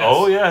 There's, Yes.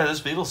 Oh, yeah, there's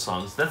Beatles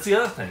songs. That's the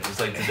other thing. It's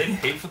like, did they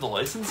pay for the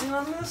licensing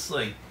on this?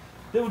 Like,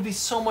 there would be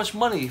so much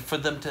money for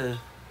them to...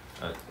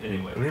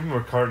 anyway. And even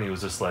McCartney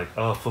was just like,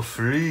 oh, for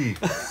free.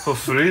 For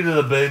free to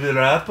the Baby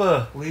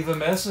Rapper. Leave a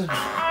message.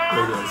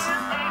 There it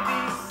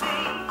is.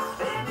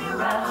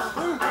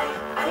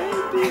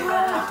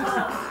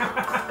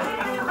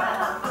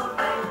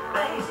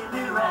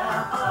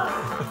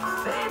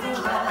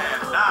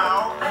 And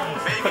now,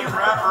 Baby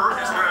Rapper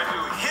is going to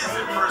do his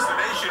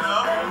impersonation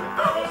of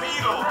the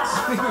Beatles.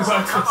 Come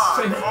on,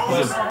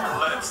 folks.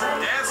 Let's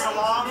dance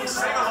along,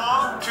 sing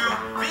along to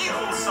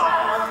Beatles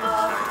songs.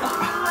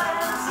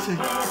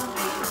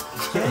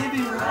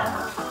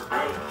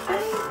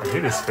 I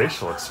hate his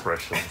facial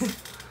expressions.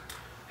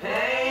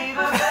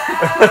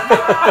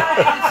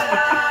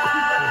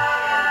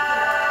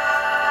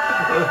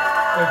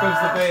 There comes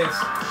the bass.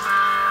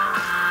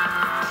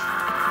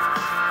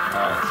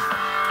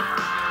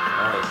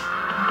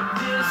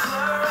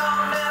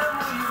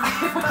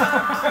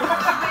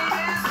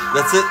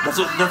 That's it.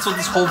 That's what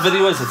this whole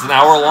video is. It's an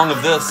hour long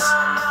of this.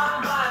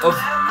 Of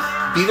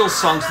Beatles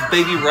songs with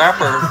Baby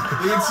Rapper.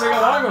 You can sing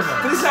along with him.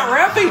 But he's not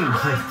rapping. No.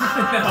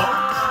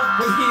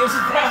 But he is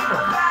a rapper.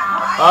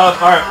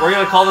 Alright, we're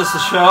going to call this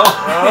the show.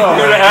 Oh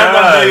We're going to end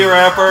on Baby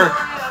Rapper.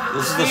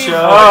 This is the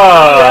show.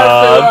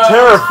 I'm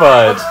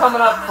terrified. What's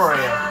coming up for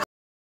you?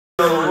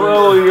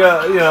 Well,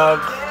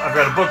 I've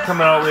got a book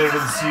coming out later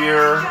this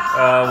year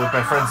with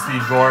my friend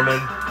Steve Gorman.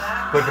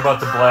 Book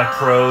about the Black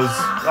Crowes.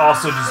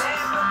 Also, just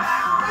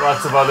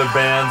lots of other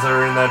bands that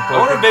are in that I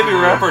book. wonder if Baby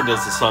Rapper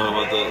does the song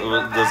about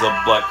does a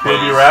Black Crowes.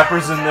 Baby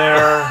Rapper's in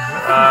there.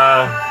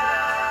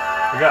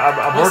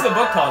 What's the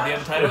book called? Do you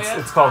have a title yet?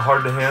 It's called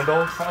Hard to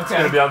Handle. It's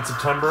Okay. going to be out in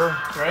September.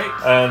 Great.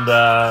 And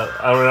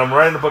I'm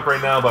writing a book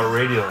right now about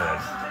Radiohead.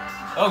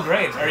 Oh,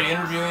 great. Are you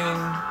interviewing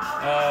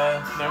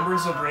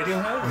members of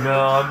Radiohead?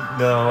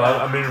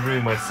 I'm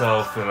interviewing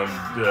myself, and I'm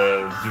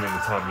doing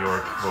the Tom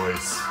York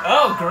voice.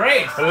 Oh,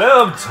 great.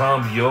 Hello, I'm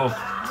Tom York.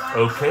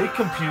 Okay,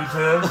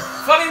 computer.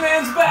 Funny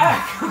Man's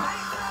back.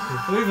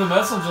 Leave a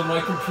message on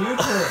my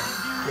computer.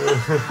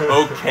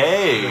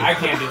 Okay. I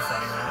can't do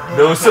Funny Man.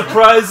 No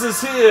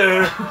surprises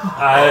here.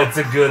 It's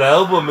a good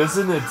album,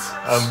 isn't it?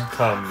 I'm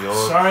Tom York.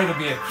 Sorry to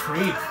be a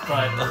creep,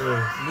 but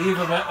leave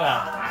a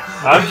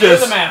message. You're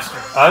the master.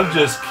 I'm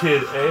just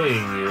Kid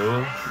A-ing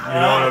you. You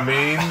know what I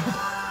mean?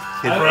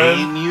 Kid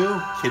A-ing you?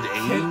 Kid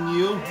A-ing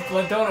you?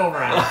 Like, don't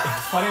overanalyze.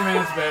 Funny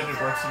Man's magic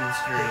works in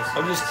mysterious.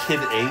 I'm just Kid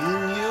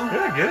A-ing you?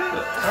 Yeah, good.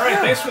 All right,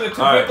 thanks for the two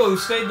people who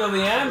stayed till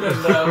the end,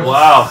 and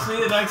Wow. we'll see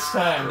you next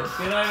time.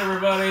 Good night,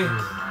 everybody.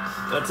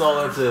 That's all.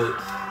 That's it.